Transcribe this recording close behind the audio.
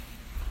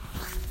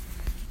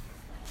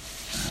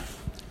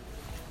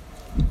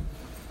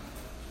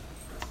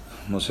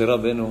Moshe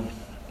Rabenu,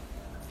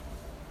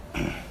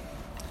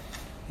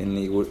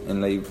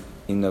 en la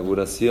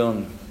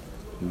inauguración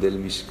del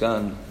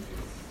Mishkan,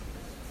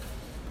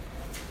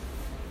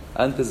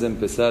 antes de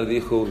empezar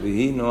dijo: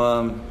 Vihi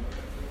Noam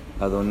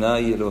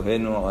Adonai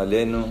Elohenu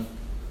alenu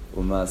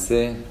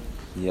umaaseh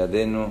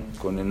yadenu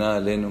konena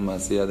alenu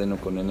maaseh yadenu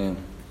konenenu.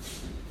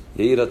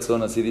 Y ahí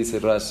razón, así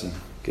dice Rashi,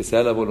 que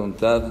sea la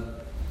voluntad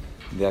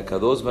de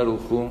Akadosh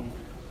Baruj Hu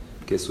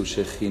que su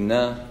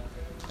Shejinah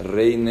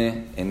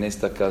reine en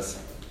esta casa.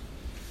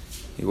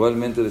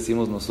 Igualmente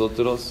decimos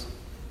nosotros,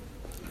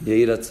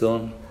 Yehi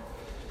Ratzon,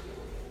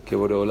 que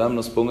Boreolam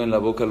nos ponga en la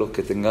boca lo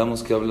que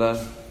tengamos que hablar,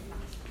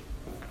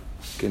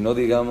 que no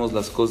digamos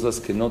las cosas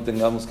que no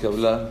tengamos que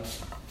hablar,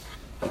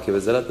 y que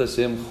Be'ezrat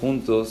Hashem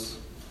juntos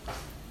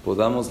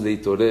podamos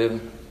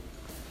leitorer,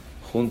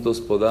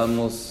 juntos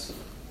podamos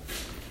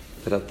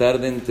tratar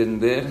de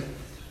entender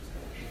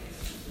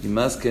y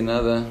más que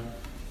nada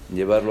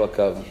llevarlo a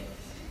cabo.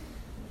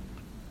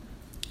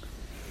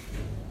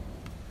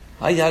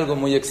 Hay algo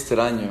muy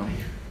extraño.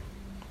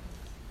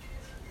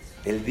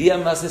 El día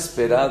más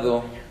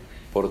esperado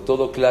por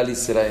todo Klal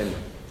Israel,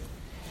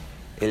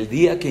 el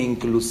día que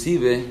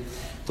inclusive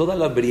toda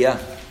la Briá,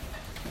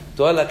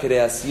 toda la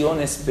creación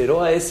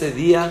esperó a ese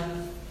día,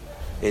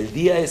 el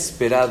día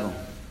esperado,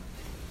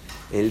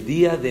 el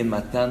día de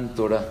Matán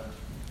Torah.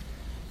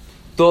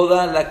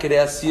 Toda la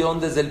creación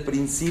desde el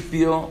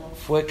principio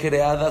fue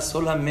creada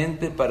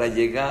solamente para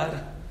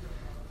llegar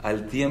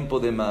al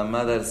tiempo de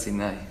Mahamad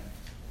al-Sinai.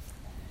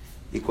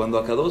 Y cuando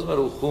Akadosh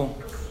Baruj Hu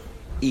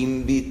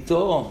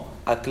invitó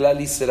a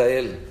Klal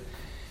Israel,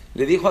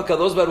 le dijo a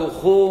Akadosh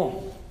Baruj Hu: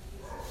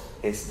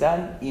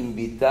 están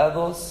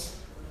invitados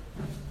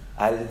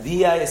al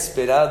día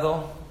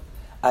esperado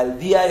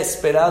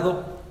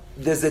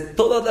desde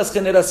todas las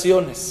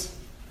generaciones.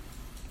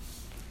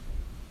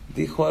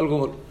 Dijo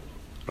algo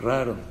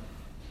raro: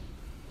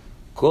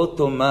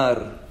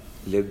 Kotomar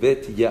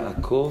lebet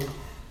Yaakov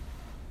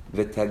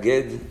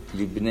vetaged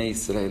libnei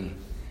Israel.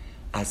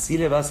 Así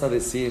le vas a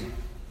decir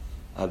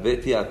a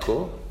Bet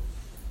Yaakov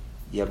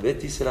y a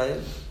Bet Israel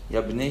y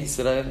a Bnei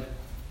Israel.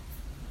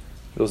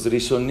 Los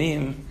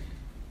Rishonim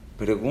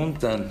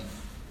preguntan: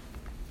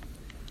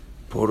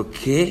 ¿por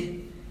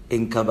qué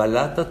en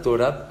Kabbalat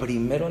Torah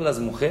primero a las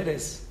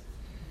mujeres?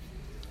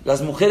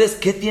 ¿Las mujeres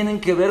qué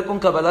tienen que ver con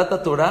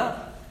Kabbalat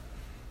Torah?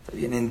 Está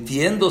bien,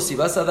 entiendo si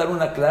vas a dar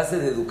una clase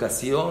de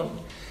educación,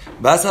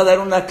 vas a dar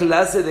una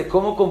clase de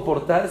cómo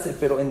comportarse,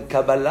 pero en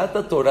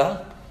Kabbalat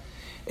Torah,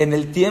 en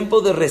el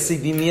tiempo de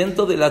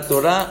recibimiento de la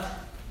Torah,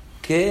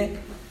 ¿qué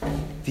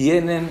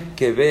tienen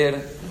que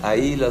ver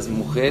ahí las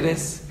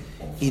mujeres?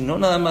 Y no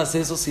nada más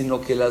eso,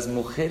 sino que las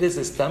mujeres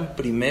están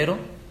primero.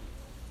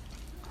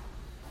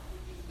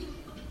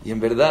 Y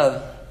en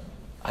verdad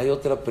hay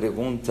otra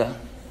pregunta,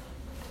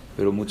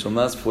 pero mucho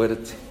más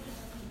fuerte.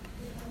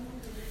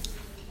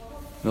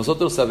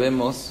 Nosotros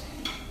sabemos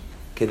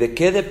que de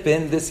qué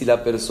depende si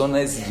la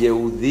persona es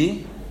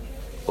Yehudí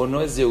o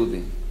no es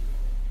Yehudí.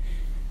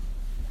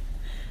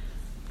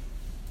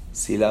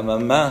 Si la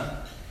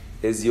mamá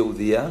es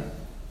Yehudía,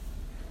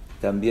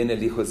 también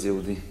el hijo es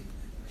Yehudí.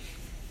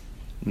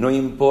 No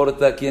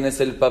importa quién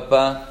es el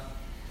papá,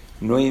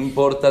 no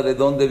importa de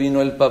dónde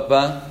vino el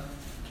papá,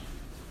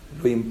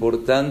 lo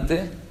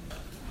importante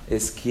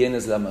es quién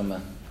es la mamá.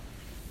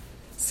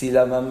 Si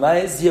la mamá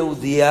es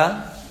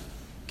Yehudía,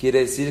 quiere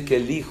decir que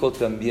el hijo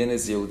también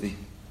es Yehudí.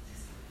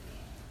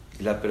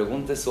 Y la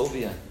pregunta es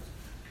obvia: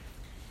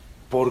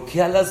 ¿por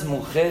qué a las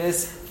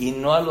mujeres y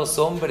no a los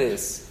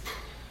hombres?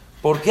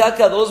 ¿Por qué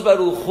Akadosh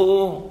Baruj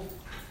Hu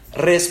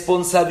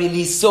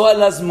responsabilizó a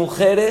las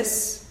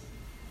mujeres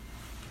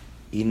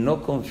y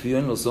no confió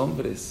en los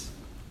hombres?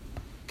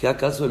 ¿Qué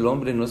acaso el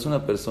hombre no es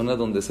una persona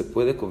donde se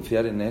puede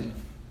confiar en él?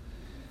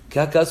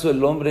 ¿Qué acaso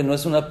el hombre no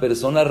es una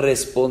persona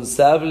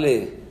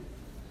responsable?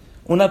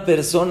 Una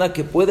persona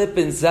que puede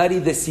pensar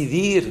y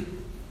decidir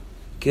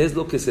qué es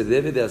lo que se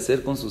debe de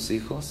hacer con sus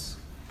hijos.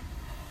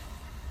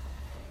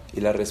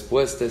 Y la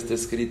respuesta está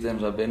escrita en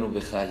Rabbeinu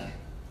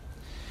Bechaye.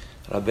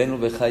 Rabbeinu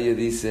Bechaye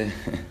dice: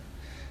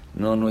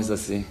 no es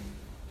así.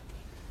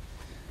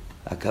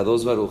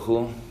 Akadosh Baruj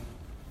Hu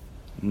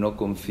no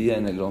confía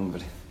en el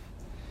hombre.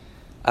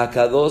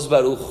 Akadosh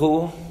Baruj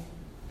Hu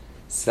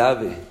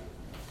sabe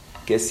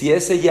que si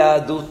ese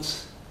Yahadut,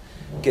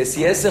 que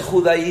si ese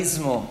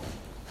judaísmo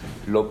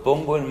lo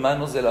pongo en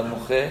manos de la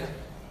mujer,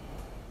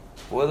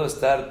 puedo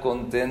estar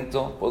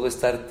contento, puedo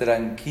estar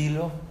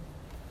tranquilo,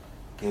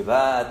 que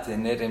va a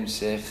tener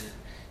Emshech,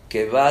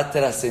 que va a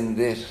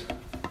trascender.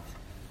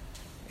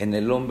 En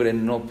el hombre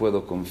no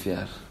puedo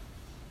confiar.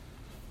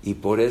 Y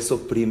por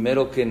eso,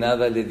 primero que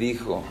nada, le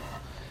dijo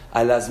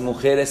a las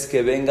mujeres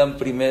que vengan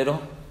primero,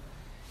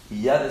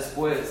 y ya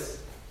después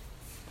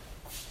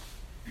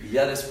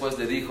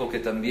le dijo que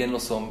también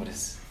los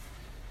hombres.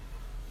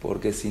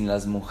 Porque sin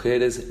las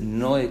mujeres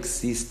no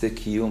existe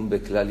Kiyum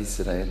Beklal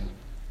Israel.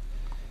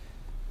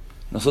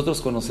 Nosotros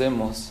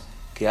conocemos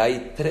que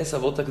hay 3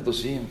 Avot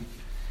HaKadoshim.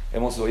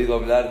 Hemos oído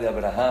hablar de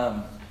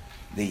Abraham,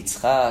 de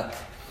Yitzhak,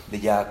 de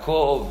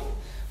Jacob.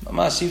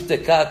 Mamá,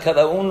 Shifteká,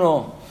 cada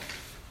uno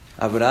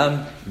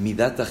Abraham,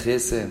 midat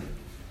hachesed.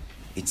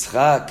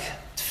 Yitzhak,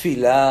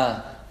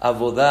 tfilah,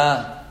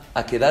 avodah,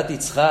 akedat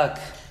Yitzhak.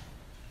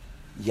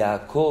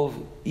 Yaakov,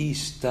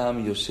 ish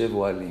tam yoshev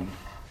oalim.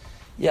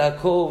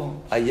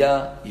 Yaakov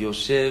היה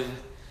יושב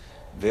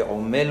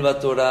ועומל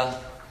בתורה,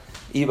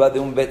 iba de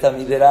un bet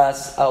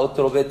midrash a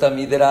otro bet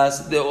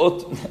midrash,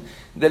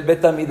 del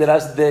bet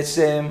midrash de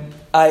Shem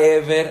a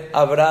Ever,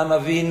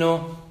 Abraham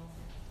vino.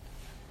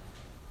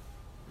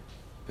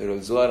 Pero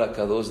el Zohar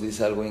HaKadosh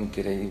dice algo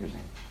increíble,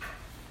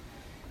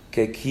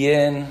 que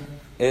quién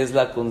es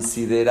la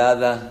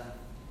considerada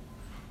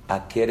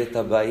Akeret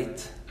Habayit,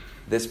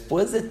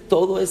 después de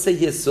todo ese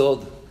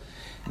yesod,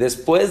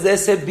 después de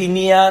ese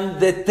binyan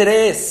de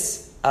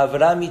 3,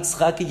 Abraham,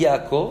 Yitzhak y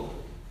Jacob.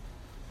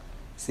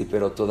 Sí,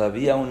 pero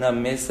todavía una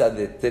mesa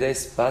de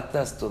 3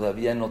 patas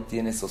todavía no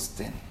tiene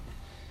sostén.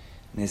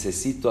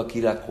 Necesito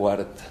aquí la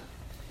cuarta.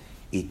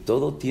 Y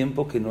todo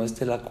tiempo que no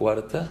esté la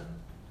cuarta,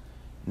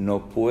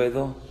 no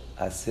puedo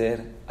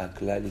hacer a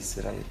Klal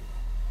Israel.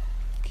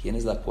 ¿Quién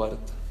es la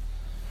cuarta?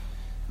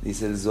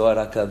 Dice el Zohar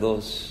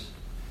HaKadosh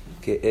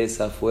que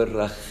esa fue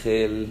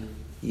Rachel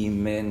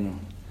Imenu,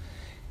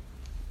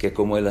 que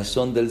como el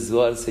Lashon del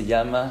Zohar se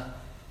llama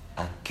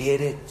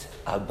Akeret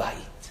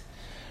Habayit.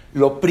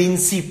 Lo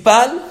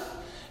principal,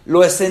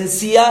 lo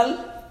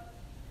esencial,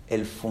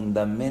 el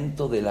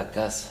fundamento de la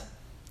casa.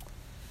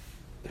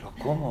 ¿Pero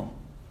cómo?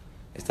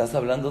 Estás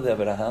hablando de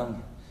Abraham,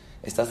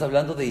 estás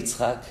hablando de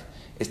Yitzhak,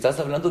 estás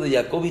hablando de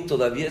Jacob y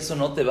todavía eso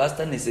no te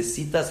basta,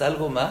 ¿necesitas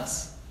algo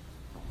más?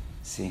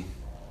 Sí.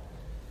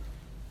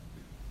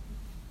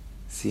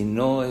 Si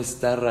no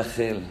está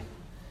Rachel,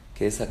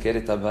 que es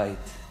Akeret Habayit,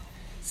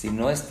 si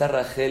no está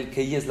Rachel,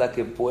 que ella es la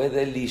que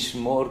puede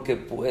lishmor, que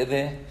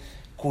puede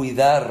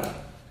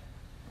cuidar,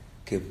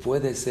 que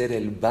puede ser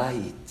el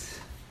Bait,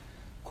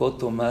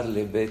 Kotomar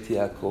le Bet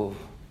Yaakov,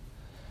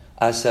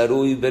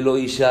 Asharui velo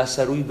Isha,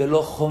 Asharui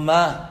velo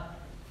Jomá.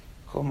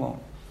 ¿Cómo?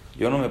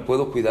 Yo no me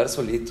puedo cuidar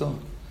solito.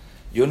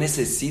 Yo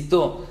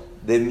necesito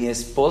de mi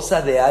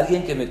esposa, de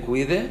alguien que me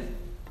cuide.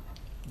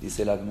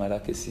 Dice la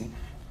Gemara que sí.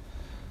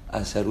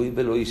 Asharui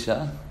velo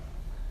Isha,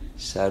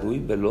 Asharui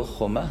velo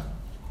Jomá.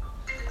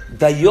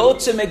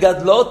 Dayot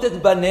shemegadlot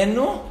et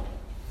banenu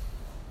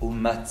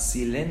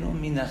umatzilenu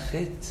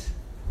minachet.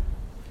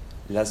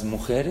 Las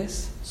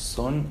mujeres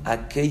son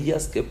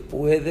aquellas que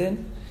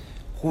pueden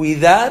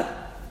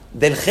cuidar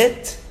del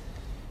het.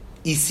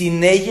 Y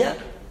sin ella,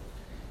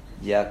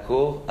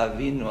 Jacob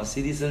avino,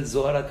 así dice el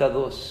Zohar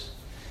HaKadosh,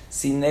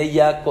 sin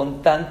ella,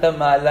 con tanta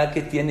mala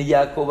que tiene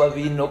Jacob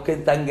avino, que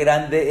tan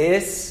grande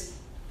es,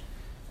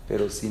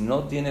 pero si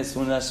no tienes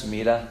una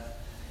shmira,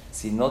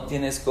 si no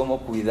tienes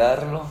cómo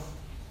cuidarlo,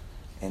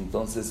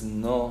 entonces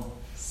no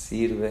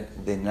sirve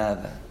de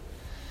nada.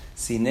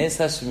 Sin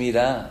esa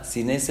shmirá,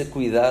 sin ese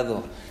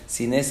cuidado,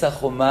 sin esa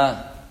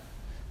jomá,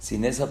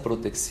 sin esa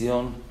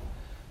protección,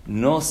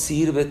 no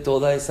sirve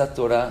toda esa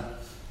Torah.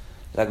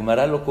 La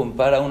Gemara lo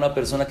compara a una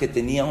persona que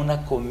tenía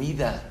una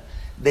comida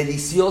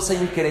deliciosa,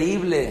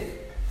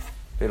 increíble,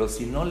 pero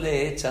si no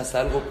le echas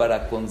algo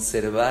para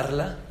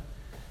conservarla,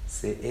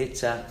 se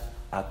echa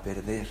a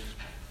perder.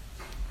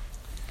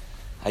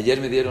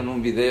 Ayer me dieron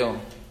un video,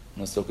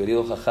 nuestro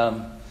querido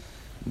Jajam,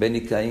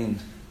 Beni Caín.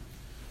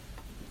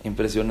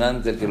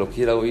 Impresionante, el que lo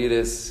quiera oír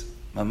es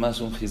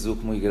mamás un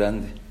jizuk muy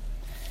grande.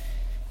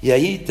 Y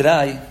ahí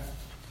trae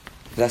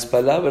las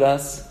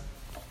palabras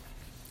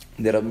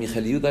de Rab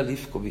Michael Yuda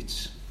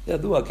Lifkovich. Ya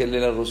duda que él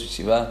era Rosh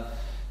Yeshiva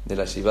de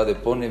la Shiva de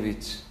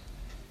Ponevich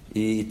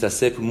y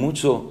tasek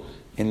mucho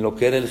en lo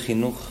que era el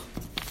jinuj.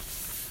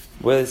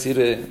 Voy a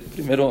decir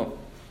primero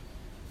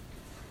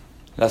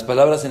las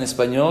palabras en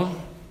español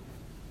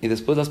y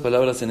después las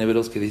palabras en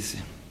hebreos que dice.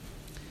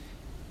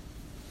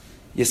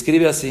 Y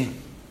escribe así: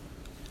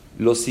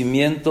 los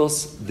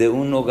cimientos de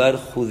un hogar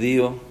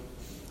judío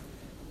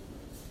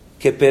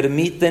que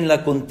permiten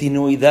la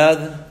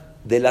continuidad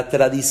de la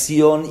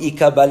tradición y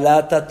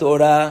Kabbalat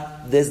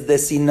Torah desde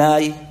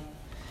Sinai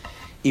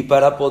y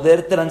para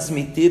poder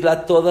transmitirla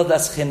a todas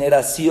las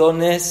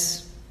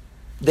generaciones.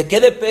 ¿De qué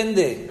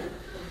depende?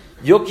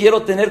 Yo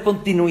quiero tener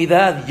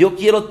continuidad, yo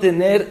quiero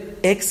tener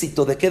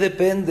éxito. ¿De qué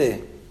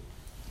depende?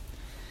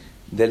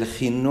 Del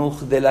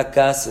jinuj de la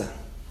casa.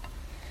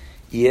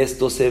 Y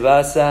esto se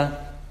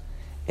basa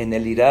en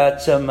el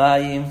Irat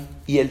Shamayim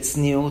y el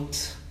Tzniut.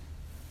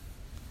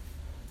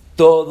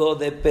 Todo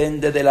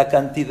depende de la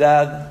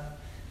cantidad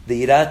de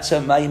Irat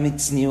Shamayim y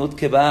Tzniut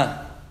que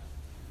va.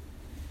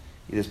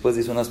 Y después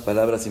dice unas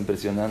palabras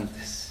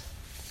impresionantes.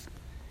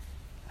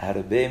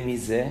 Arbe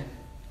mize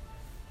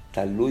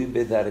talui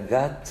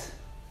bedargat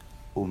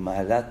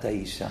umalat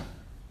haisha.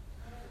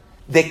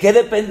 ¿De qué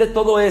depende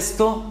todo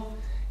esto?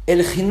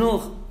 El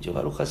jinuj. Yo,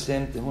 Baruch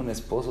Hashem, tengo un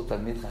esposo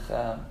Talmid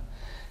Jajam,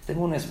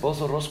 tengo un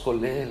esposo Rosh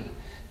Kolel,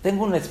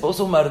 tengo un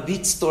esposo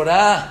Marbitz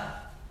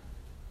Torah.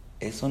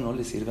 ¿Eso no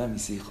le sirve a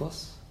mis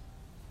hijos?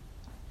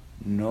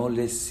 No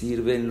les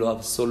sirve en lo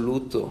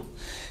absoluto.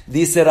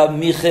 Dice Rab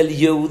Michael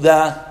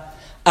Yehuda,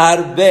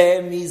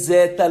 Arbe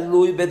mize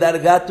talui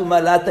bedargat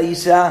umalat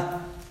haisha.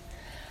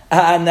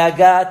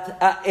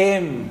 Anagat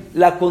Aem,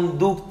 la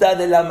conducta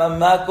de la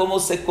mamá, cómo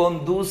se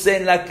conduce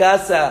en la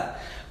casa,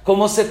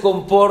 cómo se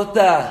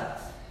comporta,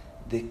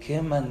 de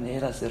qué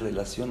manera se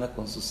relaciona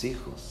con sus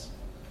hijos,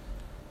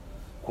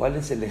 cuál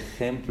es el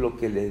ejemplo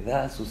que le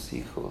da a sus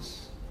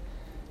hijos.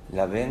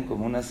 La ven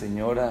como una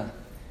señora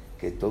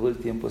que todo el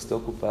tiempo está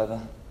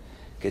ocupada,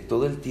 que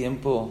todo el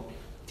tiempo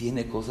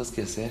tiene cosas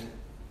que hacer,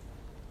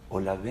 o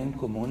la ven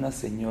como una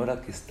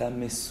señora que está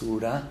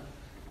mesura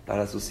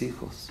para sus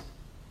hijos.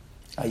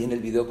 Ahí en el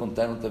video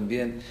contaron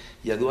también,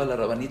 Yadú a la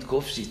Rabanit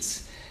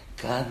Kovshitz,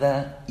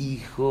 cada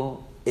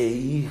hijo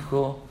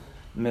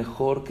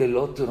mejor que el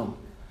otro.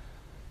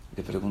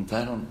 Le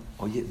preguntaron,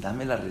 oye,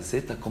 dame la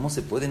receta, ¿cómo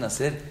se pueden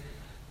hacer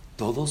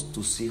todos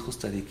tus hijos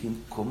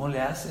tzadikim? ¿Cómo le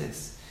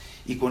haces?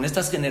 Y con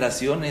estas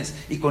generaciones,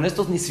 y con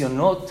estos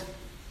nisionot,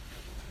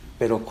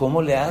 pero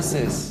 ¿cómo le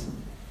haces?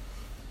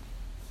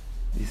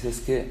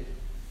 Dices que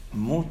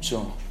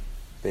mucho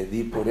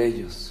pedí por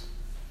ellos.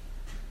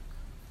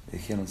 Le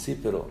dijeron, sí,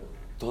 pero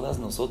todas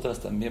nosotras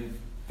también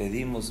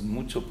pedimos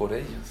mucho por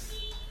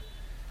ellos.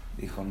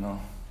 Dijo, no,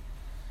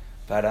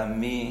 para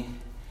mí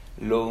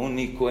lo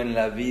único en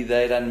la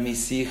vida eran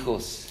mis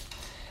hijos.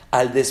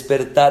 Al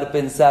despertar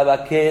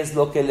pensaba, ¿qué es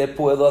lo que le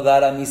puedo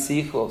dar a mis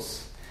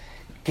hijos?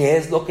 ¿Qué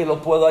es lo que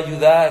lo puedo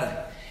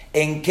ayudar?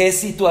 ¿En qué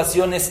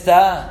situación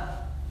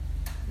está?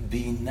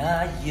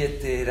 Binah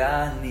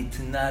yetera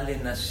nitna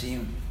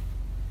lenashim.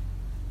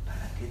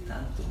 ¿Para qué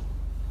tanto?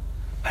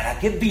 ¿Para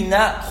qué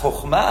binah?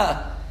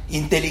 Jochma,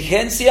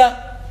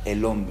 inteligencia,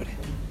 el hombre.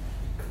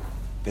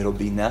 Pero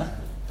binah,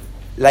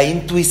 la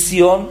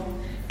intuición,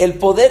 el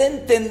poder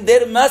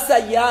entender más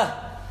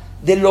allá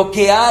de lo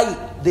que hay,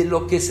 de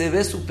lo que se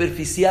ve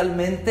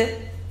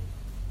superficialmente.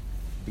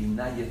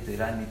 Binah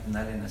yetera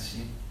nitna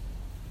lenashim.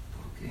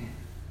 ¿Por qué?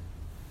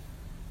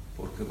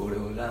 Porque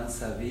Boreolán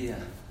sabía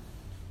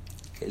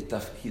que el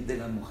tafkid de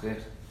la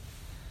mujer,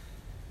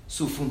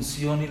 su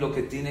función y lo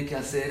que tiene que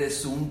hacer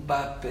es un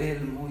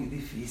papel muy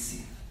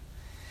difícil.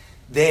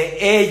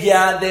 De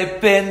ella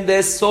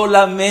depende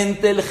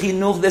solamente el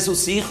jinuj de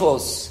sus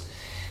hijos.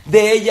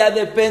 De ella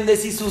depende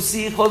si sus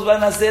hijos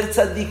van a ser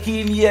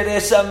tzadikim, yerei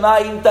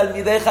shamayim,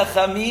 talmidei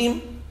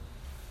jajamim,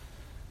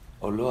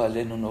 o lo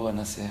aleno no van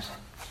a ser.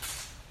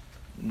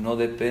 No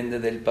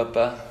depende del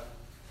papá,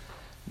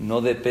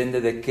 no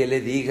depende de qué le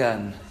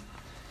digan.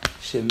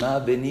 Shema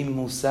benim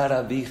musar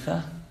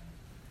abija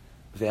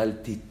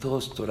ve'al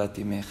titos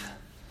toratimeja.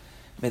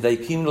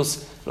 Medaikim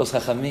los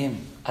jajamim.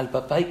 Al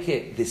papá hay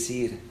que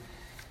decir,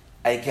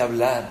 hay que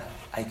hablar,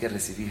 hay que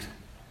recibir.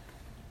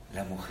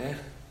 La mujer,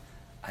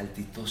 al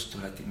titos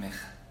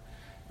toratimeja.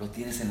 Lo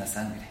tienes en la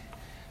sangre,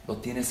 lo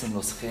tienes en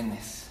los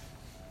genes,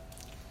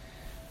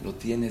 lo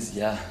tienes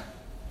ya.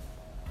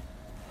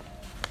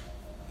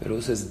 Pero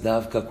eso es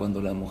davka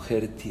cuando la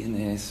mujer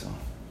tiene eso.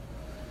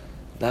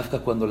 Davka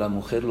cuando la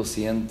mujer lo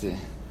siente.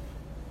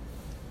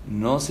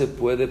 No se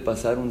puede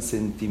pasar un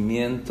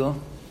sentimiento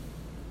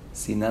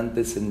sin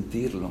antes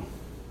sentirlo.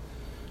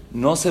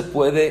 No se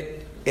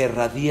puede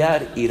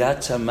irradiar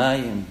irat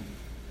shamayim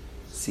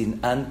sin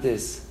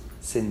antes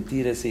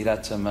sentir ese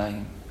irat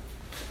shamayim.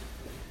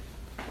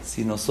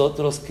 Si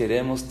nosotros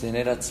queremos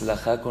tener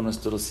atzlajá con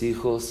nuestros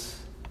hijos,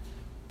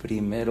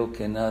 primero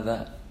que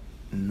nada,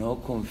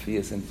 no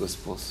confíes en tu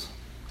esposo.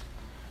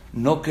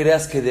 No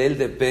creas que de él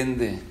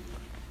depende.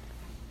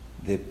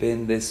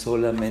 Depende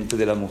solamente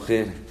de la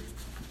mujer.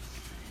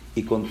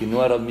 Y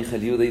continúa Rav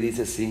Michal Yuda y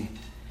dice así: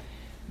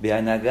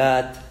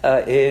 Be'anagat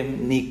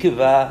ha'em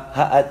nikva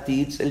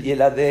ha'atid shel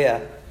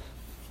yeladea.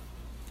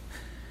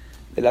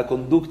 De la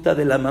conducta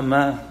de la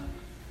mamá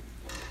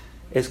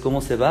es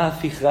como se va a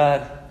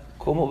fijar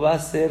cómo va a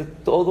ser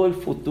todo el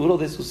futuro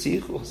de sus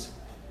hijos.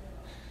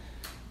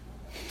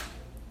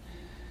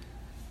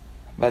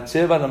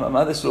 Batsheva, la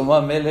mamá de Shlomo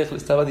HaMelech, le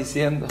estaba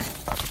diciendo: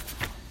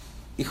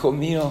 hijo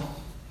mío,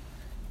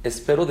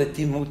 espero de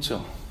ti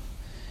mucho,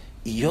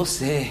 y yo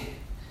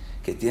sé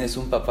que tienes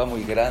un papá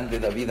muy grande,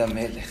 David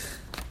HaMelech,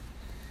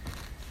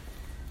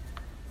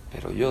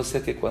 pero yo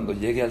sé que cuando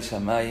llegue al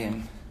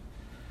Shamayim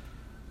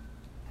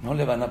no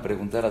le van a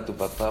preguntar a tu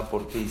papá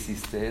por qué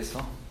hiciste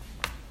eso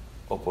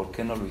o por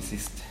qué no lo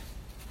hiciste,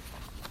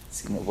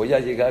 sino voy a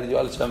llegar yo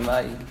al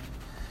Shamayim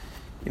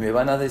y me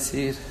van a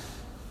decir: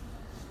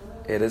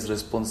 eres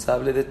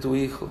responsable de tu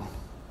hijo.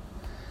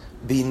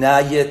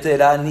 Binah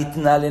yetera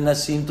nitna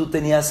lenashim. Tú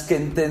tenías que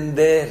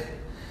entender,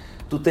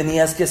 tú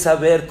tenías que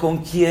saber con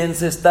quién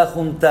se está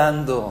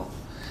juntando,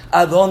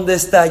 a dónde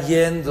está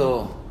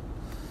yendo.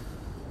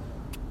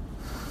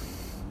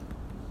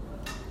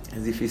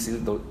 Es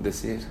difícil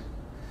decir,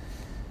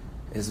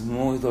 es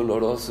muy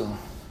doloroso,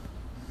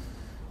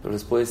 pero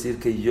les puedo decir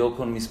que yo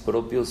con mis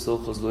propios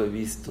ojos lo he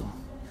visto.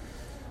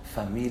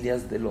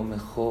 Familias de lo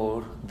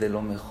mejor,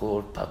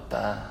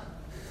 papá,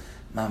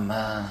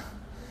 mamá,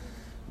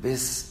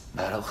 ves,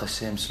 Baruch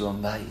Hashem,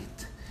 Shlom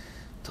Bait,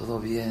 todo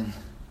bien.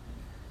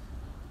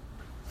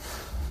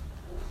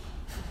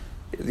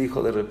 El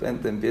hijo de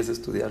repente empieza a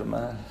estudiar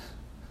mal,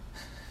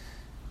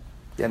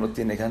 ya no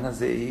tiene ganas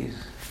de ir,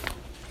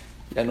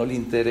 ya no le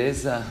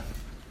interesa.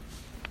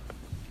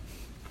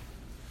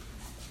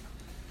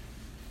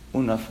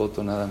 una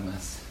foto nada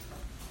más.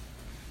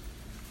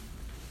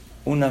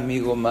 Un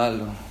amigo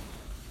malo.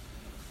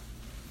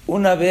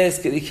 Una vez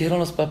que dijeron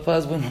los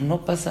papás, bueno,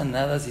 no pasa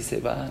nada si se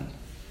van.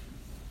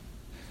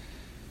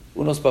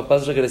 Unos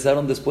papás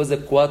regresaron después de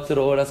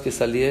 4 horas que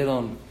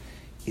salieron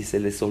y se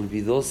les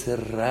olvidó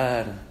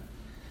cerrar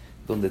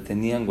donde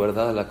tenían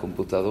guardada la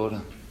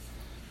computadora,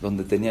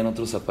 donde tenían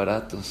otros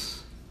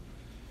aparatos.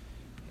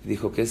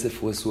 Dijo que ese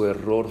fue su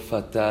error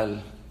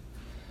fatal,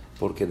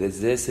 porque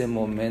desde ese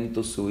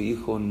momento su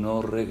hijo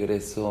no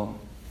regresó.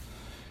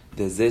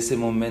 Desde ese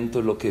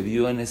momento, lo que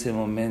vio en ese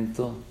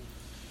momento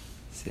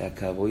se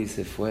acabó y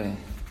se fue.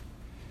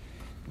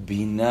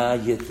 Binah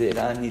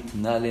yetera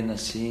nitna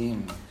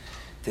lenashim.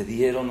 Te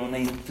dieron una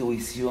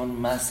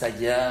intuición más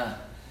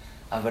allá.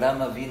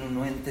 Abraham Avinu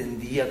no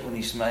entendía con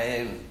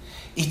Ismael.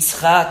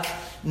 Yitzhak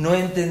no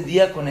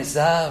entendía con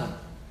Esab.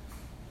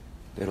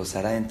 Pero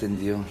Sara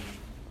entendió.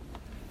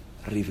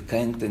 Rivka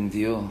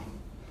entendió.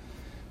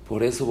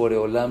 Por eso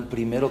Boreolam,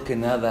 primero que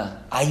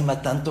nada, hay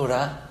matan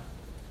Torah.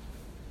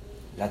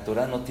 La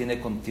Torah no tiene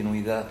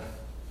continuidad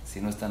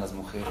si no están las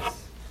mujeres.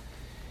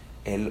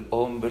 El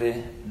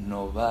hombre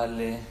no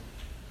vale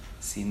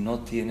si no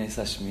tiene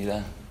esa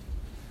shmirá.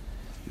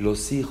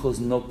 Los hijos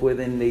no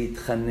pueden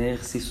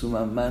leitjaner si su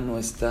mamá no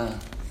está.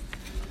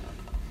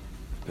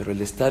 Pero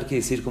el estar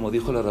quiere decir, como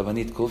dijo la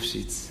Rabbanit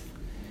Kovshitz,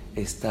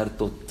 estar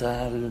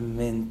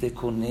totalmente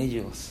con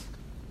ellos.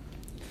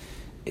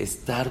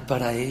 Estar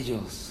para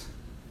ellos.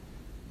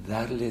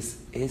 Darles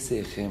ese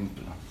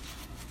ejemplo.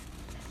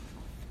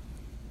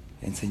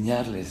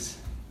 Enseñarles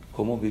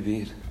cómo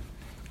vivir,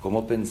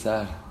 cómo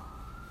pensar,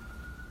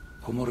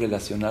 cómo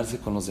relacionarse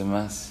con los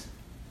demás.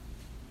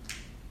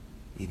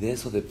 Y de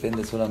eso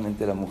depende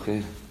solamente la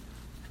mujer.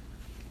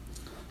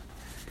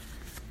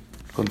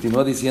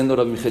 Continúa diciendo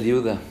Rabbi Michel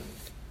Yehuda,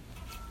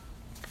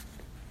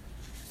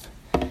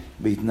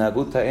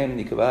 בהתנהגות האם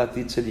נקבע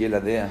העתיד של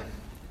ילדיה,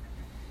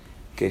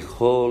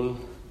 ככל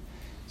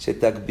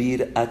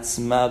שתגביר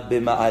עצמה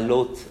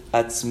במעלות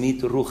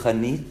עצמית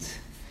רוחנית,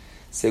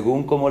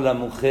 según como la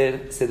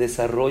mujer se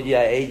desarrolla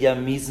a ella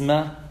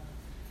misma,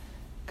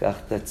 כך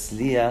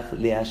תצליח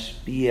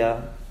להשפיע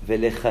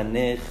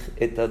ולחנך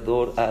את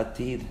הדור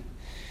העתיד.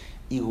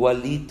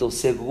 Igualito,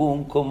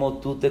 según como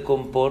tú te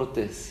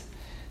comportes,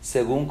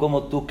 según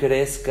como tú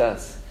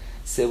crezcas,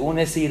 según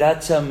ese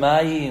irat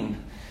shamayim,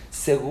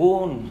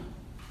 según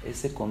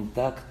ese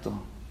contacto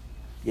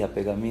y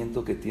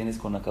apegamiento que tienes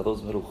con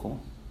Akadosh Baruj Hu,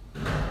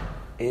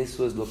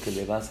 eso es lo que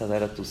le vas a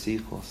dar a tus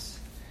hijos.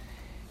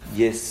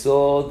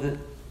 Yesod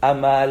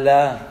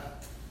Amala.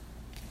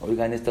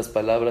 Oigan estas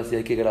palabras y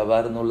hay que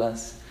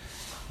grabárnoslas,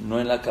 no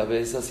en la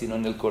cabeza, sino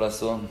en el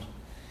corazón.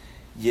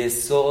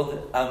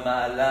 Yesod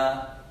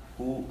Amala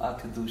Hu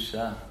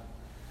Akdusha.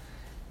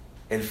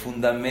 El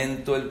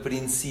fundamento, el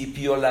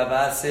principio, la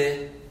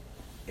base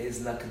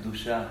es la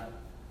Akdusha.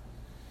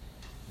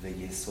 De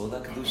Yesod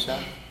Akdusha.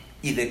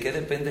 ¿Y de qué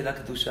depende la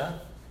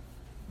Akdusha?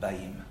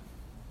 Baim,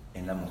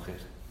 en la mujer,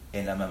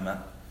 en la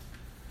mamá.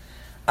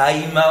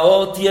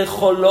 האימהות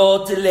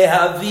יכולות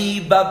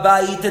להביא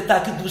בבית את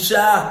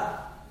הקדושה.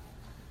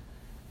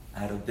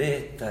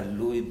 הרבה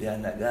תלוי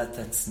בהנהגת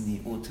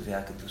הצניעות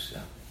והקדושה.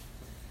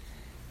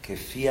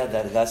 כפי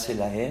הדרגה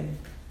שלהם,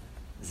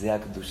 זה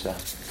הקדושה.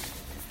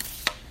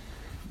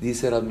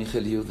 Dice Rabbi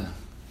Michel Yehuda,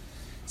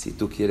 si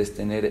tú quieres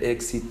tener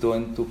éxito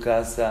en tu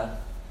casa,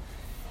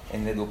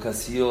 en la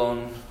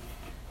educación,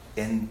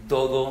 en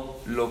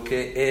todo lo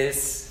que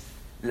es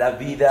la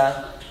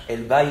vida,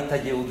 el Baita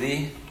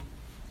Yehudi,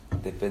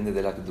 depende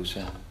de la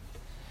Kedusha.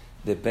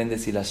 Depende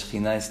si la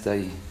Shekhinah está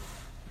ahí.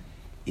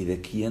 ¿Y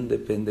de quién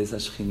depende esa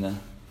Shekhinah?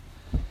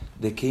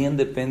 ¿De quién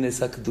depende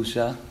esa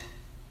Kedusha?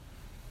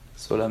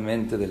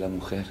 Solamente de la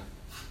mujer.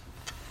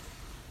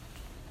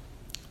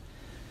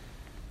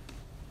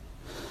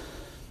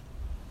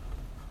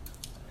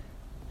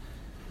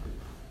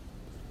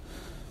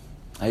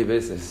 Hay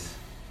veces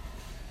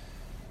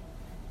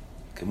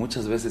que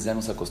muchas veces ya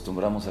nos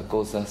acostumbramos a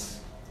cosas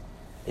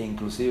e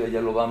inclusive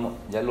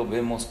ya lo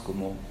vemos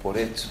como por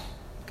hecho,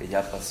 que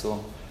ya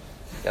pasó,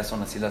 ya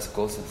son así las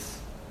cosas.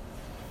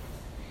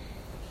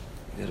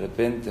 De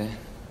repente,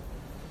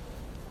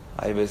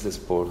 hay veces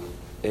por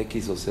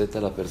X o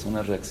Z la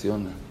persona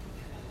reacciona.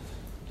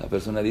 La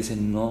persona dice,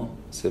 no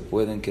se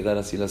pueden quedar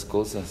así las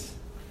cosas.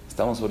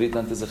 Estamos ahorita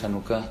antes de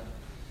Hanukkah.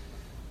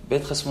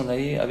 Bet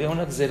Hashmonaí, había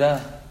una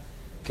gzerá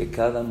que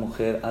cada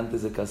mujer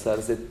antes de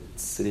casarse,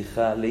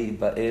 tzricha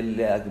leiba'el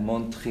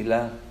leagmon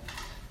tchila,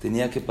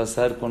 tenía que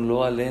pasar con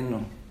lo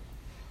aleno.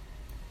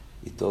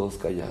 Y todos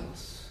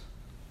callados.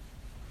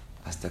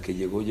 Hasta que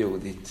llegó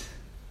Yehudit.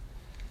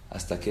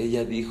 Hasta que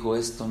ella dijo,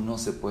 esto no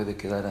se puede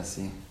quedar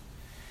así.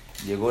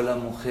 Llegó la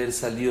mujer,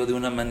 salió de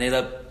una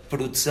manera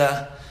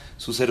prutzá.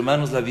 Sus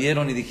hermanos la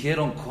vieron y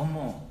dijeron,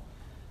 ¿cómo?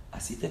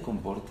 ¿Así te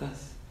comportas?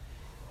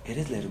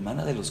 ¿Eres la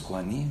hermana de los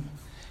Kohanim?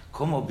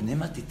 ¿Cómo? Bne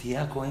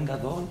Matitía Kohen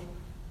Gadol.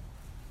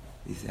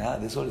 Dice,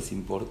 ¿de eso les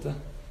importa?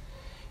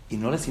 Y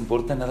no les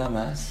importa nada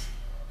más.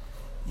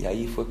 Y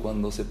ahí fue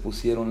cuando se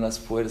pusieron las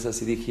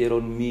fuerzas y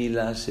dijeron,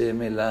 Mila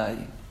Hashem Elai.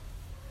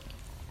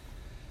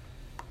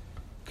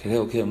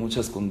 Creo que hay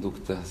muchas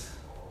conductas,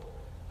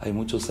 hay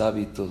muchos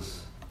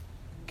hábitos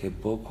que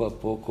poco a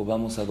poco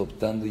vamos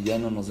adoptando y ya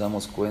no nos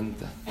damos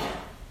cuenta.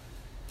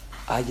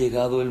 Ha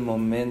llegado el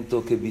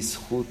momento que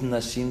Bishut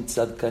Nashim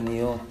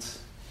Tzadkaniot,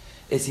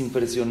 es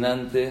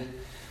impresionante,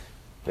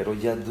 pero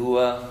ya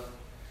dúa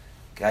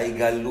que hay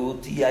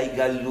galut y hay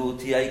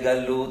galut y hay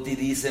galut, y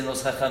dicen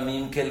los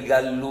hajamim que el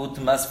galut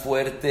más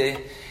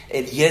fuerte,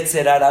 el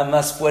yetzer hara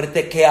más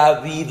fuerte que ha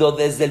habido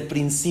desde el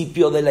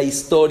principio de la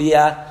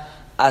historia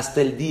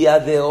hasta el día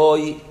de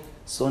hoy,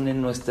 son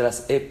en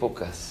nuestras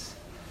épocas.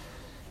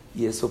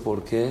 ¿Y eso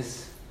por qué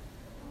es?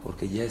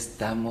 Porque ya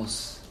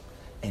estamos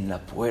en la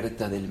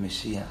puerta del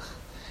Mesías,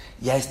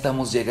 ya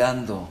estamos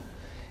llegando,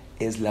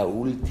 es la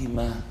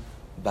última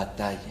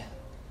batalla.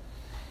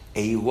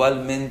 E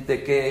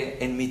igualmente que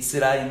en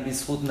Mitzrayim,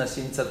 Bishut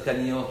Nashim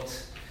Tzadkaniot,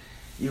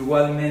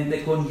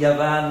 igualmente con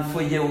Yaván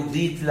fue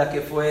Yehudit la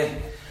que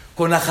fue,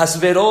 con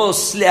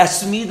Ahasveros,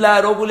 Leashmid,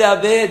 Laharog,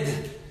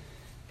 Leabed.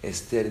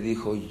 Esther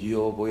dijo,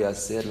 yo voy a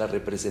ser la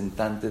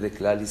representante de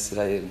Klal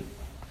Israel.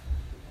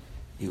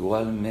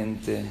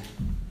 Igualmente,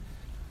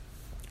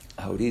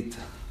 ahorita,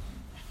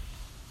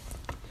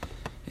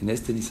 en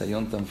este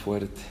nisayón tan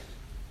fuerte,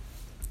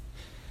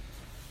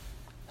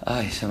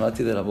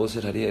 Shamati de la voz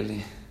de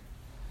Arieli,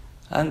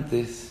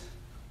 antes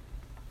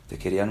te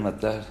querían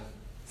matar,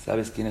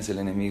 ¿sabes quién es el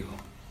enemigo?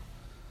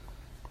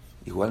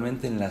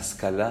 Igualmente en la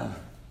escala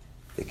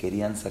te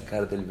querían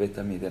sacar del Bet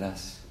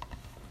Midrash,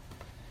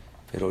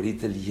 pero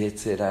ahorita el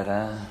Yetzer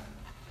Hara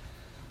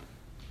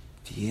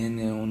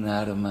tiene un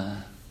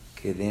arma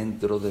que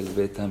dentro del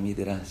Bet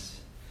Midrash,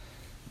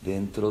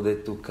 dentro de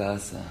tu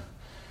casa,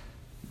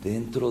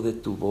 dentro de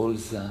tu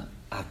bolsa,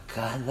 a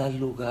cada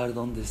lugar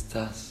donde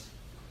estás,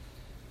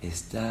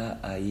 está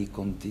ahí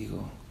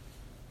contigo.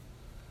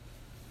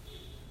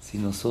 Si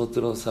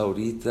nosotros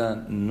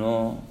ahorita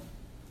no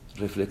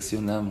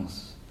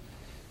reflexionamos,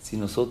 si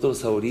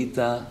nosotros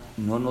ahorita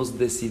no nos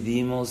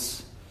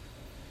decidimos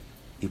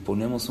y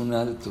ponemos un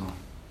alto,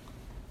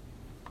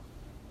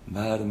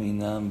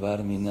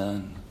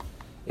 Barminan,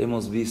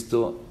 hemos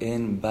visto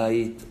en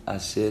Bait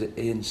Asher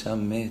en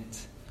Shamet,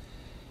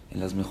 en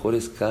las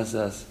mejores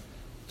casas,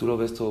 tú lo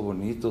ves todo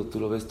bonito, tú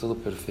lo ves todo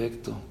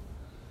perfecto,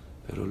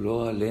 pero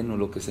lo aleno,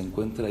 lo que se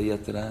encuentra ahí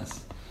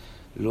atrás,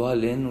 lo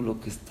aleno, lo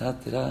que está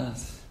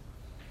atrás,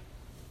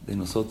 de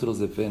nosotros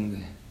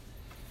depende.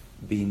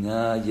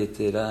 Binah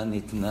yetera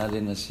nitna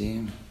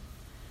lenashim.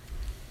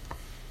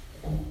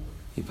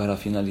 Y para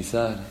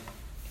finalizar,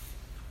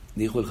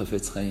 dijo el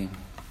Jafetz Haim,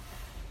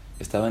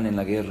 estaban en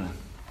la guerra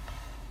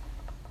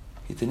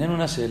y tenían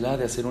una shelah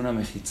de hacer una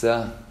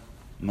mejitzá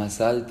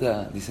más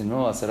alta. Dice,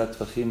 no, azarat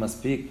fajim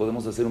maspik,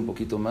 podemos hacer un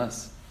poquito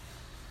más.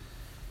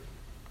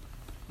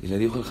 Y le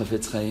dijo el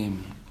Jafetz Haim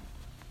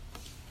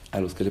a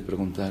los que le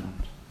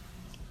preguntaron,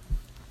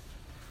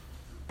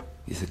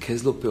 dice, ¿qué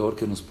es lo peor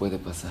que nos puede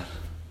pasar?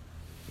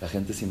 La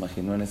gente se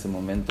imaginó en ese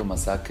momento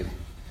masacre.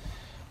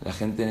 La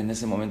gente en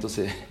ese momento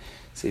se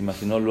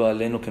imaginó lo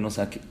aleno, que nos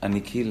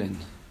aniquilen.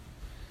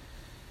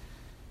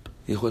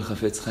 Dijo el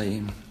Jafetz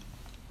Haim,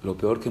 lo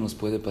peor que nos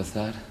puede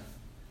pasar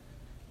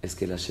es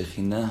que la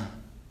Shejinah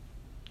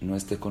no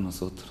esté con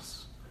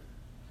nosotros.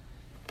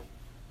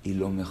 Y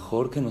lo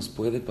mejor que nos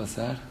puede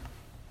pasar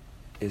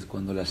es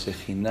cuando la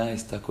Shejinah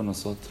está con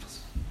nosotros.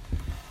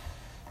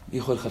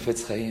 Dijo el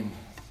Jafetz Haim,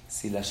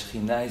 si la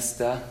Shejinah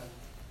está,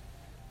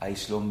 hay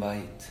Shlom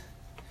Bait.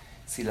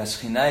 Si la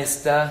Shejinah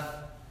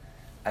está,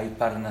 hay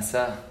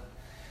Parnasá.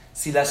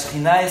 Si la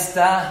Shejinah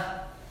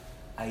está,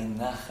 hay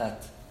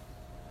Nahat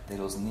de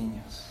los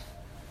niños.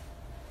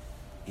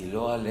 Y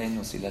lo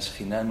aleno, si la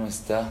Shejinah no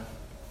está,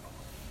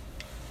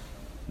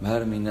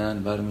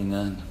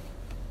 Barminan.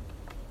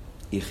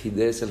 Y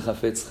Hides el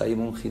Jafetz Haim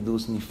un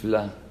Hidus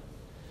Nifla,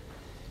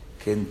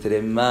 que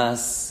entre más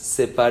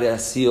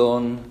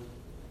separación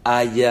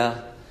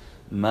haya,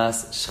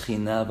 más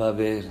Shejinah va a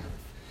haber.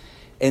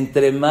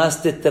 Entre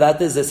más te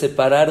trates de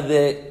separar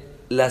de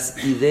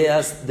las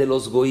ideas de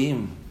los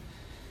goim,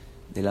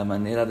 de la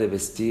manera de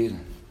vestir,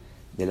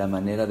 de la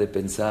manera de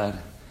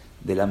pensar,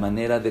 de la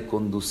manera de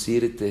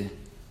conducirte,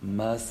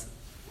 más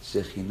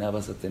Shejinah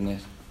vas a tener.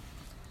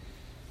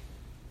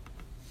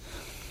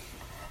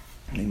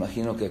 Me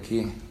imagino que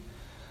aquí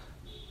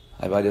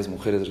hay varias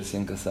mujeres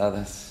recién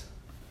casadas,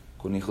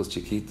 con hijos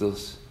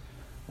chiquitos,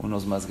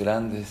 unos más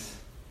grandes.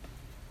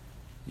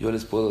 Yo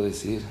les puedo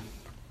decir,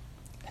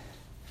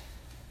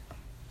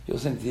 yo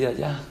sentía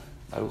ya,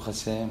 Baruch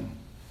Hashem,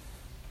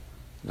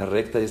 la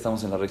recta, ya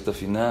estamos en la recta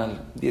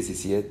final,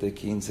 17,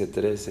 15,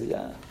 13,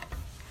 ya.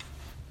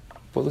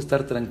 Puedo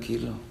estar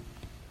tranquilo.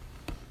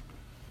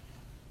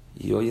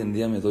 Y hoy en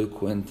día me doy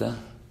cuenta,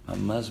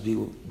 mamás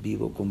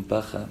vivo con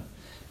paja.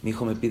 Mi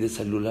hijo me pide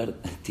celular,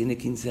 tiene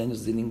 15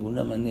 años, de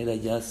ninguna manera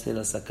ya sé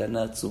la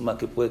sakanat suma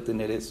que puede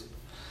tener eso.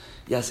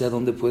 Ya sé a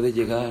dónde puede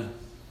llegar.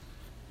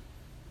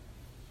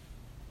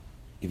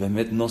 Y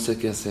Bemet no sé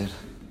qué hacer.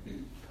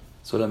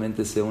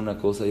 Solamente sé una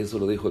cosa, y eso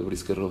lo dijo el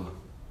Brisquerro.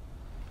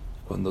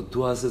 Cuando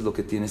tú haces lo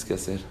que tienes que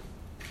hacer,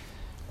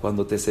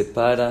 cuando te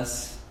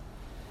separas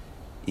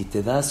y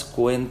te das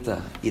cuenta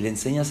y le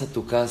enseñas a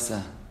tu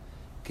casa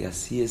que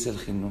así es el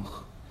jinuj,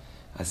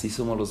 así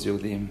somos los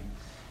Yehudim,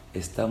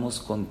 estamos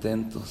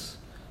contentos,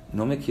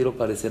 no me quiero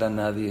parecer a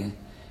nadie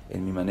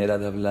en mi manera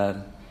de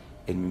hablar,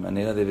 en mi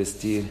manera de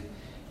vestir,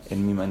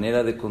 en mi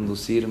manera de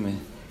conducirme.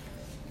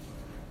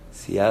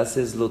 Si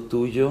haces lo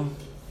tuyo,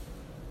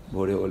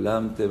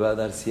 Boreolam te va a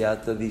dar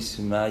siata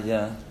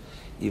dishmaya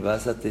y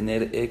vas a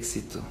tener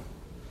éxito.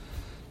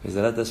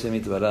 Bezrat Hashem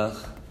Itbaraj,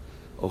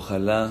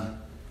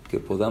 ojalá que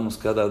podamos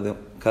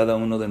cada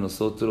uno de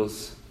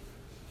nosotros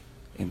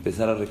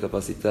empezar a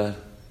recapacitar,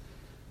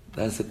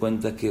 darse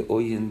cuenta que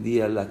hoy en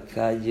día la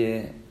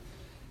calle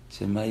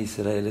Shema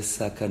Israel es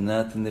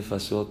sakanat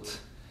nefashot.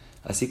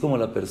 Así como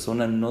la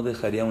persona no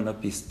dejaría una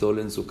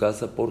pistola en su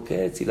casa, ¿por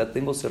qué? Si la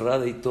tengo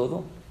cerrada y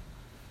todo.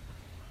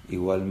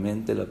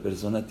 Igualmente la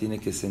persona tiene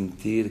que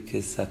sentir que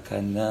es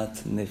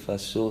sakanat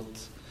nefashot.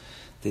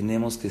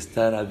 Tenemos que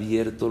estar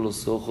abiertos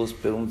los ojos,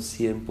 pero un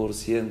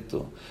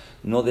 100%.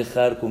 No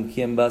dejar con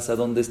quién vas, a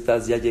dónde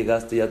estás, ya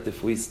llegaste, ya te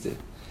fuiste.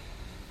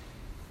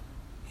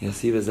 Y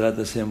así Bezrat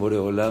Hashem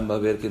Boreolam va a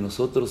ver que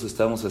nosotros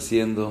estamos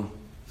haciendo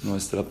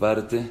nuestra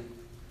parte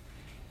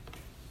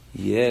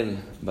y Él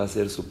va a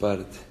hacer su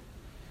parte.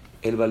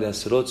 Él va a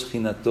leashrot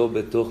shchinato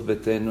betoch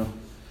beteno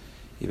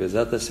y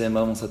Bezrat Hashem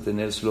vamos a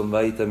tener shlom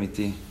bayit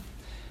amiti.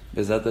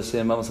 Bezrat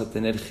Hashem vamos a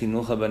tener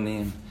chinuch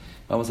habanim,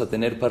 vamos a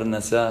tener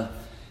parnasá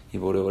y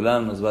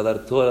Boreolam nos va a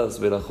dar todas las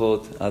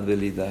verajot ad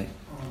velidai.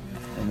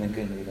 Amén.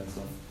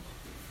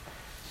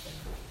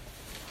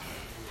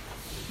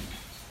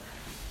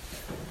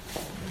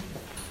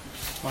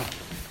 Bueno,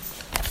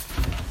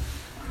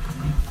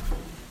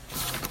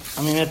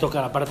 a mí me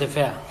toca la parte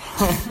fea.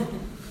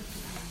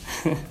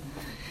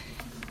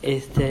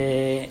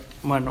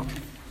 Bueno,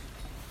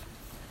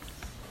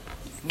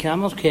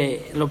 quedamos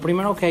que lo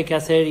primero que hay que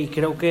hacer, y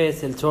creo que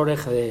es el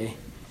tzorech de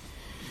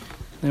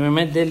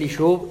Mehmet del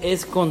Yishub,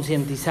 es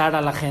concientizar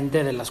a la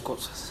gente de las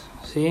cosas,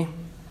 ¿sí?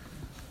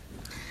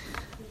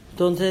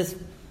 Entonces,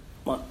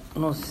 bueno,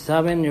 no sé si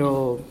saben,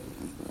 yo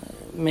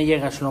me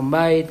llega Shlom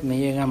Bayit, me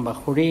llegan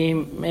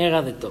Bajurim, me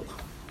llega de todo,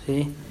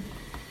 ¿sí?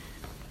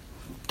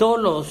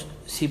 Todos los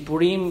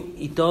Sipurim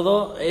y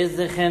todo es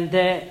de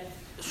gente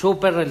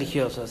súper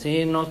religiosa,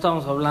 ¿sí? No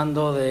estamos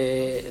hablando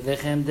de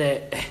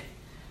gente,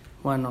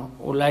 bueno,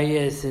 Ulay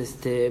es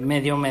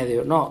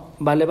medio, no,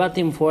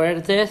 Balebatim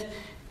fuertes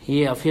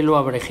y Afilo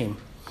Abrejim.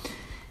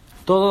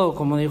 Todo,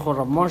 como dijo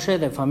Rav Moshe,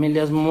 de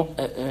familias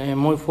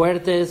muy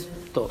fuertes,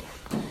 todo.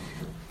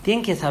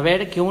 Tienen que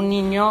saber que un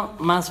niño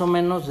más o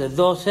menos de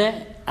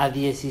 12 a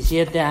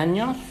 17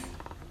 años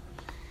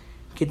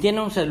que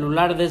tiene un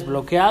celular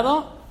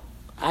desbloqueado,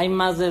 hay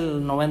más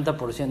del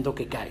 90%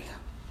 que caiga.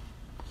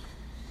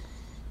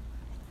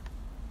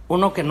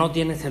 Uno que no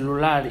tiene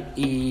celular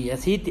y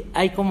así,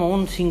 hay como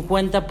un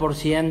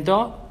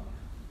 50%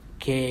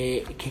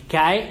 que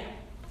cae,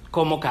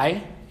 como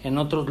cae, en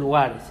otros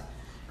lugares,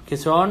 que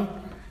son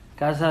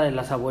casa de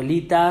las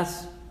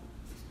abuelitas,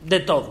 de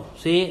todo,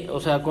 ¿sí? O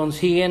sea,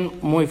 consiguen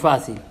muy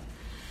fácil.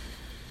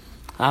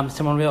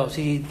 Se me olvidó.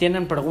 Si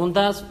tienen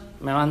preguntas,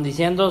 me van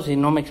diciendo. Si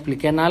no me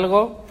expliqué en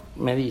algo,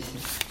 me dicen.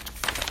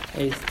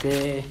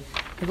 Les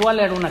voy a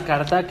leer una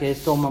carta, que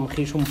esto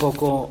mamjish un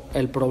poco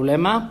el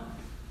problema.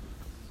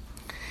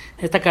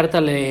 Esta carta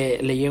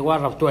le llegó a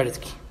Rav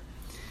Twersky.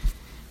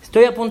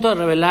 Estoy a punto de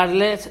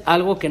revelarles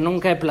algo que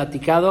nunca he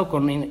platicado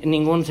con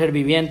ningún ser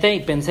viviente y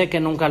pensé que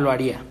nunca lo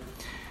haría.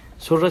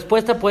 Su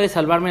respuesta puede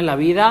salvarme la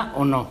vida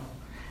o no.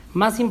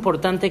 Más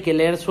importante que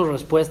leer su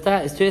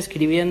respuesta, estoy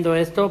escribiendo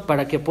esto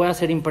para que pueda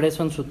ser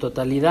impreso en su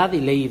totalidad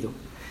y leído,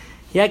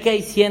 ya que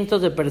hay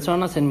cientos de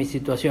personas en mi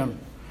situación.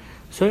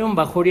 Soy un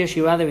Bajur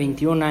Yeshiva de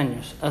 21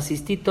 años.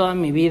 Asistí toda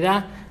mi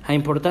vida a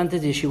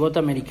importantes yeshivot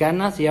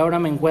americanas y ahora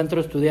me encuentro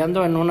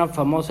estudiando en una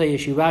famosa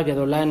yeshiva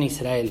gedolá en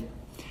Israel.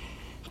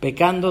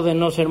 Pecando de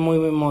no ser muy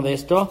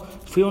modesto,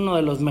 fui uno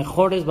de los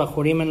mejores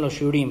Bajurim en los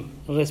shiurim,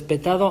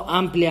 respetado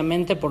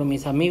ampliamente por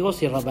mis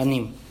amigos y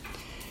rabanim.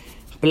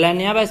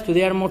 Planeaba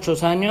estudiar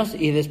muchos años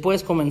y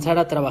después comenzar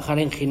a trabajar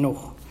en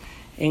Jinuj.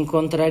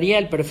 Encontraría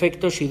el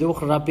perfecto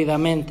Shidduch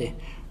rápidamente,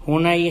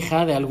 una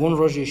hija de algún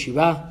Rosh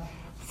Yeshiva,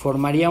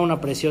 formaría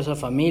una preciosa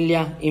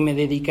familia y me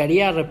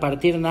dedicaría a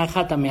repartir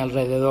Nahat a mi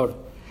alrededor.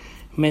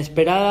 Me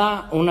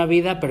esperaba una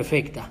vida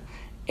perfecta.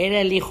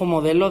 Era el hijo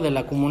modelo de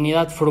la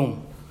comunidad Frum,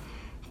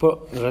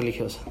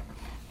 religiosa.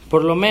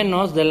 Por lo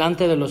menos,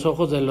 delante de los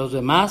ojos de los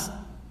demás,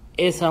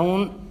 eso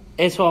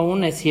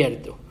aún es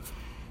cierto.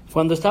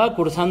 Cuando estaba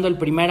cursando el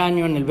primer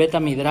año en el Beta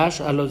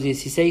Midrash, a los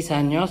 16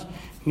 años,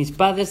 mis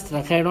padres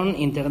trajeron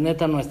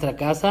internet a nuestra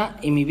casa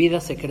y mi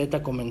vida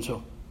secreta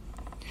comenzó.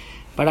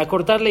 Para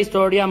cortar la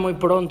historia, muy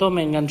pronto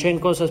me enganché en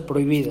cosas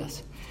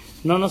prohibidas.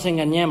 No nos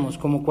engañemos,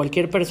 como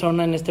cualquier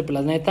persona en este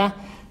planeta,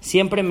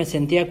 siempre me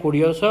sentía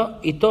curioso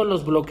y todos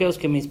los bloqueos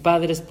que mis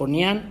padres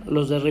ponían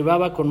los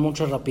derribaba con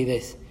mucha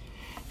rapidez,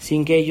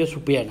 sin que ellos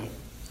supieran.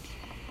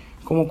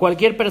 Como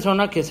cualquier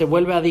persona que se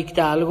vuelve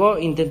adicta a algo,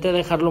 intenté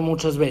dejarlo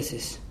muchas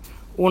veces.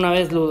 Una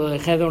vez lo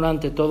dejé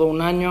durante todo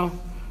un año,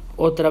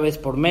 otra vez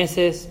por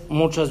meses,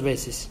 muchas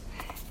veces.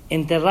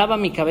 enterraba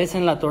mi cabeza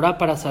en la Torá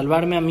para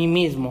salvarme a mí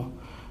mismo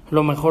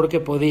lo mejor que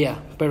podía,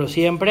 pero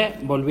siempre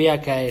volvía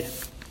a caer.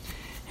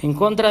 En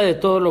contra de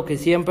todo lo que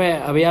siempre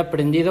había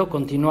aprendido,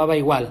 continuaba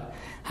igual,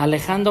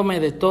 alejándome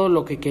de todo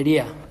lo que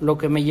quería, lo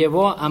que me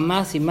llevó a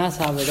más y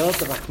más a Averot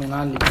Rahman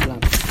al-Islam.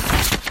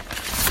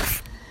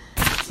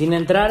 Sin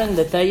entrar en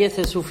detalles,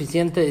 es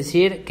suficiente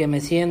decir que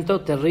me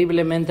siento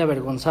terriblemente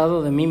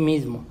avergonzado de mí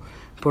mismo,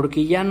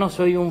 porque ya no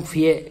soy un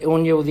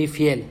yehudí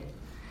fiel.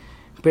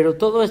 Pero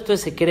todo esto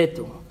es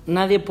secreto,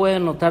 nadie puede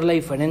notar la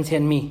diferencia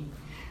en mí.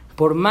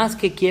 Por más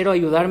que quiero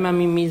ayudarme a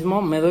mí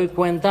mismo, me doy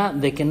cuenta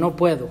de que no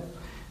puedo.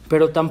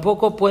 Pero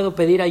tampoco puedo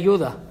pedir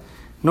ayuda.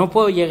 No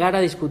puedo llegar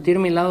a discutir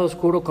mi lado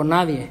oscuro con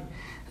nadie.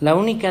 La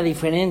única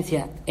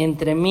diferencia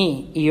entre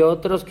mí y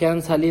otros que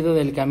han salido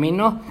del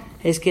camino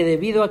es que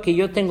debido a que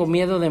yo tengo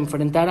miedo de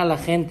enfrentar a la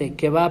gente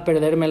que va a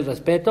perderme el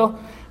respeto,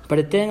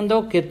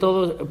 pretendo que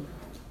todo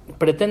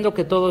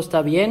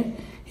está bien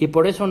y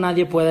por eso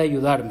nadie puede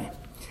ayudarme.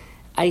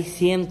 Hay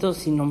cientos,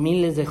 si no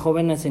miles de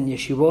jóvenes en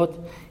yeshivot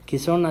que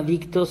son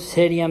adictos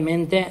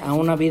seriamente a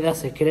una vida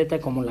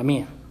secreta como la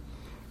mía.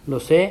 Lo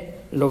sé,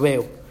 lo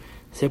veo.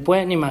 Se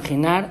pueden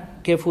imaginar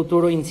qué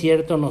futuro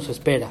incierto nos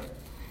espera.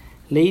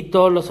 Leí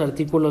todos los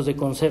artículos de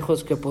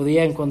consejos que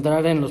podía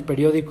encontrar en los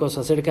periódicos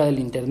acerca del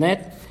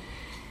Internet.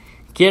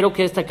 Quiero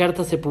que esta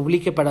carta se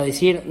publique para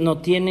decir, no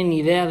tienen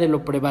idea de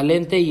lo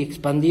prevalente y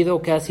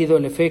expandido que ha sido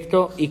el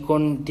efecto y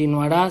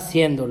continuará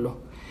siéndolo.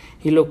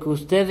 Y lo que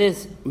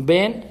ustedes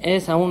ven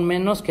es aún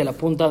menos que la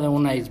punta de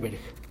un iceberg.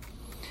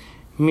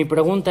 Mi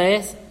pregunta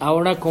es,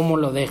 ¿ahora cómo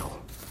lo dejo?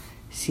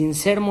 Sin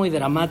ser muy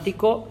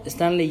dramático,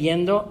 están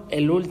leyendo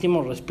el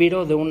último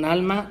respiro de un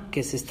alma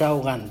que se está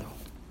ahogando.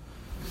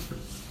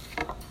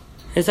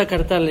 Esa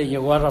carta le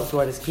llegó a Rav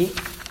Tuaresky,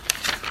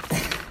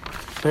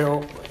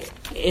 pero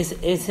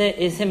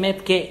ese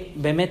met que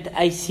Bemet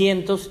hay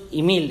cientos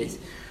y miles.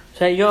 O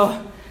sea, yo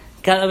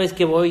cada vez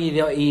que voy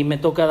y me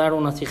toca dar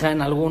una sijá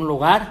en algún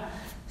lugar,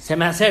 se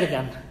me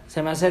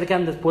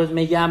acercan, después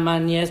me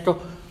llaman y esto,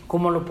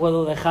 ¿cómo lo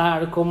puedo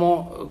dejar?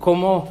 ¿Cómo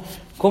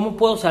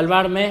puedo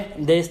salvarme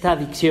de esta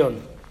adicción?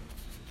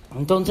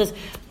 Entonces,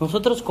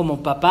 nosotros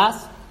como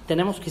papás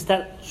tenemos que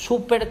estar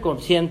súper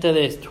conscientes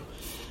de esto.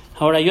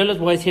 Ahora, yo les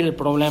voy a decir el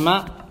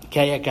problema que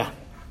hay acá.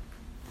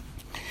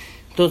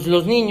 Entonces,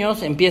 los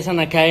niños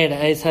empiezan a caer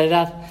a esa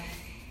edad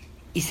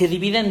y se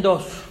dividen en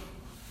dos.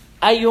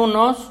 Hay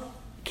unos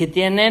que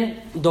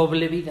tienen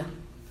doble vida,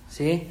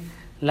 ¿sí?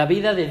 La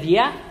vida de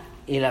día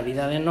y la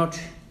vida de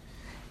noche.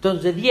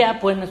 Entonces, de día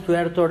pueden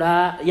estudiar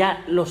Torah,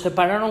 ya los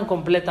separaron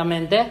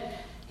completamente,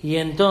 y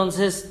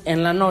entonces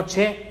en la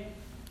noche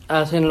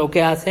hacen lo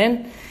que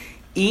hacen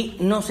y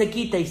no se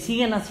quita y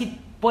siguen así,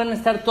 pueden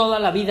estar toda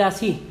la vida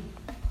así.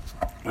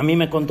 A mí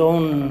me contó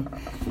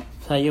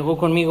llegó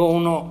conmigo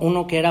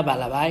uno que era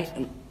balabay,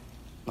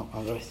 no,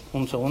 al revés,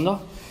 un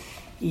segundo,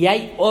 y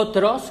hay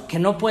otros que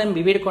no pueden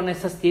vivir con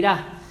esas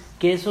tirá,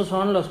 que esos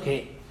son los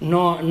que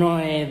no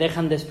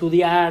dejan de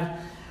estudiar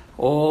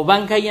o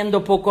van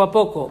cayendo poco a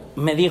poco.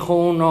 Me dijo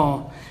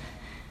uno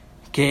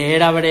que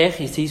era brej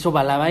y se hizo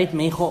balabait,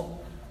 me dijo,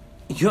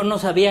 yo no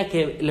sabía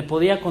que le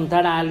podía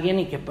contar a alguien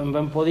y que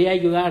me podía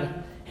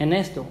ayudar en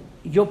esto.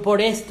 Yo por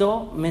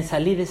esto me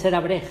salí de ser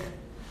abrej.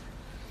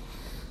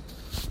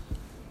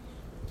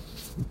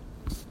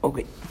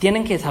 Ok,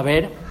 tienen que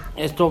saber,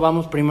 esto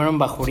vamos primero en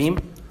Bajurim,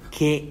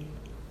 que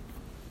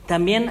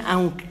también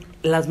aunque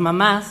las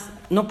mamás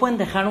no pueden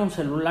dejar un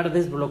celular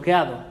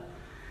desbloqueado.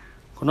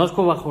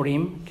 Conozco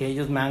Bajurim, que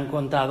ellos me han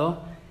contado,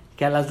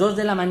 que a las 2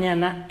 de la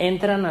mañana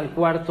entran al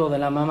cuarto de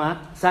la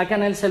mamá,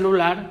 sacan el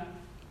celular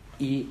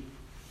y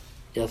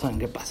ya saben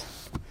qué pasa.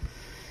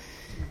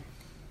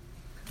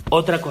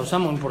 Otra cosa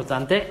muy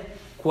importante,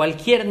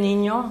 cualquier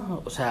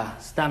niño, o sea,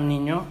 Stam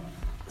niño,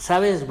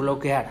 sabe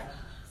desbloquear,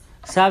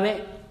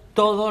 sabe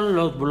todos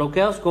los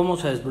bloqueos, cómo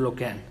se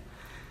desbloquean.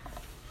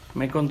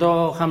 Me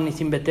contó Hamni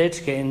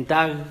Simbetech que en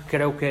TAG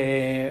creo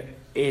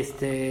que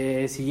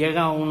si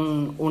llega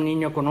un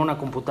niño con una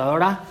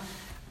computadora,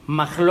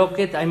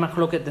 hay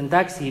mahloket en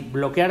TAG si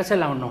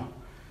bloqueársela o no,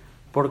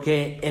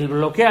 porque el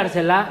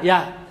bloqueársela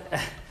ya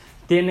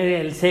tiene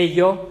el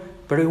sello,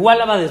 pero igual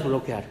la va a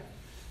desbloquear,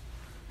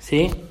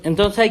 ¿sí?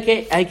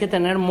 Entonces hay que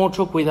tener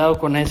mucho cuidado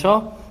con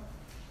eso.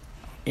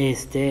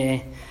 Les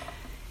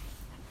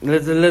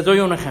doy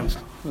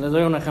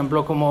un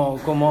ejemplo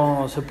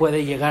cómo se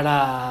puede llegar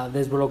a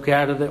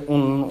desbloquear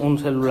un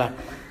celular.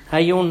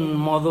 Hay un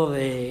modo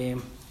de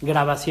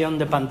grabación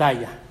de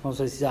pantalla, no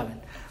sé si saben,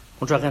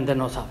 mucha gente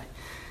no sabe.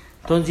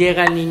 Entonces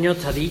llega el niño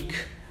tzadik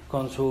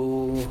con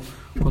su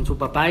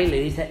papá y le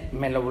dice,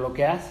 ¿me lo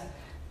bloqueas?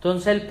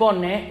 Entonces él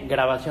pone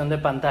grabación de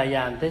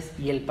pantalla antes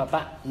y el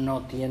papá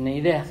no tiene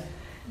idea.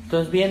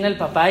 Entonces viene el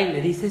papá y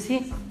le dice,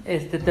 sí,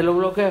 te lo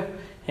bloqueo.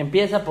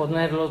 Empieza a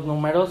poner los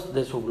números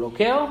de su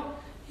bloqueo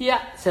y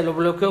ya se lo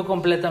bloqueó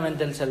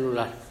completamente el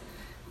celular.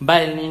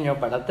 Va el niño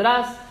para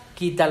atrás,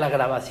 quita la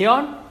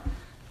grabación,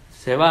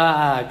 se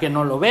va a que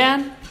no lo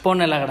vean,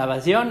 pone la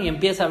grabación y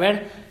empieza a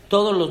ver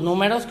todos los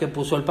números que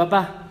puso el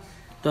papá.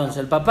 Entonces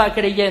el papá,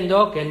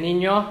 creyendo que el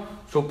niño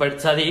super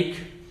tzadik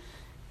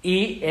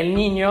y el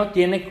niño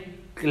tiene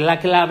la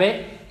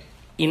clave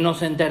y no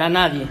se entera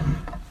nadie.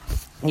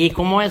 Y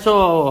como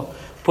eso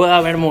puede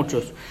haber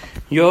muchos.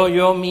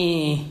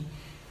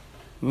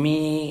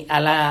 A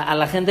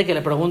la gente que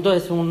le pregunto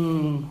es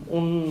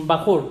un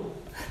bajur.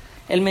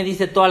 Él me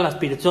dice todas las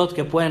pirzot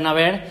que pueden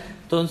haber.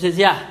 Entonces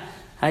ya,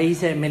 ahí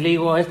me le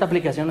digo, ¿esta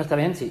aplicación está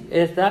bien? Sí,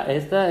 esta.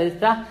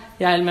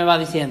 Ya él me va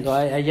diciendo.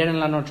 Ayer en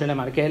la noche le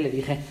marqué, le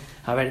dije,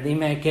 a ver,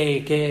 dime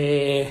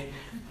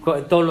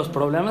todos los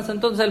problemas.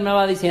 Entonces él me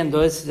va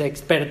diciendo, es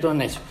experto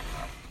en eso.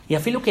 Y a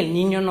filo que el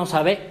niño no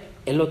sabe,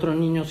 el otro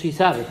niño sí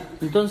sabe.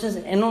 Entonces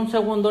en un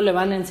segundo le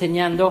van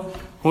enseñando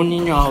un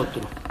niño a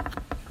otro.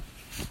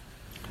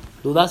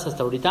 ¿Dudas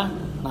hasta ahorita?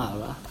 Nada,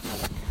 ¿verdad?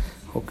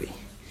 Ok.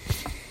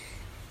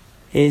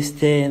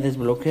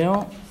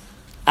 Desbloqueo.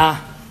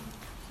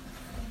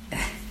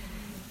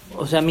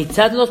 O sea,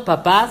 mitzat los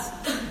papás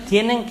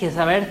tienen que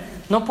saber,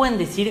 no pueden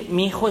decir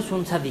mi hijo es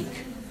un tzadik.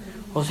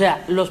 O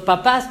sea, los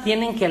papás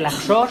tienen que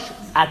lachshosh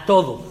a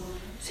todo,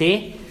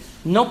 ¿sí?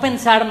 No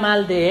pensar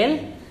mal de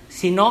él,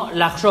 sino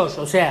lachshosh.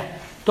 O sea,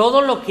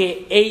 todo lo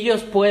que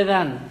ellos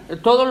puedan,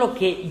 todo lo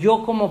que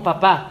yo como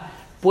papá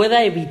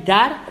pueda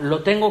evitar,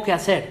 lo tengo que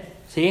hacer,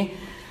 ¿sí?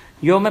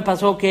 Yo me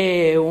pasó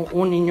que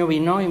un niño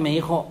vino y me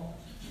dijo,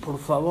 por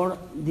favor,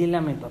 dile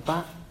a mi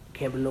papá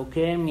que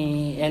bloquee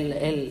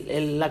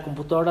la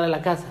computadora de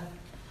la casa.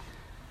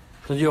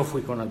 Entonces yo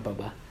fui con el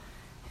papá.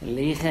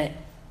 Le dije,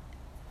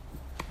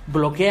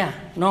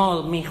 bloquea.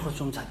 No, mi hijo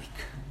es un tzadik.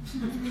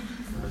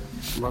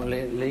 Bueno,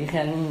 le dije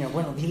al niño,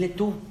 bueno, dile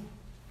tú.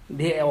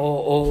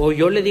 O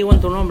yo le digo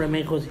en tu nombre. Me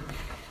dijo, sí.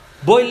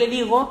 Voy y le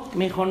digo,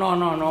 me dijo,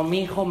 no,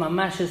 mi hijo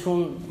mamash es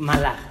un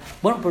malaj.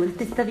 Bueno, pero él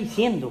te está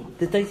diciendo,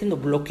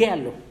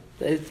 bloquéalo,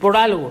 es por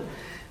algo.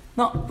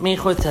 No, mi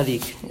hijo es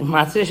tzadik,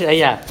 más es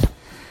allá.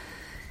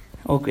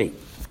 Ok.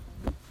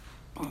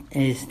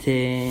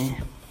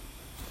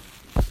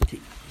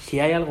 Si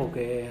hay algo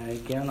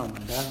que quieran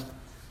aumentar,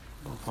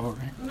 por favor.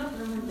 Una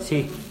pregunta.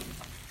 Sí.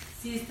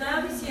 Si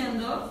está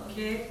diciendo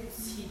que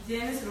si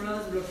tienes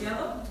celular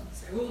desbloqueado,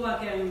 seguro va a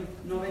quedar un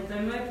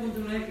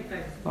 99.9 que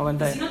cae.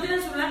 90. Si no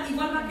tienes celular,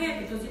 igual va a quedar.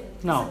 Entonces,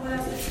 no. ¿qué se puede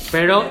hacer?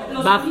 Pero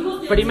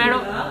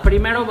primero,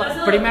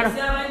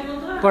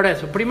 por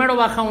eso, primero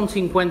baja un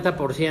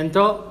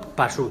 50%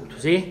 pashut,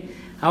 ¿sí?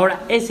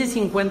 Ahora, ese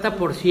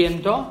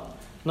 50%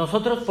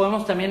 nosotros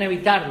podemos también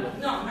evitarlo.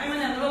 No hay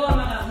manera, no lo va a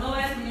pagar, no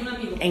vayas con un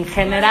amigo. En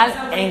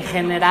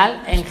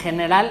general,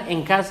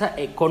 en casa,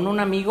 con un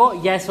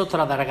amigo ya es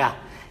otra dargá.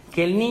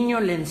 Que el niño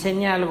le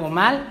enseña algo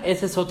mal,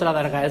 esa es otra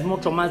dargá, es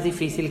mucho más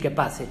difícil que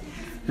pase.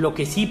 Lo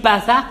que sí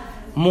pasa,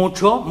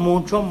 mucho,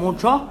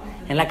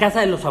 en la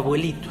casa de los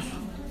abuelitos.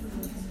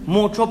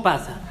 Mucho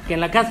pasa, que en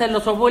la casa de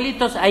los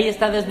abuelitos ahí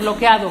está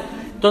desbloqueado.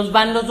 Entonces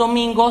van los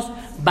domingos,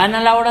 van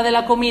a la hora de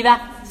la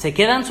comida, se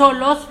quedan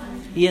solos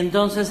y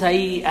entonces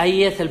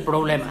ahí es el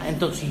problema.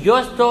 Entonces si yo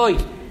estoy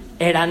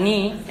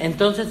eraní,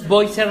 entonces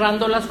voy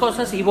cerrando las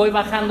cosas y voy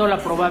bajando la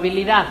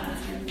probabilidad,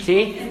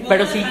 ¿sí?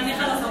 Pero si...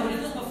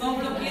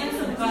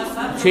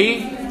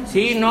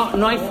 Sí,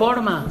 no hay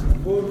forma.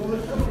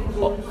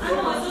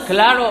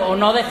 Claro, o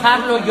no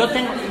dejarlo.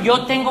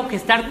 Yo tengo que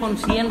estar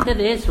consciente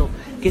de eso.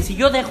 Que si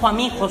yo dejo a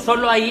mi hijo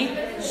solo ahí,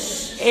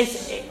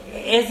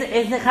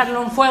 es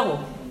dejarlo en fuego.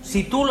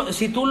 Si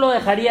tú lo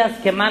dejarías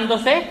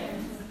quemándose,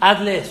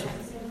 hazle eso.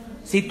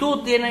 Si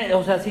tú tienes,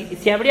 o sea,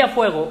 si habría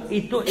fuego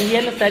y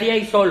él estaría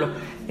ahí solo,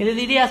 y le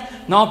dirías,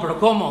 no, pero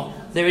 ¿cómo?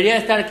 Debería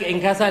estar en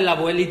casa del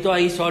abuelito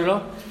ahí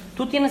solo.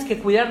 Tú tienes que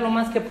cuidar lo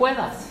más que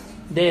puedas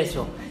de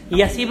eso.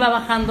 Y así va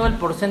bajando el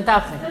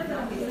porcentaje.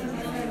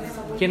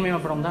 ¿Quién me iba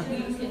a preguntar?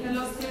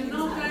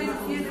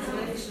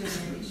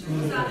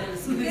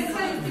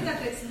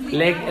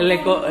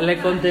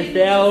 Le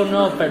contesté a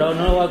uno, pero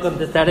no voy a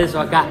contestar eso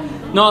acá.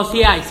 No,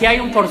 sí hay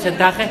un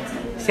porcentaje.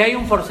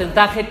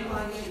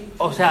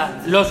 O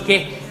sea, los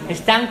que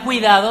están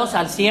cuidados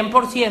al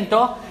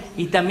 100%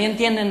 y también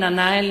tienen a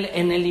Nael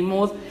en el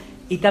Limud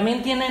y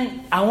también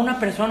tienen a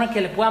una persona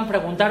que le puedan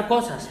preguntar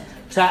cosas.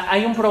 O sea,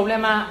 hay un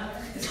problema...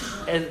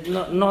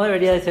 No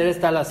debería de ser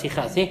esta las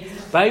hijas, ¿sí?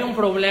 Pero hay un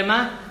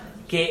problema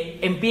que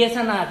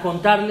empiezan a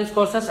contarles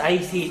cosas,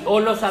 ahí sí, o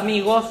los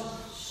amigos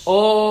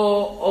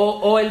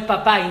o el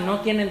papá, y no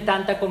tienen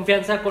tanta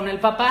confianza con el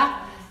papá,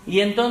 y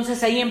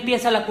entonces ahí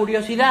empieza la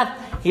curiosidad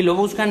y lo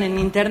buscan en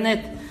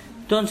internet.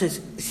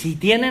 Entonces, si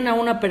tienen a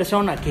una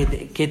persona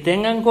que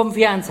tengan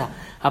confianza,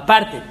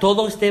 aparte,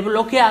 todo esté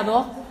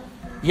bloqueado,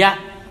 ya,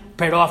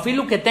 pero a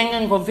filo que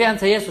tengan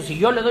confianza y eso, si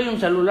yo le doy un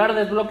celular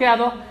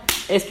desbloqueado,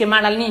 es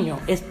quemar al niño,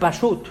 es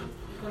pashut.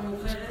 Con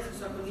mujeres, o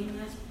sea, con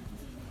niñas.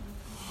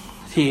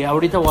 Sí,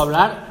 ahorita voy a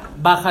hablar,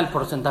 baja el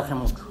porcentaje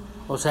mucho.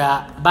 O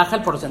sea, baja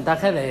el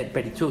porcentaje de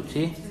perichut,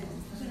 ¿sí?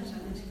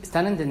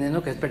 ¿Están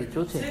entendiendo que es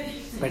perichut? Sí.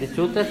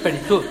 Perichut es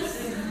perichut.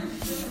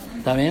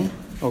 ¿Está bien?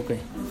 Ok.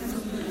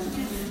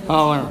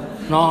 Bueno.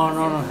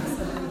 No.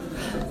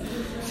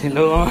 Si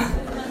luego...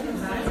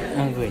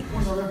 Okay.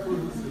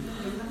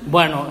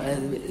 Bueno,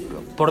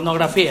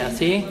 pornografía,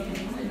 ¿sí?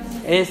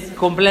 Es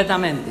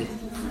completamente...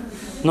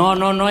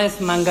 No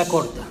es manga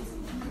corta.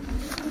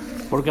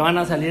 porque van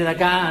a salir de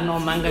acá, no,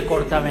 manga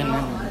corta, veneno.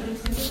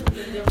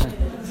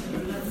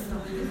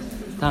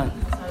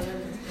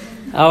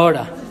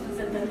 Ahora,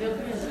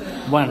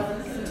 bueno,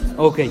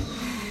 ok,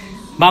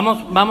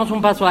 vamos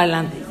un paso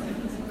adelante.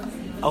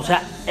 O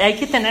sea, hay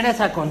que tener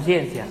esa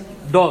conciencia.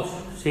 2,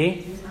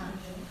 ¿sí?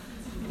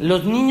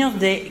 Los niños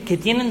que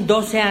tienen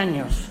 12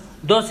 años,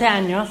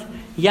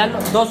 ya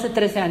los 12,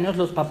 13 años,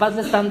 los papás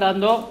le están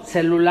dando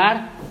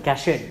celular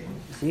kasher,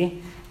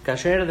 ¿sí?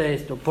 Kasher de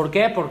esto. ¿Por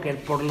qué? Porque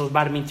por los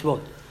bar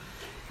mitzvot.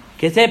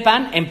 Que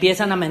sepan,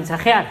 empiezan a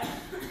mensajear.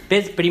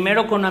 ¿Ves?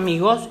 Primero con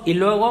amigos y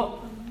luego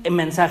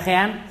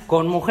mensajean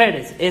con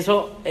mujeres.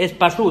 Eso es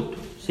pashut,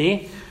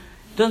 ¿sí?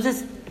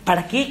 Entonces,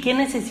 ¿para qué? ¿Qué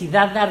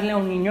necesidad darle a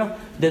un niño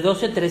de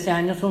 12, 13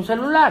 años un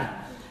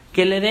celular?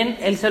 Que le den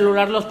el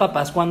celular los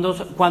papás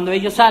cuando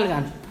ellos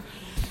salgan.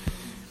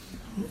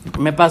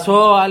 Me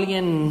pasó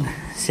alguien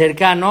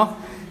cercano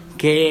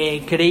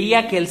que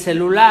creía que el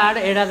celular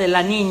era de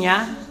la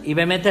niña y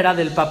Bemet era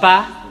del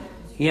papá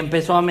y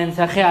empezó a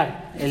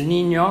mensajear el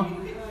niño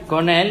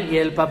con él y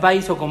el papá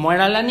hizo como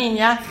era la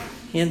niña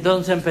y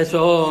entonces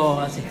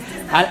empezó así.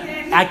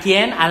 ¿A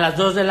quién? A las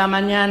 2 de la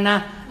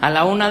mañana, a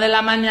la 1 de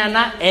la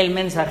mañana, él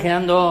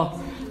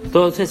mensajeando.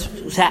 Entonces,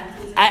 o sea,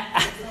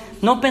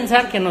 no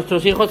pensar que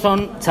nuestros hijos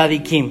son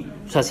tzadikim,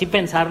 o sea, sí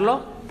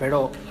pensarlo,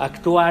 pero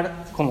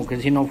actuar como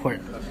que si no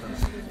fuera.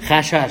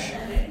 Hashash.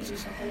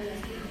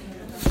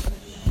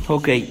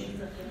 Ok.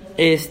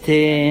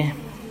 ¿Qué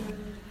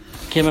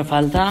me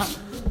falta?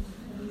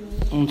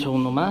 Un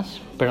segundo más.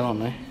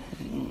 Perdón,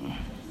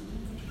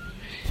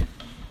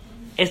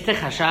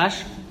 hashash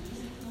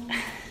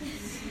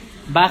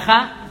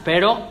baja,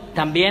 pero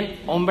también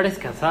hombres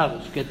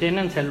casados que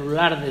tienen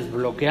celular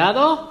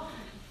desbloqueado.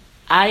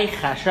 Hay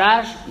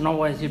hashash, no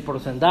voy a decir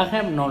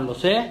porcentaje, no lo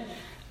sé.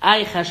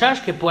 Hay hashash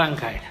que puedan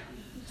caer,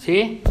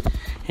 ¿sí?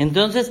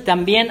 Entonces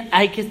también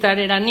hay que estar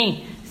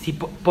eraní. Si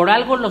por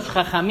algo los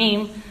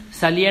jajamim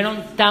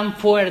salieron tan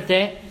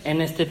fuerte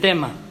en este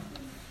tema.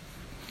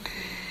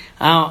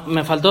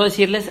 Me faltó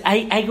decirles,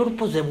 hay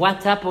grupos de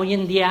WhatsApp hoy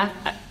en día.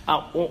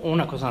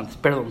 Una cosa antes,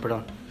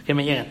 perdón, que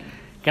me llegan.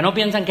 Que no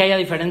piensan que haya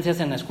diferencias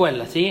en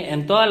escuelas, ¿sí?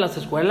 En todas las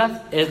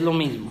escuelas es lo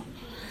mismo.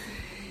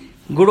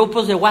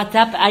 Grupos de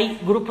WhatsApp, hay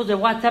grupos de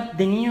WhatsApp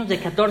de niños de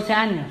 14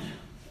 años.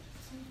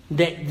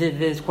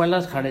 De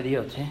escuelas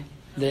jarediot, ¿sí?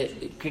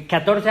 De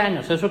 14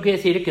 años. Eso quiere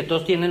decir que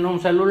todos tienen un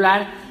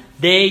celular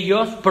de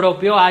ellos,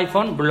 propio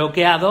iPhone,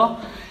 bloqueado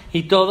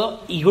y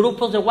todo. Y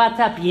grupos de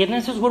WhatsApp. Y en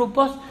esos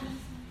grupos,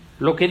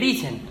 lo que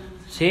dicen,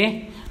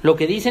 ¿sí? Lo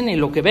que dicen y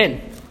lo que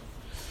ven.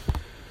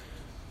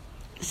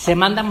 Se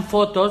mandan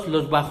fotos,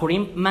 los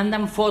bajurim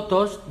mandan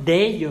fotos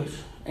de ellos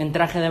en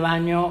traje de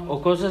baño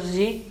o cosas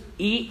así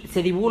y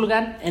se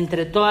divulgan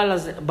entre todas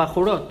las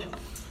bajurot.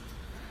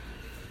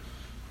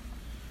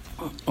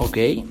 Ok.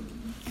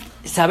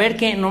 Saber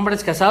que en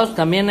hombres casados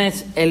también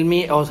es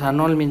o sea,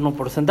 no el mismo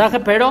porcentaje,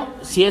 pero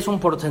sí es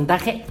un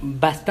porcentaje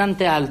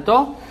bastante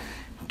alto,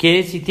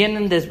 que si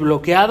tienen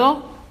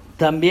desbloqueado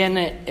también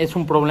es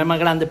un problema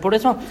grande. Por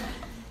eso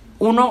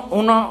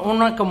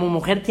uno como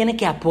mujer tiene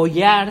que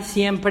apoyar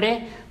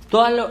siempre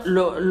todos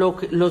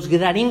los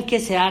gedarim que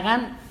se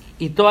hagan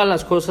y todas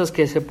las cosas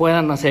que se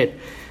puedan hacer.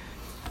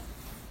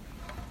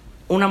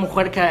 Una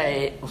mujer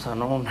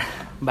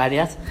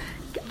varias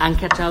han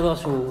cachado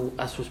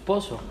a su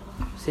esposo,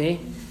 ¿sí?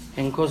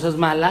 En cosas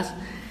malas.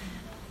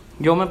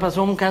 Yo me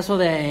pasó un caso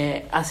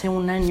de hace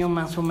un año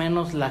más o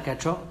menos, la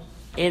cachó.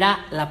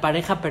 Era la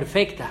pareja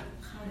perfecta.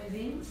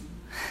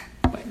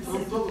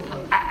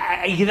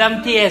 Y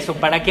dame eso,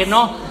 para que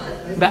no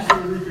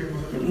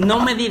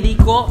me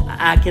dedico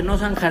a que no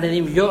sean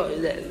jaredim. Yo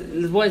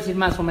les voy a decir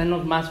más o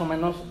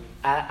menos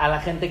a la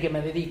gente que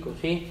me dedico,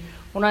 ¿sí?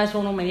 Una vez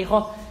uno me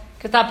dijo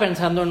que estaba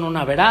pensando en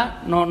una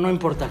verá, no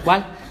importa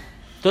cuál.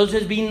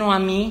 Entonces vino a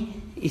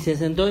mí y se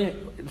sentó,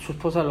 su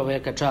esposa lo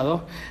había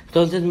cachado.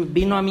 Entonces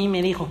vino a mí y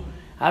me dijo,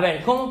 a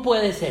ver, ¿cómo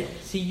puede ser?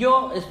 Si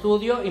yo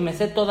estudio y me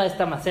sé toda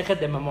esta masejet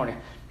de memoria.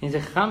 Y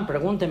dice,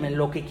 pregúnteme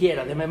lo que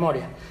quiera de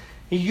memoria.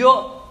 Y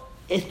yo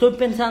estoy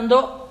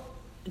pensando,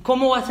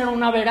 ¿cómo va a ser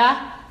una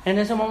verá en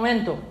ese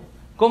momento?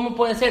 ¿Cómo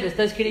puede ser?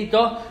 Está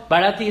escrito,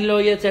 baratilo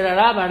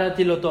yetzerará,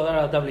 baratilo toda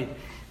la tablit.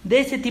 De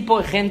ese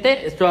tipo de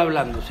gente estoy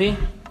hablando, ¿sí?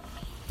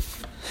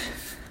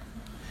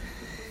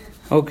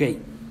 Ok.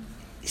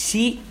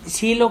 Sí,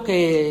 lo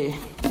que...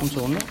 Un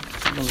segundo.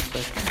 ¿Dónde está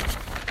esto?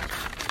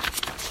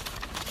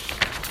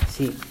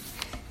 Sí.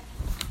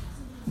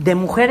 De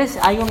mujeres,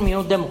 hay un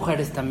minuto de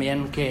mujeres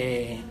también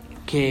que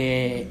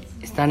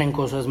están en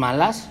cosas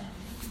malas.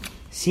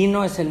 Sí,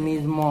 no es el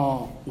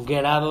mismo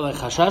grado de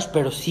hashash,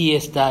 pero sí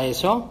está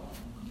eso.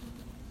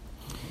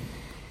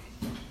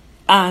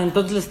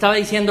 Entonces le estaba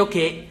diciendo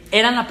que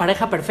eran la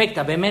pareja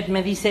perfecta. Bemet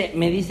me dice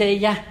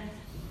ella,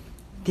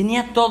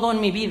 tenía todo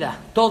en mi vida,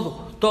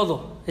 todo,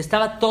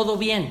 estaba todo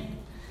bien.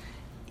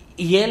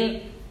 Y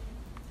él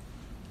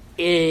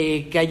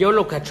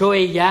lo cachó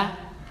ella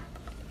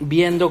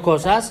viendo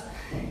cosas.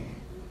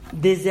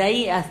 Desde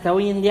ahí hasta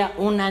hoy en día,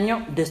 un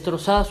año,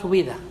 destrozada su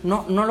vida.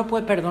 No lo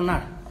puede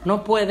perdonar.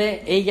 No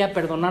puede ella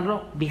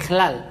perdonarlo,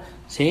 bijlal,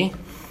 ¿sí?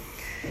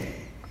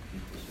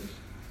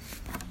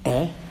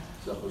 O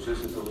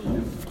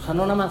sea,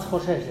 no nada más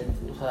José,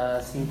 o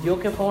sea, sintió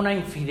que fue una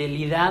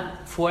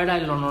infidelidad fuera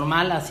de lo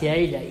normal hacia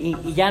ella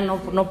y ya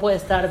no puede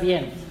estar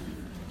bien.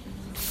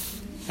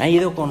 Ha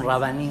ido con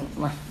Rabaní.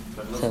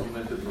 Pero no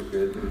solamente porque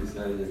él le dice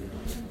a ella.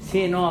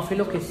 Sí, no,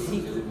 afilo que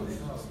sí.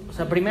 O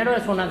sea, primero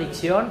es una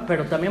adicción,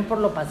 pero también por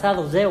lo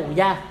pasado, Zeu,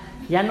 ya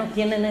no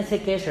tienen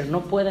ese kesher,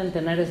 no pueden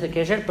tener ese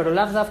kesher, pero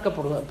la zafka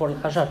por el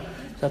hashar.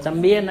 O sea,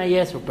 también hay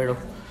eso, pero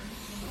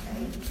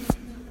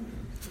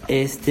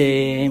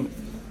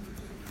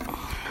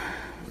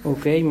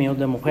ok, míos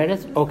de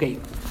mujeres. Ok,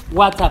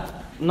 WhatsApp,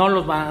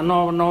 no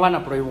van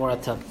a prohibir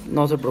WhatsApp,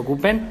 no se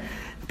preocupen,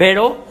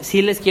 pero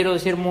sí les quiero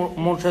decir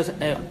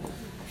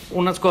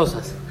unas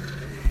cosas.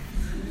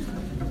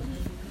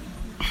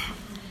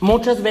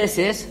 Muchas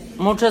veces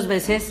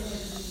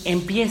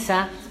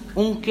empieza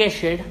un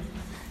kesher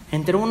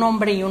entre un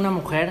hombre y una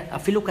mujer,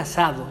 afilo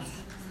casados,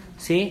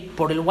 ¿sí?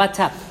 Por el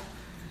WhatsApp.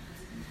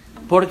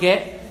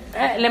 Porque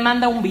le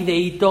manda un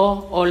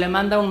videíto o le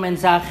manda un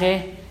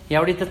mensaje y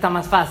ahorita está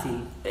más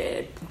fácil.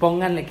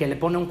 Pónganle que le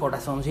pone un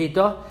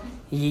corazoncito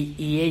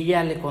y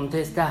ella le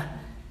contesta,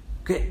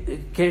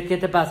 ¿qué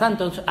te pasa?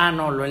 Entonces,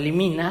 no, lo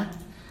elimina.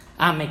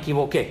 Me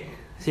equivoqué,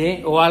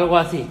 ¿sí? O algo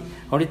así.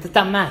 Ahorita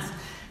está más.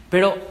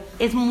 Pero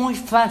es muy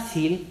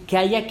fácil que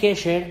haya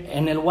kesher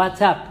en el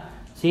WhatsApp,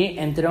 ¿sí?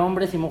 Entre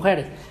hombres y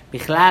mujeres.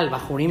 Bijlal,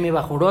 bajurim y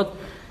bajurot.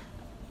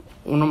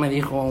 Uno me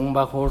dijo, un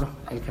bajur,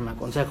 el que me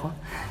aconsejo,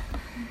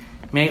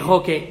 me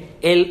dijo que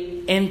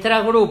él entra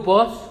a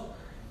grupos,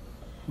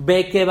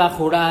 ve que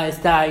bajura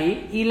está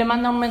ahí y le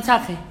manda un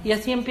mensaje. Y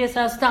así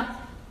empieza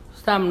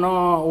Stam,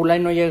 no, Ulay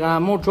no llega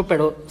mucho,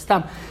 pero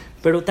Stam.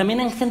 Pero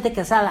también en gente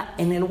casada,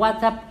 en el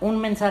WhatsApp un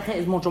mensaje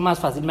es mucho más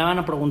fácil. Me van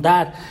a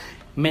preguntar,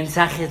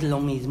 ¿mensaje es lo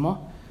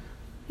mismo?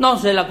 No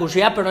sé la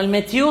cuchilla, pero el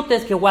metziut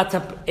es que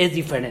WhatsApp es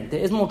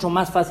diferente. Es mucho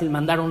más fácil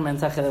mandar un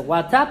mensaje de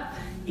WhatsApp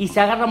y se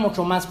agarra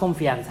mucho más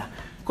confianza.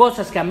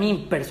 Cosas que a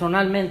mí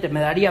personalmente me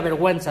daría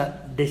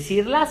vergüenza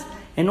decirlas,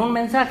 en un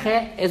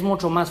mensaje es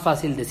mucho más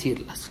fácil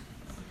decirlas.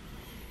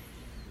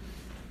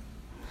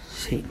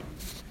 Sí.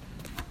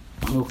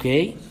 Ok.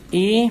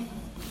 Y...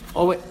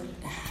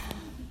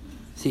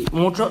 sí,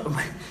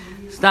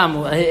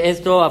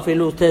 esto, a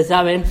filo, ustedes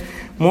saben,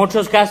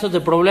 muchos casos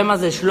de problemas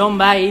de Shlom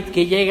Bait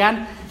que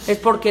llegan es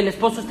porque el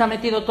esposo está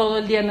metido todo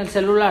el día en el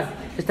celular.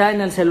 Está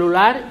en el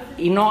celular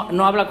y no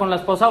habla con la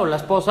esposa, o la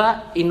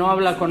esposa y no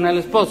habla con el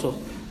esposo,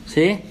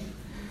 ¿sí?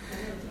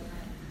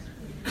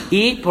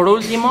 Y por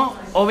último,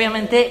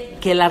 obviamente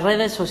que las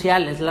redes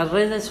sociales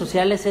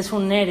es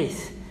un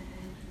eres.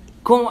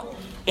 Como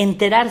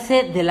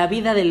enterarse de la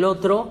vida del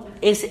otro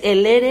es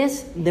el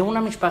eres de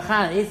una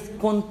mishpajá, es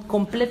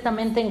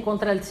completamente en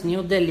contra del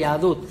señor del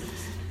Yahadut.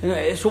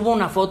 Subo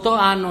una foto,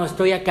 no,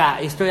 estoy acá.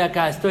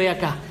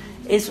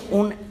 Es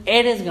un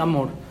eres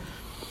gamor.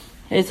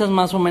 Esas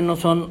más o menos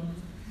son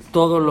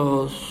todos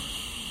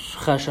los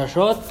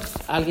hashashot.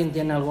 ¿Alguien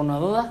tiene alguna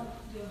duda?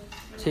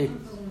 Sí.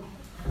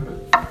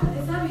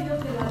 Es sabido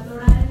que la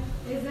Torah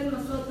es de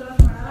nosotros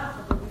para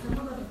abajo, porque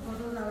somos los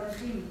esposos de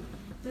Abraham.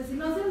 Entonces, si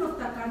no hacemos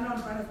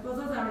tacanón para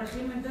esposos de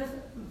Abraham, entonces,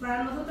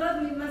 para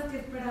nosotras mismas, ¿qué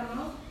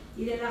esperamos?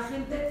 Y de la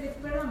gente, ¿qué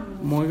esperamos?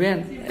 Muy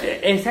bien. Sí.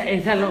 Antes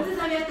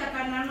había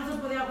tacanón, no se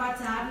podía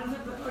WhatsApp,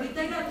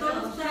 ahorita ya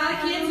todos,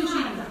 cada quien su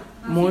cita.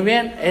 Muy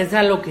bien, es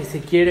a lo que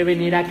se quiere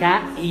venir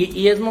acá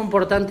y es muy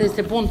importante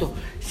este punto.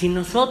 Si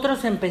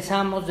nosotros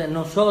empezamos de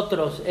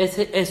nosotros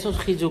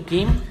esos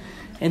hizukim,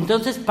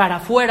 entonces para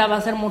afuera va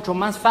a ser mucho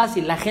más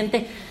fácil. La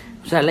gente,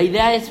 o sea, la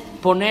idea es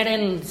poner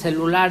en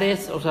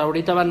celulares, o sea,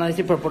 ahorita van a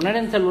decir, pero poner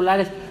en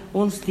celulares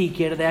un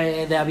sticker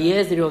de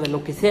aviesdrio, de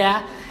lo que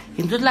sea,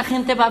 entonces la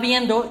gente va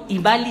viendo y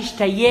va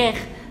lishtayej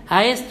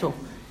a esto.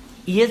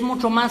 Y es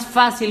mucho más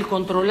fácil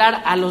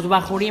controlar a los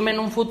bajurim en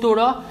un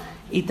futuro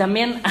y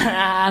también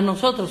a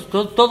nosotros.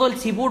 Todo el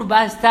cibur va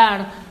a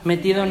estar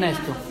metido en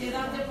esto.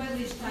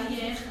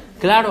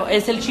 Claro,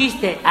 es el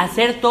chiste,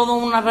 hacer toda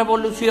una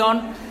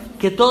revolución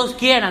que todos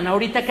quieran.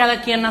 Ahorita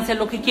cada quien hace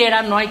lo que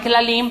quiera, no hay que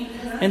la lim,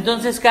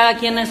 entonces cada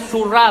quien es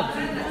su rab. A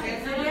mí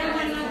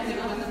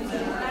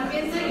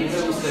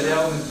me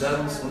gustaría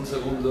aumentarnos un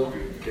segundo,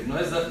 que no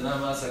es nada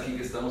más aquí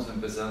que estamos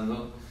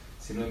empezando,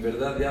 sino en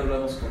verdad ya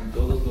hablamos con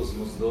todos los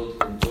mosdot,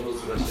 con todos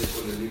los Rashi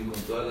Kolelim, con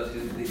toda la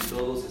gente, y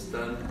todos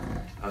están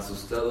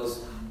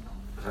asustados.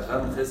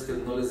 Jajam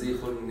Heskel no les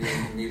dijo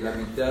ni la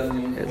mitad,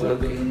 ni un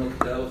cuarto, ni un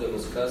octavo de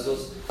los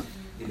casos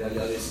y la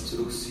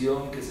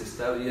destrucción que se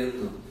está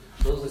viendo.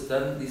 Todos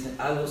dicen,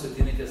 algo se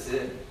tiene que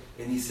hacer.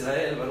 En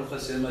Israel, Baruch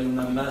Hashem, hay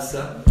una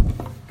masa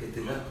que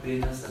te da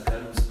pena sacar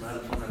un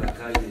smartphone a la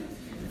calle.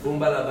 Fue un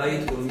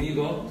balabait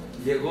conmigo,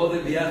 llegó de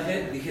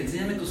viaje, dije,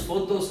 enséñame tus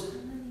fotos.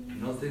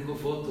 No tengo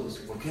fotos.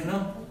 ¿Por qué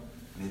no?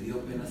 Me dio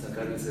pena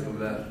sacar el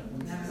celular.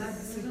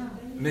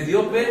 Me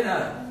dio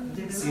pena.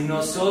 Si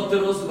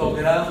nosotros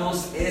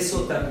logramos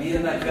eso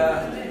también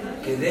acá,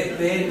 que dé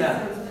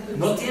pena.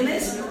 ¿No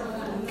tienes?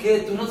 ¿Qué?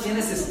 ¿Tú no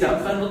tienes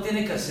estampa? ¿No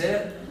tiene que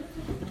hacer?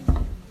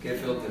 Qué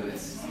feo te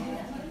ves.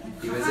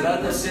 Y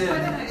Bezrat Hashem.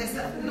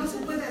 No se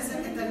puede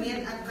hacer que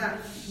también acá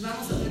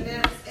vamos a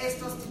tener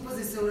estos tipos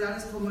de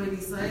celulares como en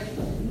Israel.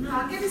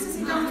 ¿Para qué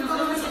necesitamos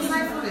todos estos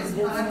iPhones?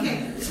 ¿Para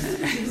qué?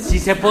 Si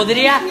se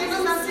podría,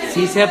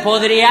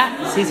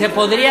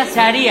 se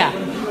haría.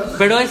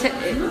 Pero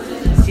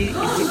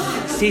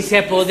si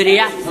se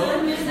podría.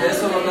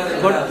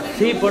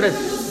 Sí, por eso.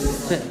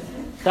 Sí,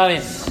 está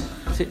bien.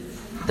 Sí,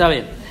 está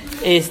bien.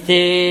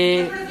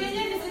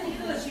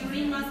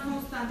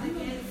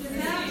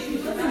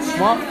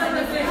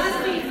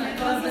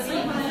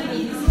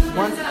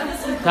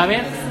 ¿Está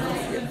bien?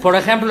 Por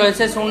ejemplo,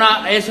 eso es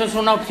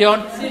una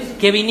opción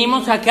que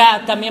vinimos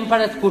acá también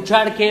para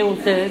escuchar que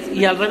ustedes,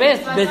 y al revés,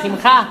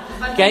 besimja,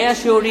 que haya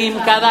shiurim,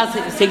 cada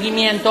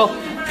seguimiento,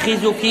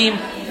 hizukim.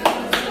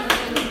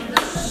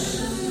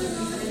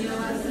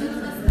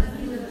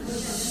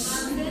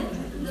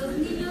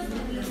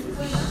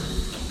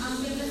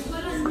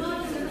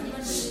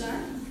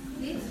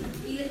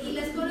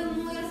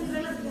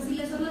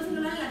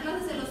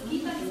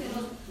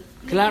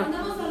 Claro.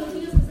 Mandamos a los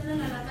niños que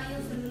salen a la calle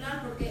un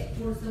celular porque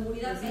por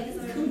seguridad hay que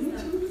saber dónde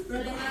están.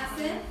 Pero le va a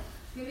hacer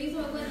que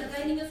mismo me cuenta que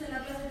hay niños en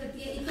la clase de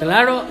pie.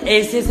 Claro,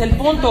 ese es el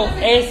punto.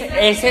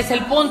 Ese es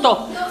el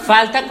punto.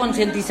 Falta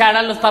concientizar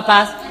a los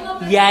papás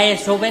y a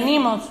eso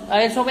venimos,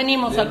 a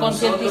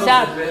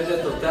concientizar.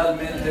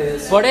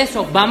 Por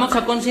eso, vamos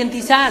a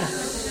concientizar.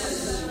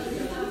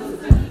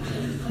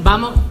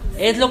 Vamos,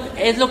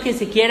 es lo que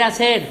se quiere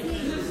hacer.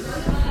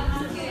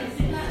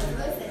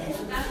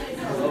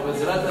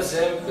 Besat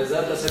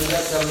Hashem ya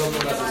se habló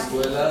con las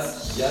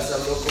escuelas, ya se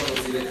habló con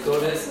los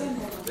directores.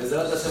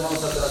 Besat Hashem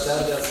vamos a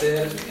tratar de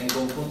hacer en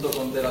conjunto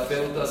con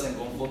terapeutas, en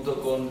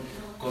conjunto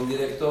con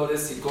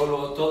directores,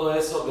 psicólogos, todo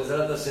eso,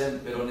 Besat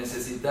Hashem. Pero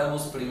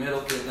necesitamos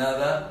primero que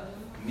nada,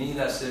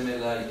 mira Hashem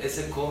Elai,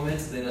 ese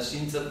comments de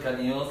Nashim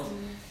Tzadkaniot,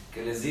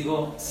 que les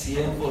digo,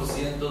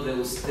 100% de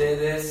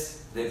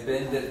ustedes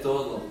depende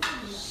todo.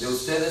 De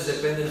ustedes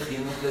depende el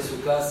jinut de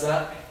su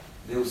casa,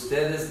 de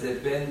ustedes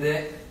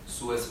depende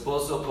su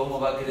esposo, cómo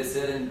va a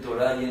crecer en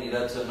Torah y en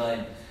Irat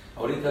Shamayim.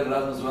 Ahorita el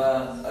Rab nos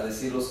va a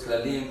decir los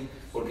klalim,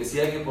 porque si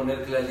hay que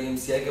poner klalim,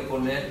 si hay que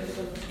poner,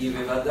 y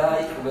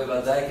bebadai,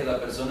 que la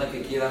persona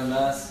que quiera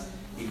más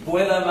y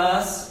pueda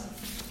más,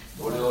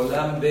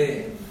 Boreolam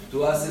ve,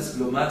 tú haces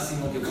lo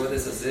máximo que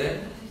puedes hacer,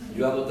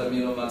 yo hago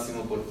también lo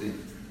máximo por ti.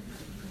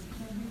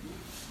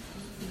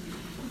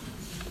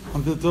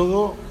 Ante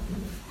todo,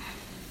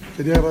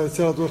 quería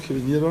agradecer a todos que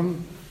vinieron,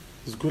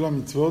 Escuela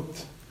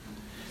Mitzvot.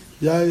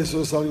 Ya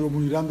eso es algo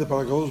muy grande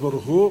para Kadosh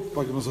Baruj Hu,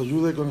 para que nos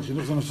ayude con el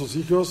jinuj de nuestros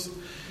hijos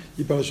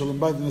y para el Shalom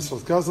Bayit de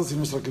nuestras casas y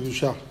nuestra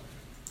Kedushá.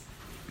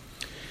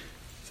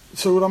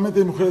 Seguramente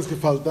hay mujeres que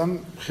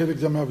faltan, Jerek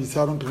ya me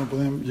avisaron que no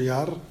pueden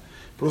llegar,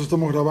 por eso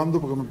estamos grabando,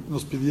 porque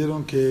nos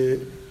pidieron que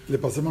le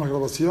pasemos la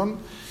grabación.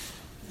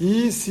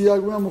 Y si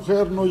alguna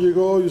mujer no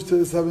llegó y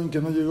ustedes saben que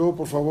no llegó,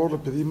 por favor le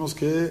pedimos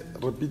que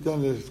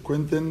repitan, les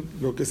cuenten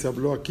lo que se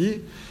habló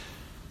aquí,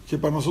 que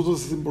para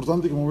nosotros es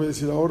importante, como voy a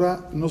decir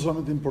ahora, no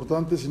solamente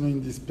importante, sino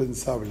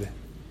indispensable.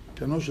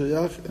 Que no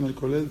shayach en el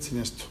Kolel sin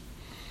esto.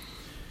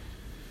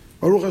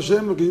 Baruch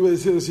Hashem, lo que iba a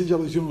decir, ya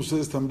lo dijeron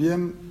ustedes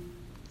también,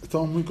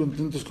 estamos muy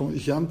contentos, como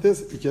dije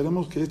antes, y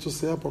queremos que esto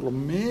sea por lo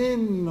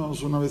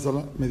menos una vez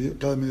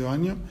cada medio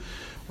año,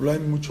 o hay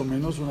mucho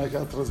menos, una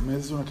cada 3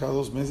 meses, una cada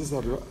 2 meses.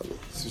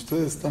 Si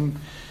ustedes están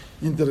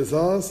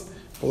interesadas,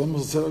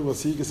 podemos hacer algo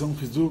así, que sea un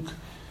hizuk.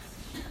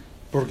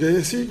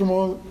 Porque sí,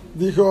 como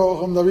dijo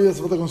Juan David,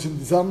 hace falta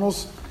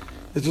concientizarnos.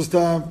 Esto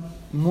está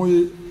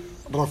muy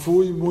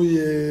rafui, muy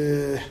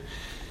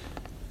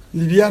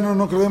liviano,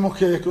 no creemos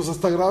que la cosa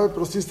está grave,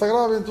 pero sí está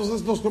grave,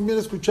 entonces nos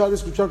conviene escuchar.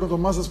 Cuanto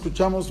más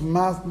escuchamos,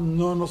 más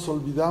no nos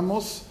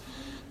olvidamos.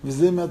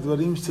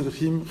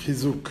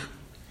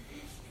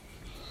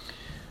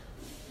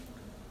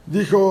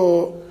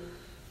 Dijeron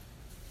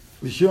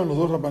los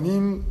dos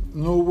Rabbanim,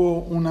 no hubo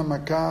una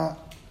Macá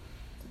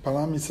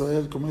para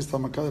Israel como esta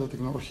Macá de la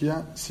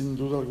tecnología, sin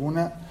duda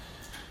alguna,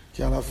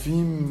 que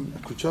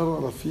escuchar a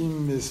la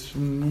fin es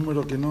un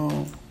número que nos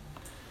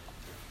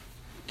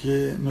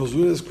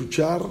duele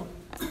escuchar,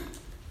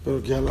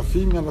 pero que a la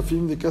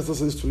fin de casas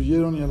se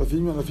destruyeron y a la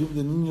fin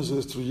de niños se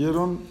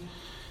destruyeron,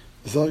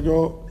 es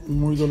algo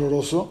muy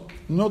doloroso.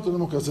 No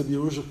tenemos que hacer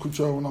Yehush,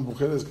 escucho a unas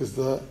mujeres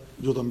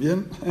yo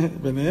también,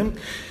 Benem,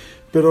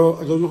 pero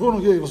a Akadosh Baruj Hu no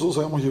quiere que nosotros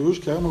hagamos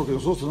Yehush, que hagamos lo que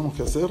nosotros tenemos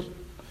que hacer,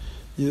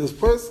 y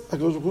después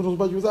Akadosh Baruj Hu nos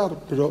va a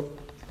ayudar, pero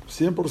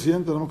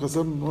 100% tenemos que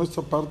hacer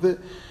nuestra parte,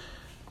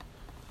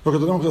 lo que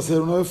tenemos que hacer.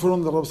 Una vez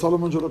fueron de Rab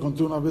Salomon, yo lo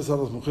conté una vez a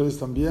las mujeres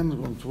también,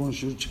 cuando tuvo un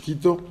shiur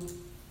chiquito.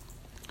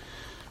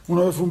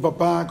 Una vez fue un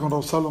papá con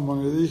Rab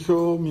Salomon y le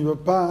dijo, mi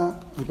papá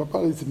que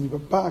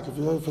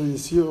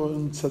falleció,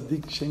 un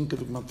tzadik shen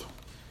kedugmato.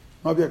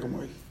 No había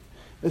como él.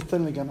 Está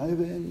en el Gan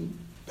Eden,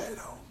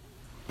 pero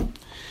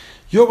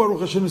yo, Baruch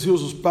Hashem, he sido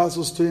sus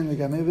pasos, estoy en el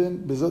Gan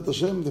Eden, Bezat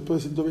Hashem,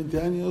 después de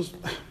 120 años.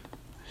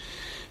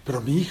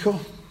 Pero mi hijo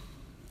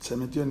se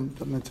metió en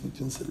internet, se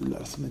metió en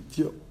celular,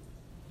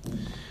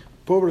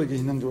 pobre que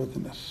Hinam que va a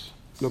tener.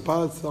 Lo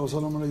para Rab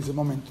Salomon le dice,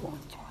 momento.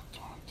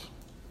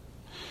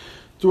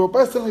 Tu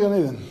papá está en el Gan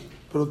Eden,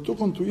 pero tú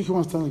con tu hijo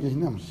vas a estar en el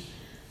Gehinam.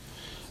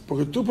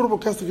 Porque tú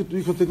provocaste que tu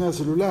hijo tenga el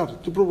celular,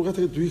 tú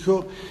provocaste que tu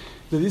hijo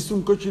le diste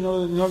un coche y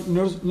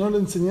no le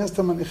enseñaste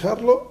a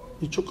manejarlo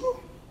y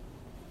chocó.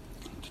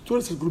 Tú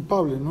eres el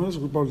culpable, no eres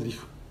el culpable del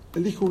hijo.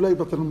 El hijo Ulay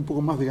va a tener un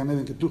poco más de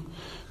ganada que tú,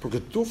 porque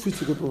tú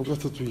fuiste el que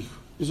provocaste a tu hijo.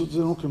 Eso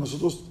tenemos que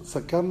nosotros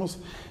sacarnos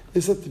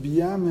esa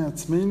tibia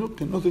meatzmeinu,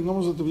 que no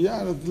tengamos la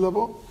tibia, la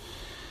tilabó.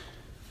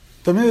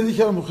 También le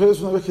dije a las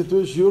mujeres una vez que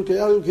tuve shiur que hay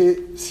algo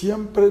que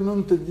siempre no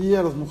entendía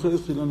a las mujeres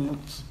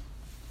filonianas.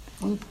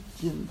 No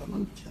entiendo.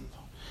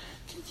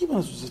 ¿Quién llevan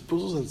a sus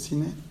esposos al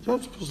cine?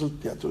 ¿Llevan a sus esposos al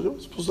teatro? ¿Llevan a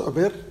sus esposos a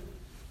ver?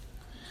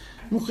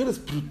 Mujeres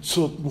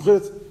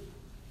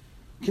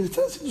que le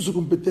están haciendo su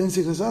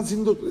competencia, que le están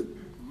haciendo... que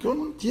yo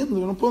no entiendo,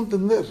 yo no puedo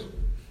entender.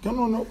 Yo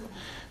no...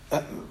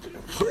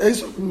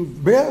 Eso,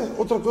 vea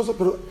otra cosa,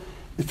 pero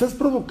estás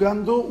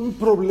provocando un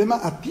problema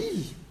a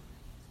ti.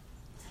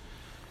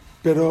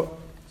 Pero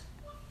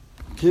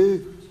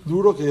qué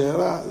duro que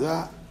ahora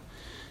ya...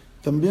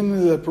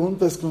 También la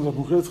pregunta es con las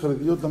mujeres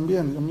jaredíot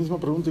también. La misma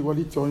pregunta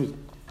igualito hoy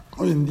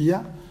en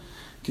día,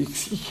 que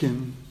exige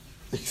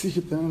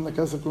tener en la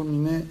casa con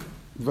Miné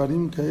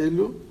Varim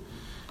Kaelu,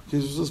 que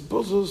sus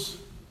esposos,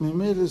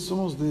 Mimeles,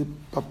 somos de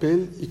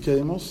papel y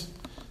caemos,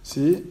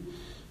 ¿sí?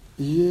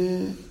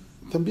 Y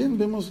también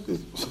vemos,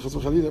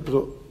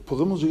 pero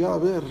podemos llegar a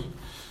ver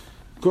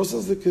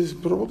cosas de que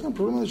provocan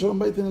problemas de Shalom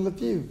Bait en el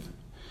Latid.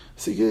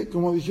 Así que,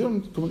 como dijo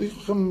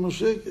Ham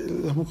Moshe,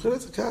 las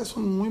mujeres acá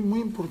son muy, muy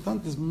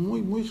importantes,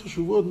 muy, muy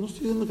hashuvot. No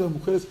estoy diciendo que las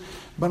mujeres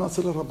van a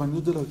hacer las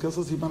rabanot de las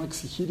casas y van a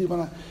exigir y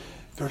van a...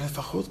 Pero el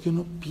fajot que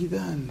no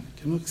pidan,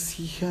 que no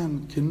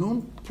exijan, que no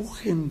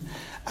empujen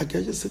a que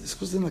haya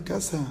cosas en la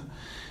casa.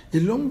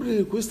 El hombre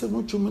le cuesta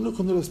mucho menos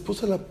cuando la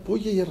esposa la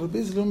apoya y al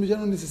revés, el hombre ya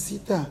no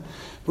necesita.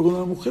 Pero cuando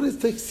la mujer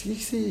está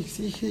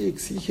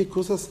exige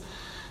cosas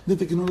de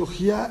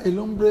tecnología, el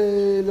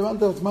hombre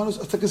levanta las manos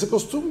hasta que se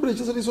acostumbre,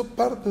 ya se le hizo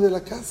parte de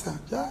la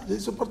casa, ya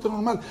hizo parte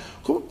normal.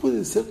 ¿Cómo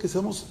puede ser que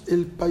seamos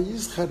el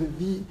país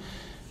jaredí?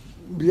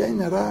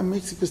 Bliainará,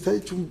 México está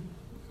hecho un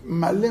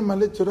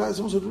malé Torah,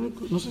 somos el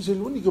único, no sé si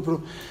el único,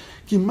 pero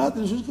Kimat,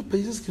 de los únicos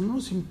países que no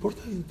nos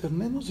importa el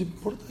internet, nos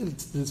importa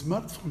el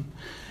smartphone.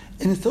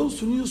 En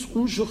Estados Unidos,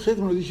 un shohet,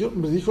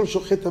 me dijo el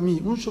shohet a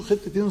mí, un shohet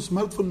que tiene un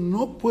smartphone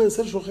no puede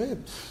ser shohet,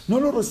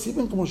 no lo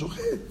reciben como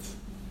shohet.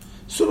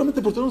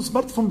 Solamente por tener un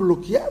smartphone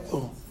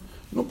bloqueado.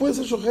 No puede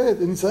ser shohet.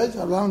 En Israel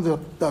hablaban de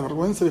la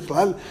vergüenza de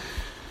Jalal.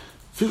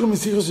 Fijo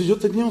mis hijos, si yo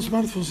tenía un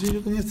smartphone, si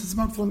yo tenía este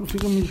smartphone,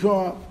 fijo mi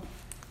hijo,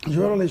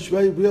 llevar a la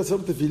Yeshiva y voy a hacer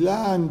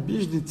tefilá en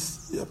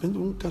Bishnitz, y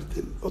aprendo un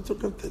cartel, otro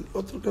cartel.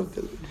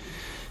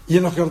 Y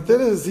en los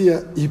carteles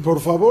decía, y por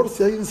favor,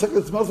 si alguien saca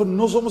el smartphone,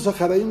 no somos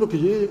saharaim lo que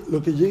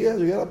llegue a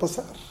llegar a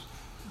pasar.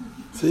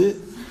 ¿Sí?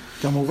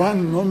 Como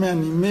van, no me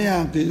animé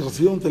a que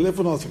reciba un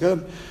teléfono a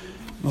sacar,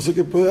 no sé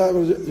qué puede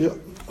haber.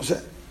 O sea,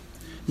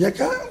 y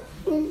acá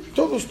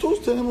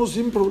todos tenemos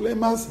sin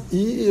problemas,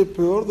 y el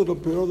peor de lo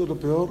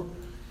peor,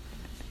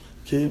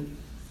 que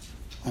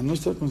a no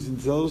estar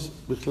concientizados,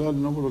 claro,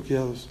 no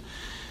bloqueados.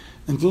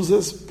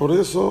 Entonces, por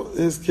eso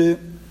es que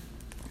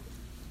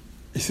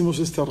hicimos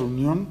esta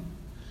reunión.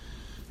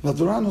 La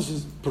Torah nos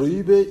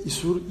prohíbe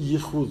Isur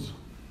Yehud.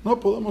 No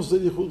podemos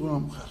hacer Yehud con una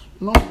mujer.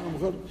 No, una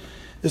mujer.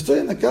 Estoy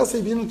en la casa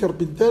y viene el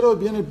carpintero,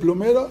 viene el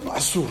plomero. No,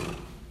 Asur.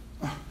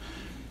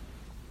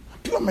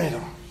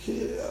 Plomero.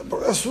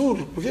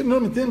 Azul, ¿por qué no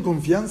me tienen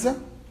confianza?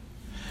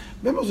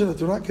 Vemos en la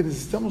Torah que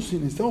necesitamos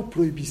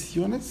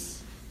prohibiciones.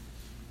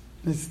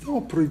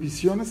 Necesitamos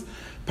prohibiciones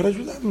para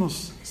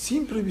ayudarnos.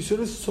 Sin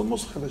prohibiciones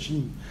somos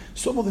harashim,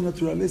 somos de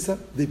naturaleza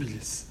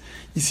débiles.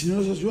 Y si no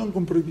nos ayudan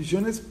con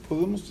prohibiciones,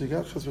 podemos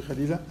llegar,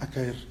 Jalila, a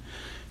caer.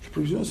 Las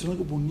prohibiciones son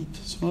algo bonito,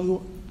 son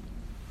algo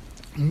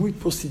muy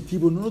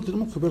positivo, no lo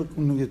tenemos que ver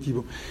con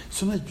negativo.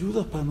 Son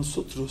ayudas para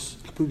nosotros.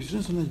 Las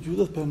prohibiciones son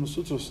ayudas para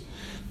nosotros.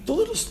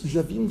 Todos los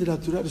lavim de la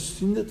Torah, los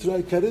sim de la Torah,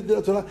 el caret de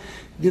la Torah,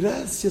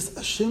 gracias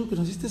a Hashem que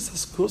nos diste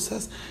esas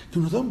cosas, que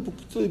nos da un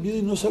poquito de vida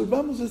y nos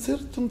salvamos de hacer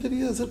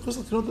tonterías, de hacer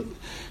cosas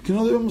que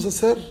no debemos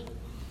hacer.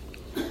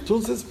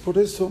 Entonces, por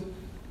eso,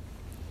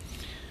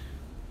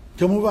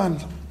 ¿cómo van?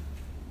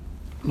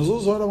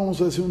 Nosotros ahora vamos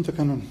a decir un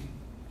tacanón,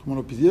 como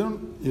lo pidieron,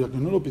 y los que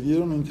no lo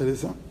pidieron no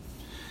interesa.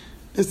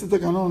 Este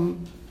tacanón,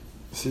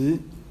 sí,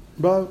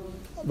 va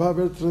a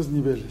haber 3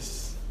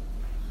 niveles.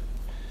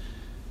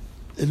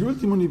 El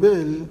último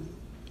nivel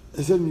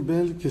es el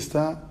nivel que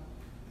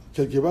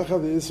el que baja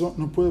de eso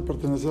no puede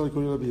pertenecer al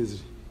Korel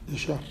Abiezri,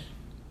 Yeshar.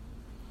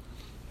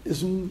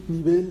 Es un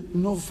nivel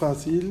no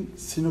fácil,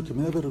 sino que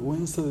me da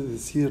vergüenza de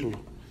decirlo,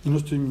 y no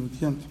estoy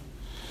mintiendo,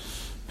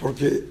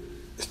 porque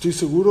estoy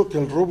seguro que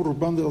el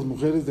Rubán de las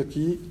mujeres de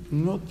aquí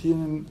no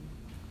tienen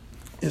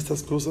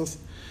estas cosas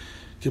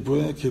que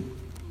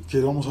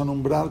vamos a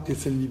nombrar, que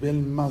es el nivel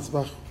más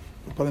bajo.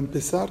 Pero para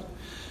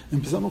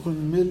empezamos con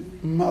el nivel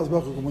más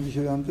bajo, como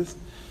dije antes,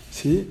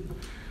 ¿sí?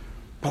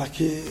 Para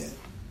que,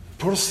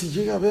 por si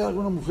llega a haber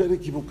alguna mujer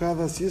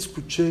equivocada, si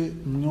escuché,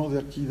 no de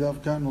aquí, de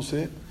acá, no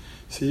sé,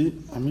 ¿sí?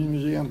 A mí me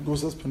llegan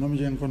cosas, pero no me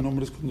llegan con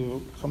nombres.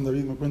 Cuando Ham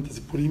David me cuenta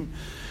Sipurim,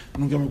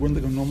 nunca me cuenta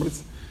con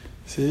nombres,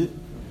 ¿sí?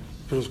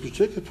 Pero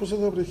escuché que esposas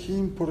de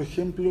Abraham, por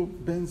ejemplo,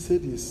 ven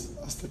series.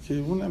 Hasta que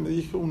una me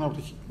dijo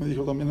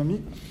también a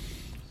mí,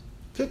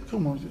 que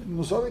como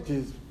no sabe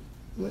que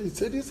hay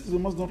series es lo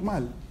más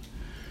normal.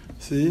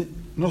 ¿Sí?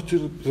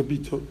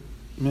 Repito,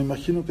 me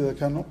imagino que de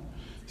acá no.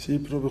 Sí,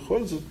 pero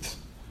mejor,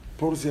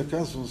 por si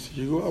acaso,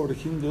 si llegó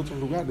Abraham de otros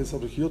lugares,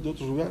 Abraham de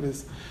otros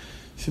lugares,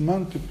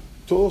 Simán, que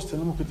todos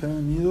tenemos que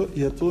tener miedo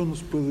y a todos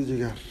nos puede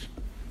llegar.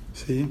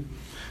 ¿Sí?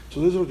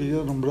 Entonces yo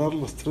quería nombrar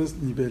los 3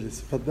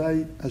 niveles.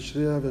 Vadai,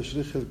 Ashrea,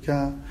 Vashrei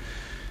Helka,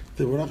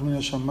 Teborach Min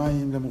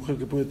Hashamayim, la mujer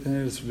que puede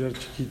tener el celular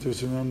chiquito, el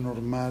celular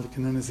normal,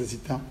 que no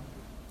necesita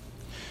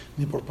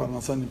ni por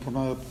parnasá, ni por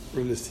nada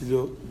por el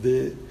estilo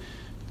de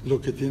lo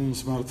que tiene un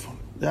smartphone.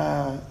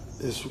 Ya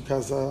en su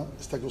casa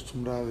está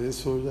acostumbrada de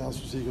eso, ya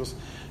sus hijos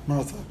van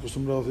a estar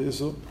acostumbrados de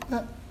eso.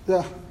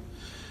 Ya.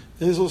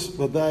 Eso es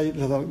Vadai,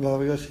 la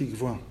darga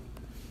Higva.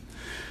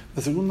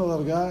 La segunda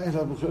darga es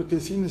la mujer que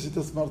sí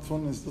necesita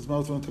smartphone, está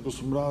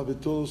acostumbrada de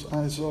todos.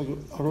 Eso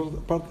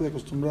aparte de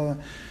acostumbrada.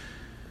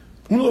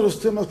 Uno de los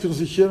temas que nos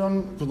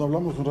dijeron cuando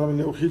hablamos con Rabbi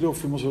Leo Gilo,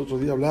 fuimos el otro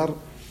día a hablar,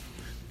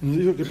 nos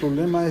dijo que el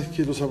problema es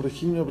que los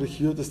abrejim y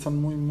abrejiyot están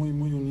muy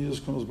unidos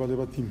con los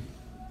balebatim.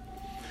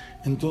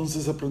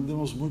 Entonces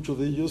aprendemos mucho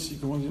de ellos y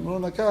como decimos,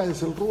 bueno, acá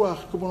es el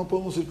ruach, ¿cómo no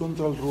podemos ir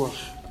contra el ruach?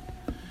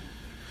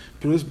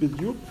 Pero es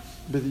bediuk.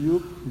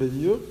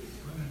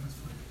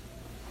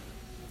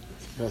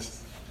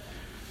 Gracias.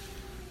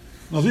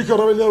 Nos dijo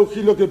Rabbi Leo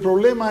Gilo que el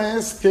problema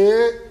es que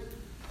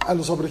a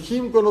los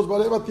abrejim con los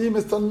balebatim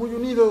están muy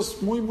unidos.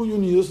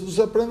 Entonces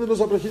aprenden los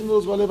abrejim de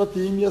los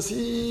balebatim y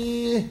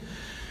así...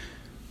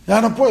 Ya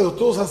no puedo,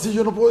 todos así,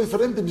 yo no puedo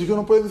diferente, mis hijos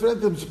no pueden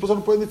diferente, mis esposas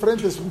no pueden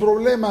diferente, es un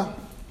problema.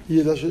 Y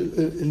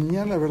el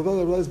ñan, la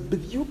verdad es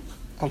bediuk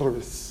al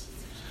revés.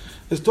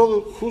 Es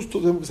todo justo,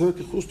 tenemos que saber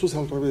que justo es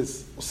al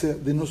revés. O sea,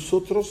 de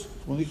nosotros,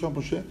 como dijo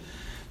Moshe,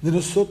 de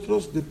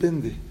nosotros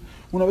depende.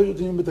 Una vez yo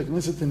tenía un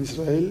betacneset en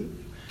Israel,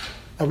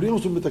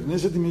 abrimos un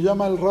betacneset y me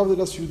llama el rab de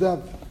la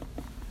ciudad.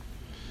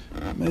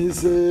 Me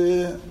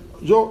dice,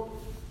 yo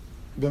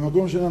era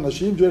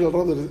el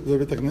rab del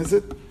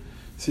betacneset,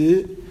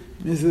 ¿sí?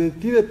 Me dice, de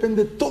ti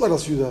depende toda la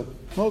ciudad.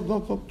 No,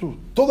 tú.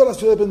 Toda la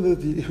ciudad depende de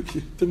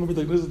ti. Tengo un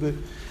betacneset de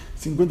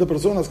 50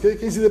 personas.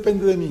 ¿Qué sí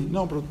depende de mí?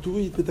 No, pero tú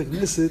y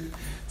betacneset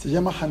se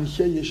llama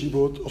Hanijei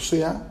Yeshivot, o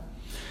sea,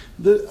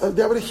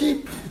 de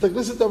Abrejim.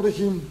 Betacneset de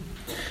Abrejim.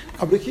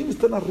 Abrejim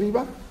están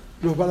arriba.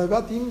 Los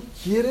balebatim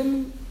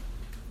quieren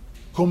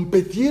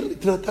competir y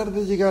tratar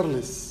de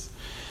llegarles.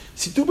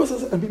 Si tú vas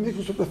a mí me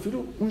dijo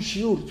un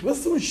shiur. Si vas a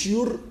hacer un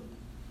shiur,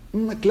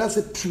 una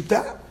clase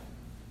pshuta,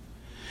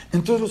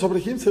 entonces los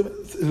abrejim,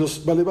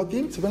 los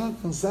balebatim se van a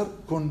alcanzar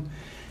con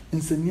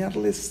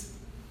enseñarles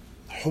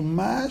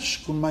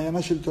Humash, con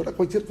Mayanash el Torah,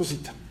 cualquier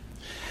cosita.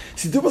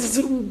 Si tú vas a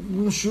hacer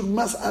un shur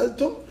más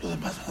alto, los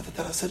demás van a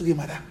tratar de hacer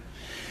Gemara.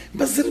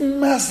 Vas a ser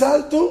más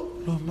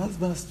alto, los demás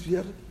van a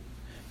estudiar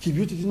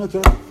Kibbutz y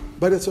Torah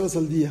varias horas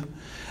al día.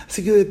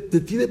 Así que de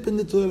ti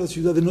depende toda la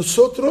ciudad. De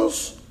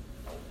nosotros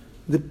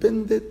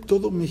depende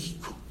todo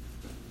México.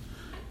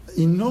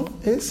 Y no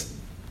es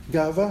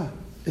Gavá,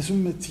 es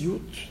un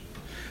Metziut.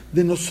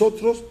 De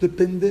nosotros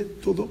depende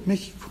todo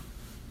México.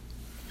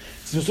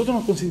 Si nosotros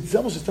nos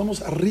concientizamos,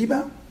 estamos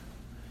arriba.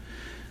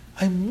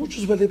 Hay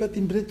muchos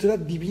balebatim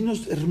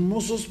divinos,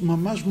 hermosos,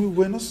 mamás muy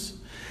buenos.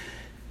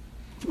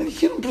 Me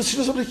dijeron, pero si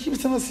los abrejim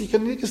están así, que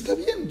está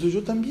bien, entonces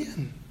yo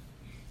también.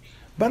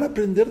 Van a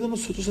aprender de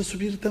nosotros a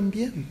subir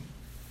también.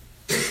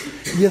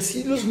 Y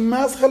así los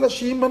más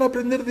halashim van a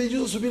aprender de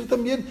ellos a subir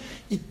también.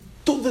 Y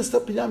toda esta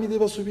pirámide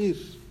va a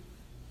subir.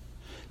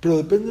 Pero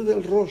depende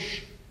del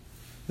Rosh.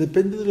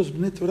 Depende de los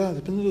Bnei Torah,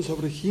 depende de los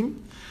abrejim,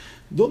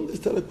 dónde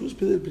está la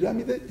cúspide de la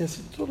pirámide, y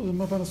así todos los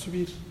demás van a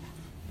subir.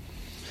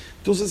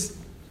 Entonces,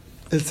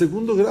 el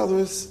segundo grado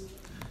es,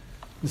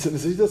 se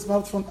necesita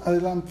smartphone,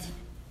 adelante.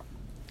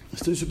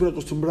 Estoy súper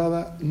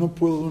acostumbrada, no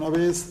puedo de una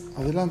vez,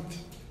 adelante.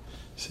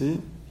 ¿Sí?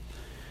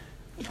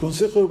 El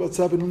consejo de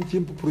WhatsApp, en un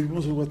tiempo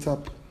prohibimos el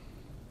WhatsApp.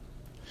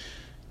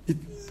 Y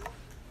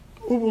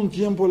hubo un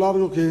tiempo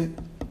largo que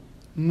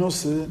no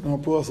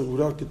puedo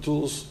asegurar que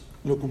todos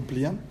lo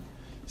cumplían.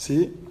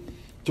 ¿Sí?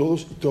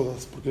 Todos y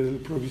todas, porque la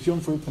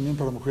prohibición fue también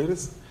para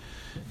mujeres,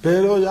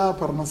 pero ya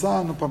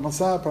parnasá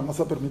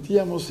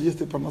permitíamos, y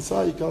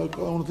parnasá, y cada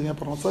uno tenía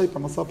parnasá,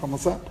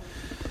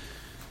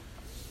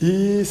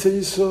 y se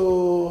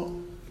hizo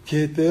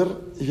Keter,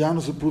 y ya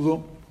no se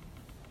pudo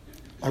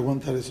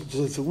aguantar eso.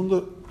 Entonces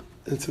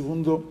el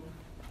segundo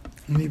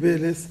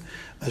nivel es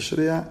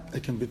Ashrea,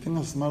 el que aunque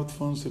tenga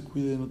smartphone se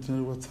cuide de no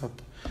tener WhatsApp.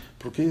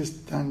 ¿Por qué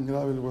es tan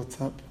grave el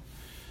WhatsApp?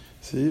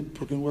 Sí,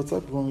 porque en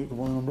WhatsApp, como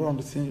me nombraron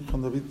recién,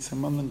 con David, se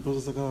mandan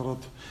cosas a cada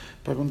rato.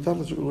 Para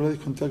contarles, yo les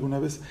conté alguna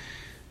vez,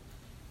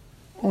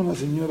 una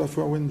señora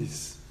fue a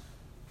Wendy's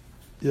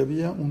y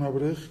había un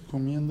abrej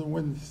comiendo en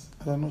Wendy's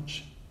a la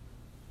noche.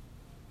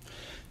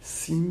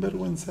 Sin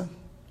vergüenza,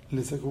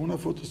 le sacó una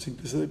foto sin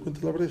que se dé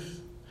cuenta el abrej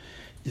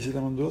y se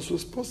la mandó a su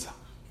esposa.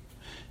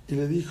 Y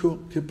le dijo,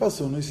 ¿qué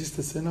pasó? ¿No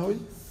hiciste cena hoy?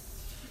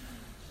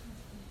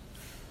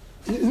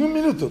 Y en un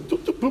minuto,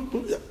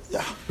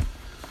 ya.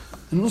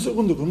 En un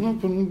segundo, con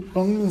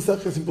un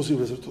mensaje es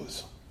imposible hacer todo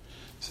eso.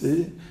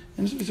 ¿Sí?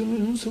 En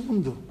un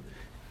segundo.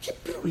 ¿Qué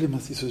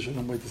problemas hizo de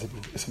Shalom Bait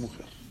esa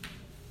mujer?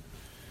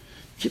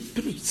 ¿Qué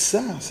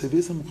prisa se ve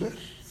esa mujer?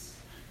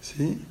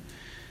 ¿Sí?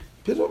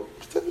 Pero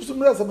están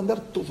acostumbradas a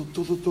mandar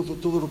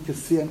todo lo que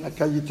sea en la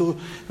calle, todo.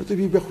 Yo te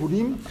vi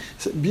Bejurim,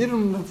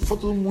 vieron una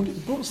foto de un mundo,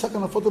 sacan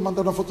una foto,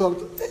 mandan una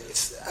foto.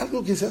 Es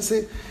algo que se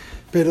hace,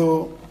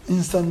 pero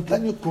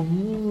instantáneo, como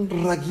un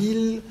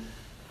raguil,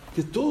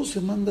 que todo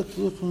se manda,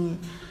 todo con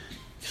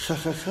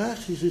jajaja,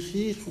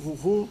 jijiji,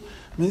 jujuju.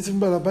 Me dice un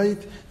barabait,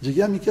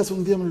 llegué a mi casa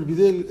un día, me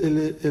olvidé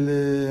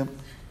el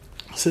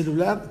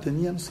celular,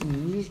 tenía, no sé,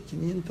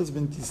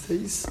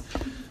 1526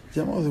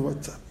 llamados de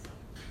WhatsApp.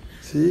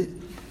 ¿Sí?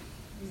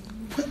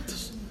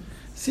 ¿Cuántos?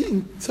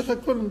 Sí, se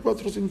sacó en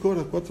 4 o 5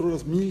 horas, 4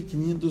 horas,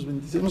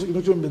 1526, no sé, no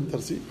quiero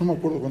inventar, ¿sí? No me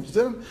acuerdo cuántos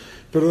eran,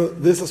 pero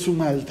de esa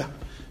suma alta,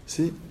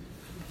 ¿sí?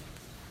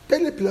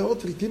 Pele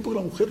plaot, el tiempo que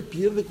la mujer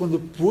pierde cuando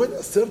puede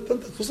hacer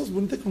tantas cosas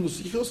bonitas con los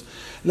hijos,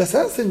 las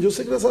hacen, yo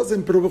sé que las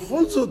hacen, pero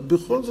beholzot,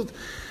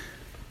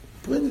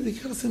 pueden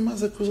dedicarse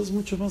más a cosas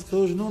mucho más que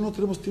hoy. No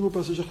tenemos tiempo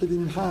para hacer Shahid y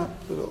Minha,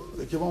 pero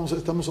de que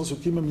estamos a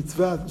Sukim a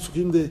Mitzvah,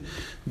 Sukim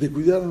de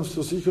cuidar a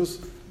nuestros hijos.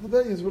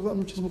 Es verdad,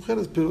 muchas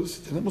mujeres, pero si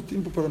tenemos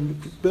tiempo para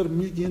ver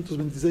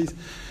 1526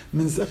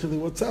 mensajes de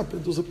WhatsApp,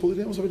 entonces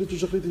podríamos haber hecho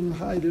Shahid y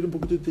Minha y leer un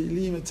poquito de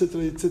Teilim,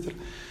 etcétera, etcétera.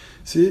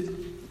 ¿Sí?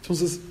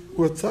 Entonces,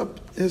 WhatsApp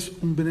es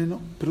un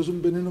veneno, pero es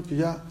un veneno que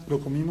ya lo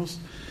comimos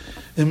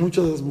en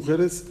muchas de las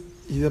mujeres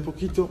y de a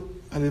poquito,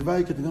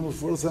 alevay, que tengamos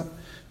fuerza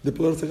de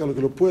poder sacar lo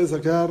que lo puede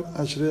sacar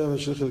a Shreya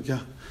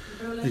Vashelka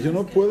y que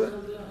no puede.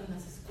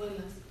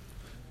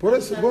 Por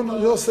eso, bueno,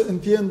 yo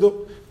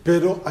entiendo,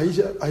 pero ahí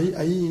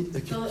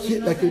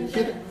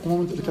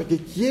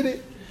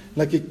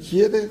la que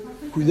quiere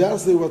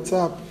cuidarse de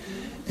WhatsApp,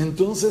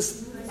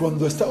 entonces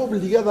cuando está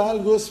obligada a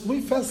algo es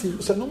muy fácil,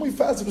 o sea, no muy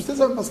fácil, ustedes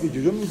saben más que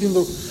yo no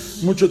entiendo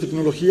mucho de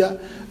tecnología.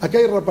 Acá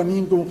hay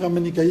Rapanim como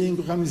Hamen Nikaim,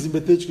 con Hamen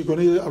Zimbetech, que con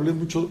ellos hablé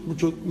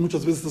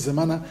muchas veces esta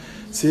semana,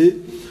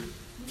 ¿sí?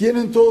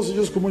 Tienen todos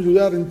ellos cómo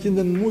ayudar,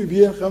 entienden muy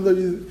bien,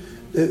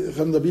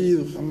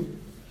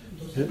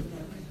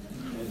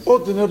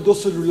 o tener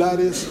 2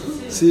 celulares,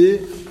 ¿sí?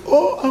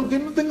 O aunque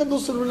no tengan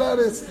 2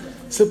 celulares,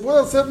 se puede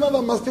hacer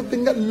nada más que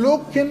tenga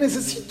lo que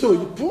necesito, y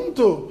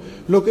punto.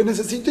 Lo que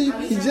necesito y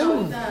ya.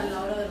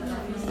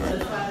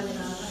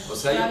 O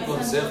sea, hay un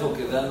consejo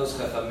que dan los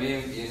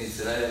Jajamim y en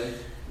Israel,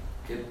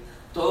 que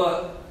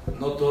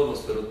no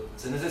todos, pero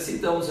se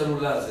necesita un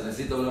celular, se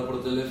necesita hablar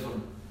por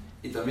teléfono.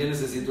 Y también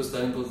necesito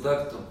estar en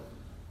contacto.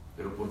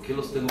 Pero ¿por qué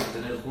los tengo que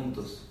tener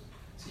juntos?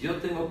 Si yo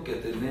tengo que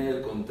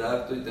tener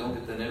contacto y tengo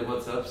que tener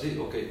WhatsApp, sí,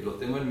 ok, lo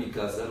tengo en mi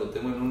casa, lo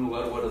tengo en un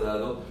lugar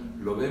guardado,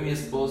 lo ve mi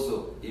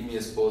esposo y mi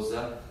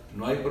esposa,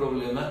 no hay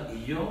problema,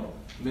 y yo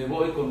me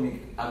voy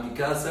a mi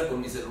casa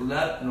con mi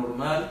celular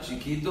normal,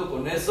 chiquito,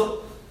 con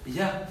eso, y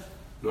ya.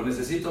 Lo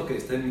necesito, que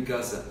esté en mi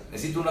casa.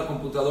 Necesito una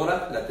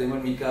computadora, la tengo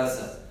en mi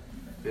casa.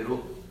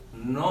 Pero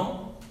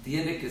no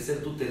tiene que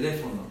ser tu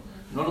teléfono.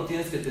 No lo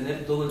tienes que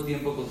tener todo el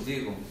tiempo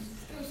contigo.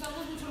 Usamos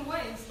mucho el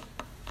Waze.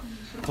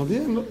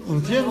 También,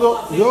 entiendo.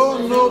 Yo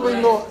no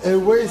vengo. El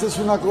Waze es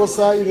una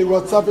cosa y el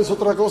WhatsApp es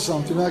otra cosa.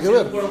 No tiene nada que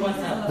ver.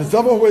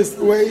 Necesitamos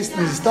Waze,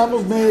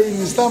 necesitamos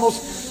mail,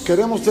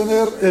 queremos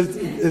tener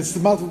el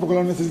smartphone porque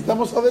lo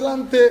necesitamos.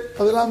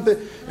 Adelante.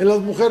 En las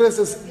mujeres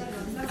es,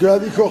 que ya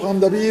dijo Ham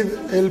David,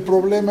 el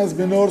problema es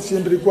menor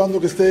siempre y cuando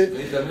que esté.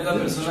 Y también la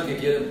persona que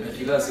quiere,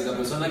 si la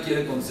persona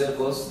quiere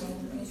consejos,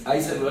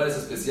 hay celulares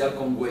especial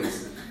con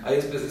Waze. Hay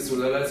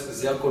celular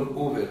especial con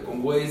Uber,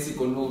 con Waze y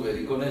con Uber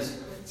y con eso.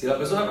 Si la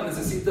persona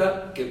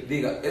necesita, que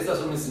diga, estas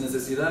son mis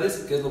necesidades,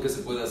 ¿qué es lo que se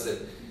puede hacer?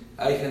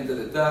 Hay gente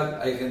de TAG,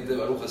 hay gente de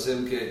Baruch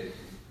Hashem que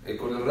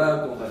con el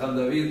Rab, con Jajam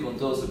David, con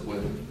todo se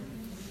puede.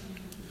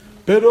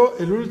 Pero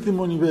el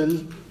último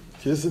nivel,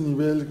 que ese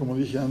nivel, como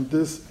dije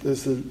antes,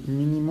 es el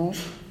mínimo,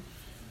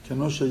 que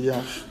no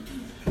sheyach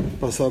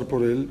pasar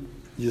por él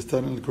y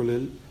estar en el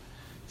kolel,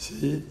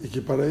 ¿sí? Y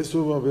que para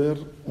eso va a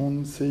haber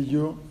un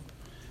sello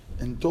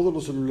en todos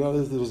los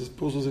celulares de los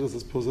esposos y las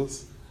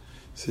esposas,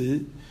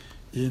 ¿sí?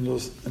 Y en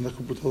las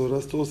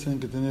computadoras todos tienen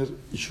que tener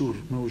Ishur,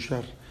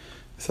 Meushar.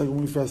 Es algo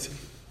muy fácil,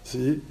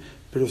 ¿sí?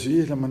 Pero sí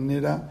es la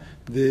manera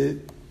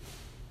de,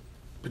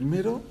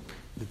 primero,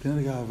 de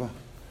tener Gavá.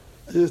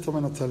 Ayer estaba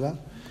en Atzalá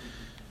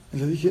y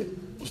le dije,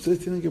 ustedes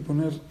tienen que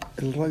poner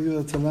el radio de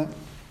Atzalá,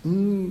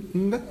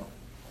 una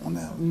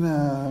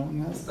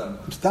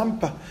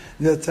estampa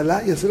de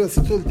Atzalá y hacer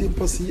así todo el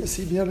tiempo,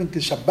 así, miren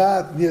que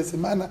Shabbat, día de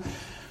semana.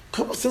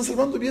 ¿Cómo están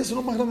salvando vidas? Es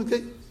lo más grande que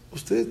hay.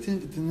 Ustedes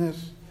tienen que tener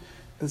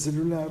el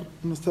celular,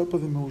 una estampa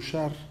de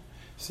Meushar,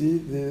 ¿sí?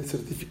 De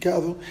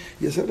certificado,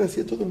 y hacerle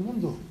así a todo el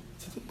mundo.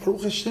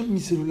 Baruch Hashem, mi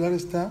celular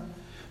está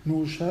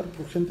Meushar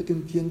por gente que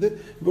entiende.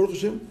 Baruch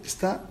Hashem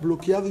está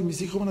bloqueado y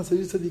mis hijos van a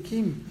salir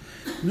tzadikim.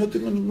 No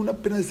tengo ninguna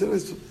pena de hacer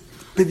esto.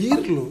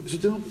 Pedirlo.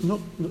 Eso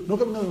no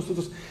cabe nada de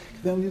nosotros. Que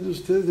tengan miedo de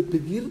ustedes de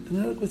pedir,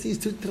 tener algo así.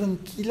 Estoy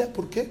tranquila.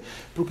 ¿Por qué?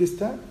 Porque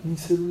está mi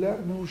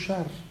celular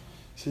Meushar,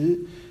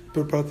 ¿sí?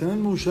 Pero para tener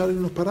Meushar hay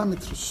unos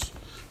parámetros,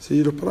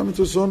 ¿sí? Los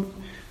parámetros son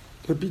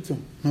Repito,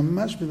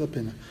 mamash me da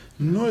pena.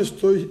 No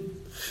estoy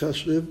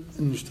hashed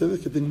en ustedes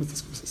que tengan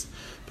estas cosas.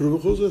 Pero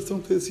vosotros les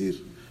tengo que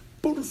decir,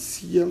 por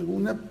si algo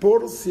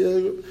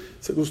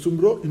se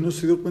acostumbró y no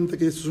se dio cuenta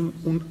que esto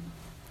es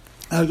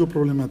algo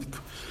problemático.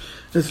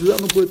 El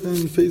celular no puede tener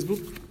ni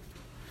Facebook,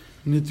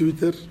 ni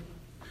Twitter,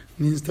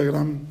 ni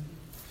Instagram,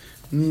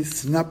 ni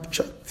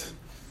Snapchat.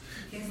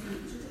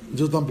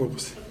 Yo tampoco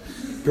sé.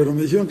 Pero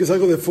me dijeron que es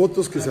algo de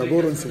fotos que se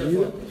borra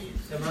enseguida.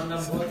 Se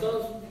mandan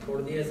fotos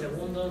por 10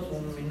 segundos,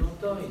 1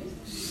 minuto y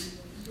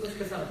los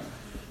que saben.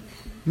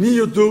 Ni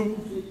YouTube,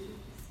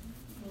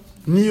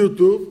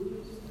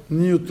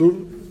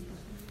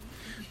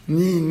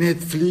 ni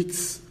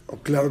Netflix o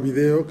Claro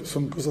Video, que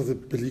son cosas de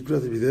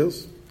películas, de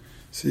videos,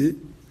 ¿sí?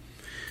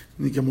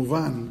 Ni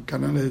Kamuvan,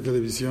 canales de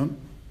televisión,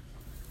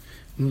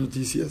 ni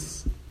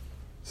noticias,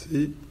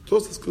 ¿sí?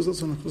 Todas estas cosas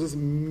son las cosas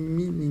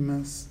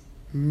mínimas.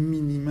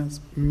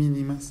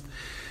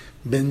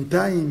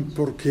 Bentaim,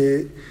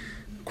 porque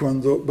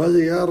cuando va a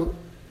llegar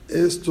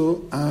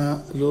esto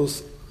a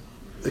los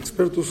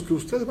expertos que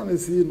ustedes van a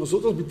decidir,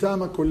 nosotros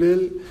Bitama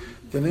Kolel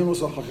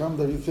tenemos a Jajam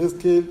David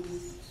Heskel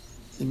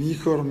y mi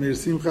hijo Mir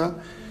Simcha,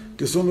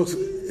 que son los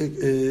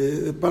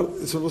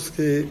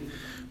que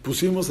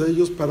pusimos a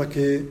ellos para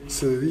que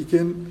se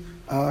dediquen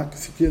a,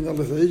 si quieren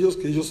darles a ellos,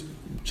 que ellos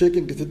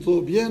chequen que esté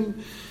todo bien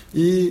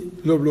y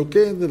lo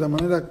bloqueen de la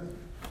manera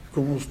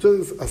como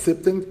ustedes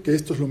acepten que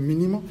esto es lo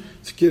mínimo.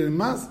 Si quieren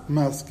más.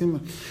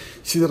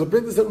 Si de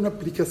repente sale una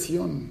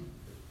aplicación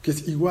que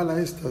es igual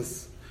a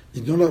estas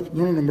y no la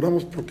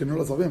nombramos porque no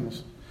la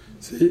sabemos,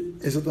 ¿sí?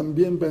 Eso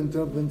también va a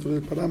entrar dentro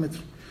del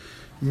parámetro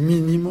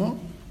mínimo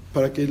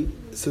para que el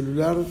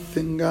celular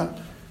tenga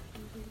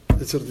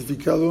el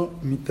certificado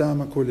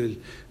Mitam Kolel.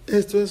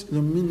 Esto es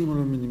lo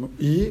mínimo.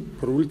 Y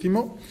por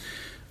último,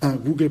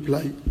 Google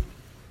Play.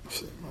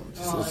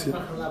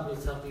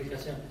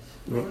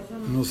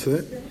 No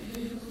sé.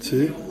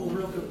 ¿Sí?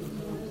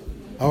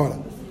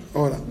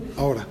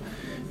 Ahora.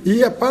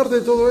 Y aparte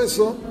de todo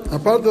eso,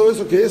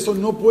 que eso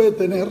no puede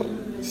tener,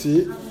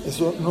 ¿sí?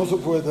 Eso no se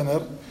puede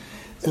tener.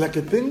 En la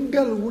que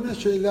tenga alguna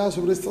sheila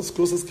sobre estas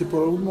cosas que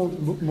por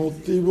algún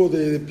motivo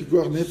de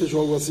pikuach nefesh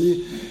o algo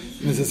así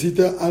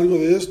necesita algo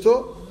de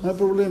esto, no hay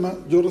problema.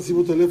 Yo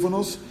recibo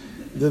teléfonos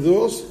de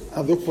 2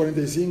 a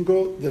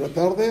 2:45 de la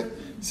tarde,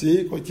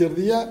 ¿sí? Cualquier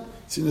día,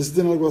 si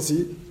necesitan algo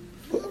así,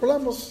 pues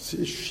hablamos. Si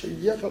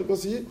sheila algo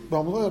así,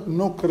 vamos a ver.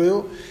 No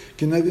creo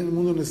que nadie en el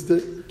mundo necesite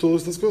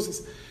todas estas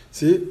cosas,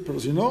 ¿sí? Pero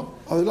si no,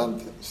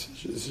 adelante.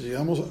 Si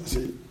llegamos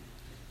así.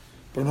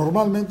 Pero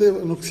normalmente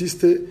no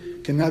existe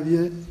que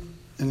nadie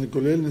en el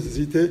Kolel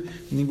necesite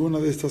ninguna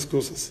de estas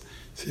cosas,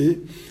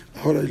 ¿sí?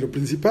 Ahora, y lo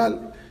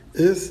principal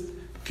es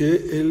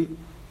que el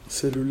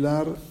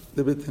celular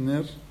debe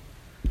tener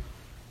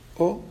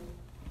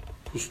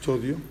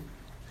custodio.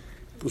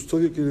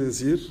 Custodio quiere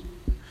decir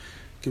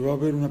que va a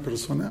haber una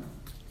persona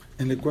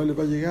en la cual le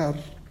va a llegar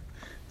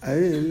a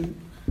él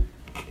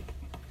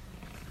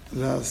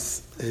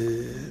las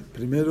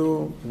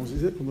primero, ¿cómo se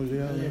dice? ¿Cómo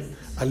llega?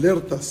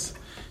 Alertas.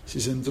 Si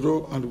se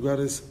entró a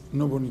lugares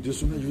no bonitos,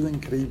 es una ayuda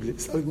increíble,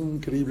 es algo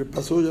increíble.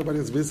 Pasó ya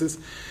varias veces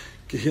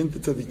que gente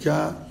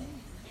tzadiká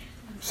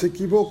se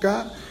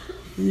equivoca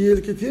y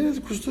el que tiene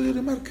el custodio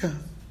le marca.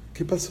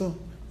 ¿Qué pasó?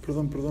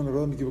 Perdón, la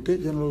verdad me equivoqué,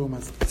 ya no lo hago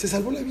más. Se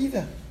salvó la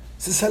vida.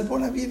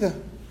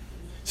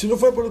 Si no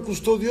fuera por el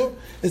custodio,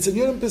 el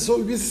Señor empezó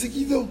y hubiese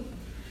seguido.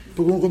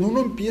 Porque cuando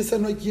uno empieza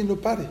no hay quien lo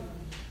pare,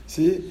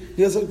 ¿sí?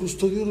 Y hasta el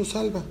custodio lo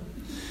salva.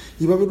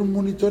 Y va a haber un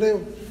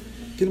monitoreo.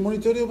 Que el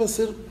monitoreo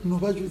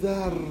nos va a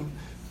ayudar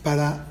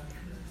para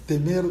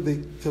temer de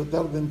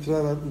tratar de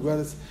entrar a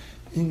lugares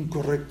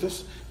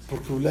incorrectos,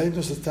 porque Ulay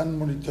nos están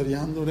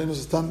monitoreando, Ulay nos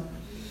están...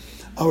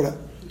 Ahora,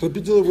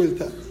 repito de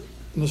vuelta,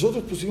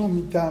 nosotros pusimos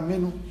mitad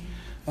menú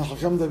a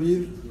Jajam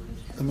David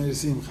a Meir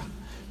Simcha,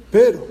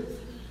 pero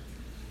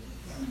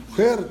la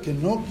mujer que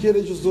no quiere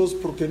ellos dos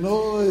porque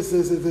no es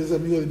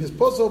amigo de mi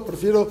esposo,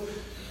 prefiero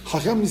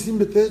Jajam Nisim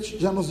Betech,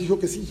 ya nos dijo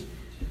que sí,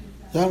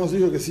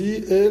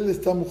 él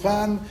está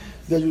muján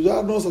de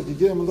ayudarnos, al que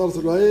quiere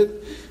mandárselo a él.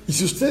 Y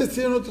si ustedes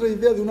tienen otra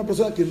idea de una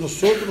persona que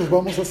nosotros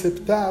vamos a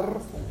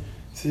aceptar,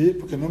 ¿sí?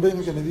 Porque no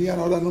vengan que me digan,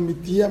 ahora no, mi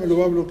tía me lo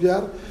va a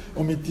bloquear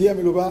o mi tía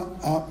me lo va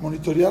a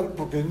monitorear,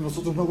 porque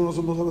nosotros no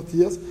conocemos a las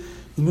tías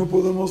y no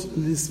podemos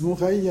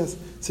lismuj a ellas.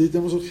 ¿Sí?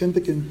 Tenemos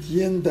gente que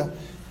entienda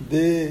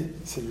de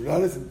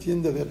celulares,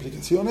 entienda de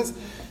aplicaciones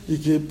y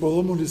que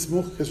podemos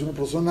lismuj, que es una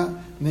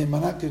persona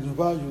neemaná que nos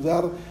va a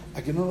ayudar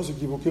a que no nos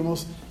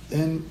equivoquemos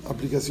en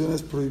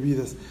aplicaciones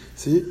prohibidas,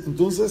 ¿sí?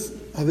 Entonces,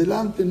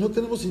 adelante, no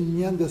tenemos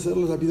inñán de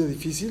hacerle la vida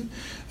difícil,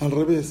 al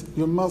revés,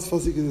 lo más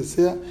fácil que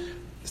sea,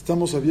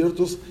 estamos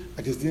abiertos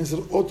a que si tiene que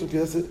ser otro que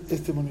hace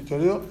este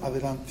monitoreo,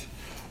 adelante.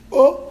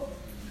 O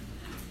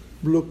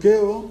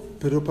bloqueo,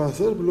 pero para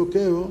hacer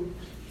bloqueo,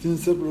 tiene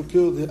que ser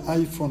bloqueo de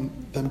iPhone,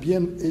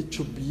 también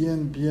hecho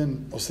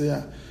bien, o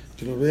sea,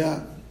 que lo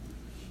vea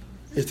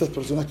estas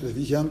personas que les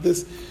dije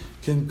antes,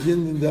 que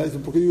entienden de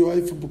iPhone. ¿Por qué digo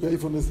iPhone? Porque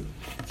iPhone es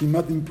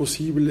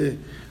imposible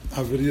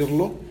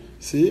abrirlo,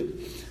 ¿sí?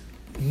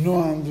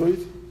 No Android.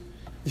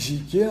 Y si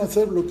quieren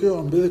hacer bloqueo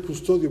en vez de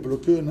custodio,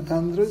 bloqueo en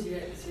Android,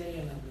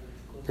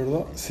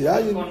 perdón, si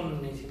hay,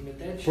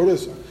 por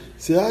eso,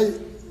 si hay,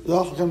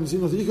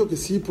 nos dijo que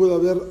sí puede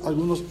haber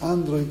algunos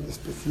Android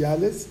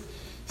especiales,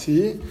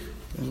 ¿sí?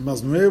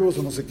 Más nuevos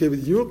o no sé qué,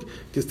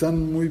 que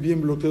están muy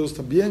bien bloqueados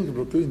también, que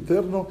bloqueo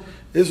interno,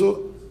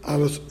 eso a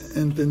los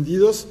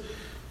entendidos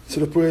se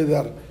les puede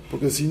dar,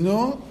 porque si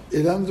no,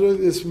 el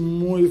Android es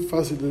muy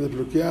fácil de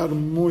desbloquear,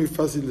 muy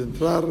fácil de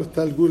entrar,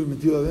 está el Google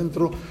metido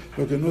adentro,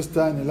 lo que no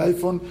está en el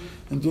iPhone,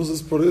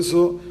 entonces por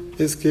eso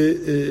es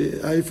que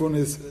iPhone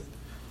es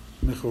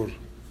mejor.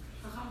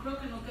 Ajá, creo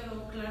que no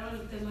quedó claro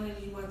el tema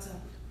del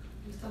WhatsApp.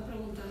 Me están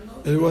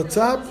preguntando. El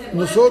WhatsApp,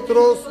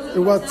 nosotros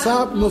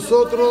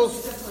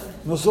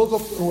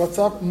en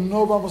WhatsApp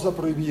no vamos a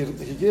prohibir.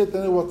 El que quiere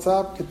tener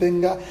WhatsApp, que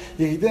tenga,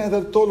 y el que quiere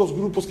tener todos los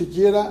grupos que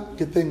quiera,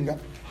 que tenga.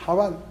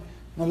 Jabal,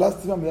 una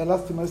lástima, me da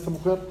lástima a esta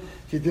mujer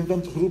que tiene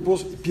tantos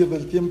grupos y pierde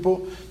el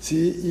tiempo,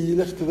 ¿sí? Y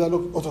le te da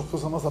otras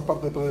cosas más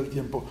aparte de perder el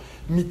tiempo.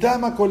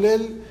 Mitama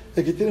Kolel,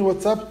 el que tiene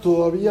WhatsApp,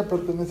 todavía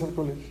pertenece al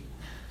Kolel,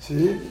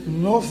 ¿sí?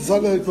 No se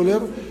sale del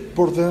Kolel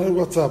por tener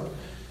WhatsApp.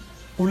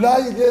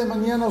 Ulay, el día de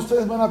mañana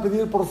ustedes van a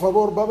pedir, por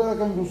favor, va a haber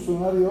acá un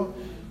cuestionario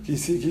que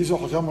hizo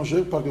Hajam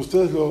Moshe para que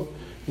ustedes lo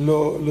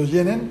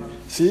llenen,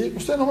 ¿sí?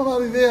 Ustedes nos van a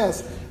dar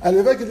ideas. Al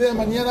ver que el día de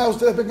mañana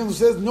ustedes vengan,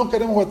 ustedes no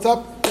queremos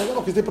WhatsApp,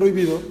 queremos que esté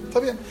prohibido. Está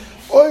bien.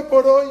 Hoy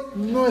por hoy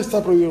no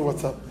está prohibido el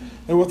WhatsApp.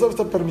 El WhatsApp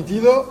está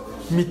permitido,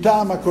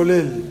 mitama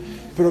kolel.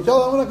 Pero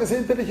cada una que sea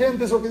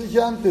inteligente, es lo que dije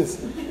antes.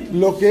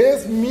 Lo que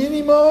es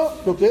mínimo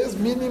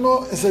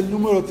es el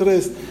número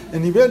 3.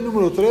 El nivel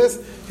número 3,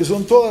 que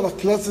son todas las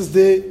clases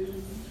de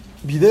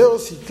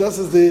videos y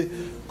clases de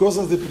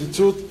cosas de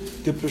Prichut,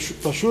 que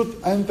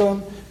Pashut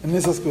entran en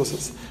esas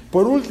cosas.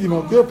 Por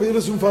último, quiero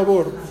pedirles un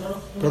favor.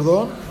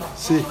 ¿Perdón?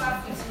 Sí.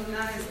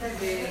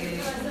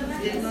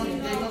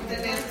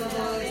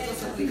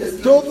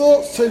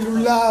 Todo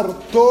celular,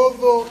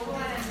 todo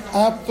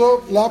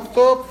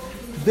laptop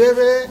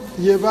debe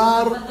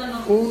llevar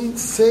un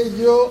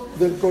sello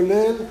del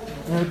Kolel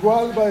en el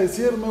cual va a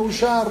decir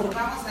Meushar.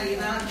 Vamos a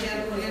llevar aquí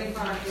al Kolel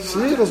para que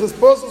sí, los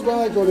esposos van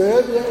al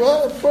Kolel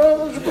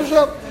para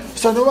Meushar. O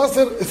sea, no va a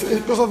ser es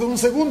cosa de un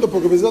segundo,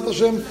 porque Bezrat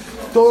Hashem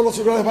todos los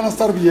celulares van a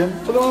estar bien.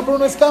 Solo van a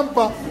poner una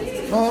estampa,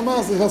 nada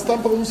más, es la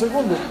estampa de un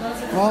segundo,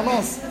 nada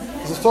más.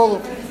 Eso es todo.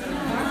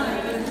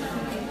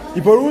 Y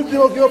por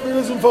último, quiero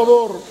pedirles un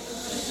favor.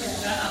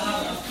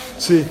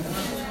 Sí,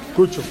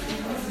 escucho.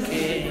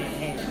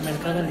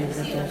 Mercado Libre,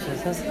 todas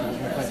esas, las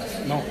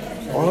mujeres. No.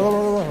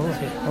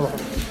 No.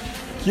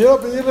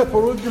 Quiero pedirles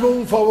por último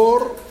un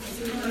favor.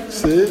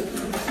 Sí.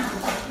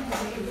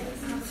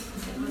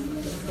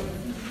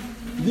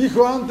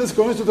 Dijo antes,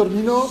 con esto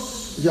terminó,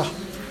 ya.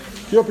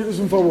 Quiero pedirles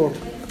un favor.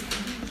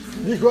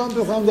 Dijo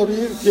antes Ram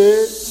David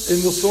que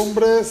en los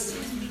hombres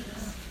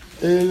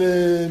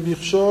el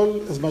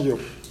Michol es mayor.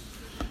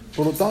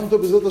 Por lo tanto,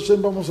 Bezrat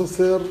Hashem vamos a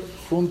hacer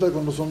junta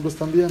con los hombres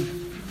también.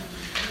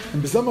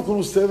 Empezamos con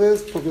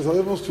ustedes porque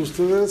sabemos que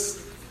ustedes,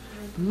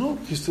 no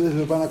que ustedes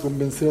les van a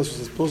convencer a sus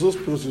esposos,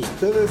 pero si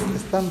ustedes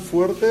están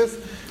fuertes,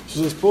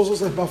 sus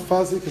esposos es más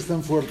fácil que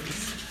estén fuertes.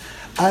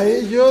 A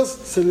ellos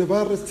se les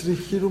va a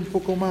restringir un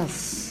poco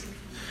más.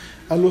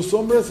 A los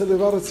hombres se les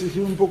va a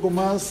restringir un poco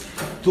más.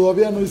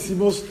 Todavía no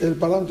hicimos el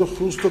parámetro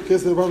justo que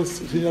se le va a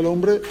restringir al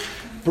hombre.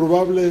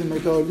 Probable en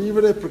Mercado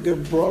Libre, porque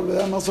probable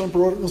de Amazon,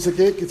 probable no sé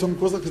qué, que son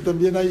cosas que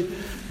también hay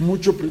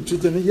mucho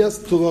prichut en ellas.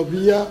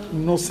 Todavía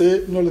no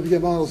sé, no les diga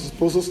nada a los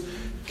esposos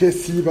que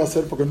sí va a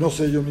ser, porque no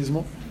sé yo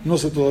mismo, no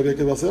sé todavía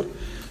qué va a ser,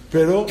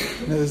 pero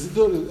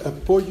necesito el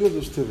apoyo de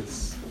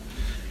ustedes.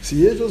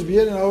 Si ellos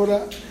vienen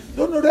ahora,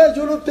 no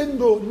yo lo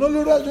tengo, no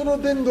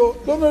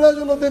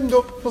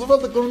hace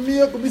falta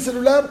conmigo, con mi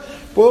celular,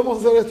 podemos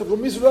hacer esto,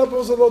 con mi celular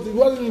podemos hacer lo otro,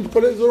 igual en el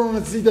colegio no lo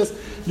necesitas,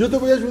 yo te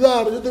voy a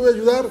ayudar,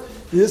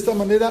 y de esta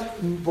manera,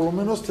 por lo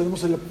menos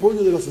tenemos el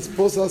apoyo de las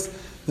esposas,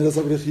 de las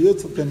abrejiyot,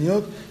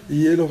 sataniot,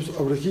 y los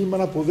abrejim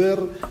van a poder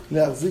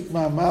leazik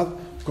ma'amad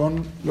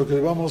con lo que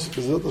le vamos,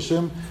 Bezrat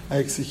Hashem, a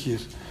exigir.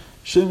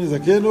 Shem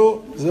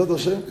Yizakenu, Bezrat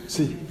Hashem,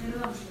 sí.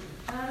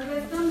 Tal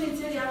vez también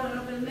sería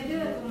bueno que el medio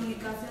de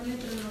comunicación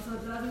entre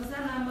nosotras no sea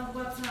nada más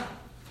WhatsApp.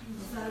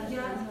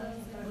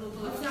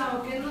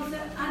 O que no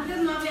sea,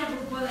 antes no había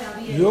grupo de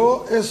abierto.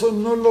 Yo eso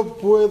no lo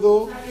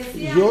puedo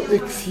yo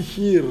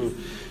exigir.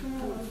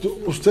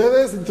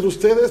 Ustedes, entre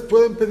ustedes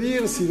pueden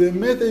pedir, si de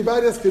meta hay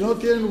varias que no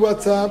tienen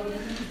WhatsApp,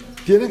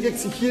 tienen que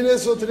exigir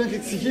eso, tienen que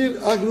exigir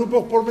a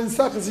grupos por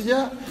mensajes y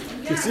ya,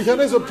 que exijan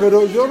eso,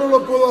 pero yo no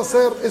lo puedo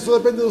hacer, eso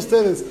depende de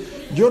ustedes.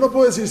 Yo no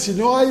puedo decir, si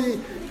no hay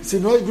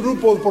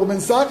grupos por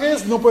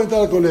mensajes, no pueden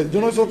entrar al colegio.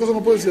 Yo no, esa cosa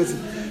no puedo decir así.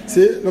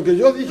 ¿Sí? Lo que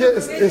yo dije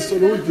es eso,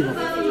 lo último.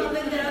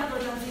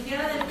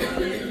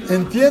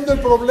 Entiendo el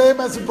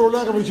problema, es un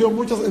problema que me dijeron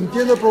muchas,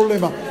 entiendo el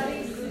problema.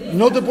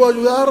 No te puedo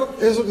ayudar,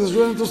 eso que se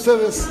ayuden entre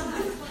ustedes.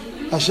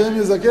 Hashem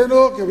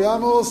Yezakenu, que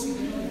veamos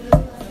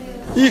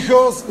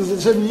hijos,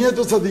 Hashem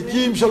nietos,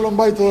 tzadikim, shalom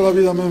bay toda la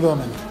vida, amén,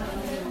 amén.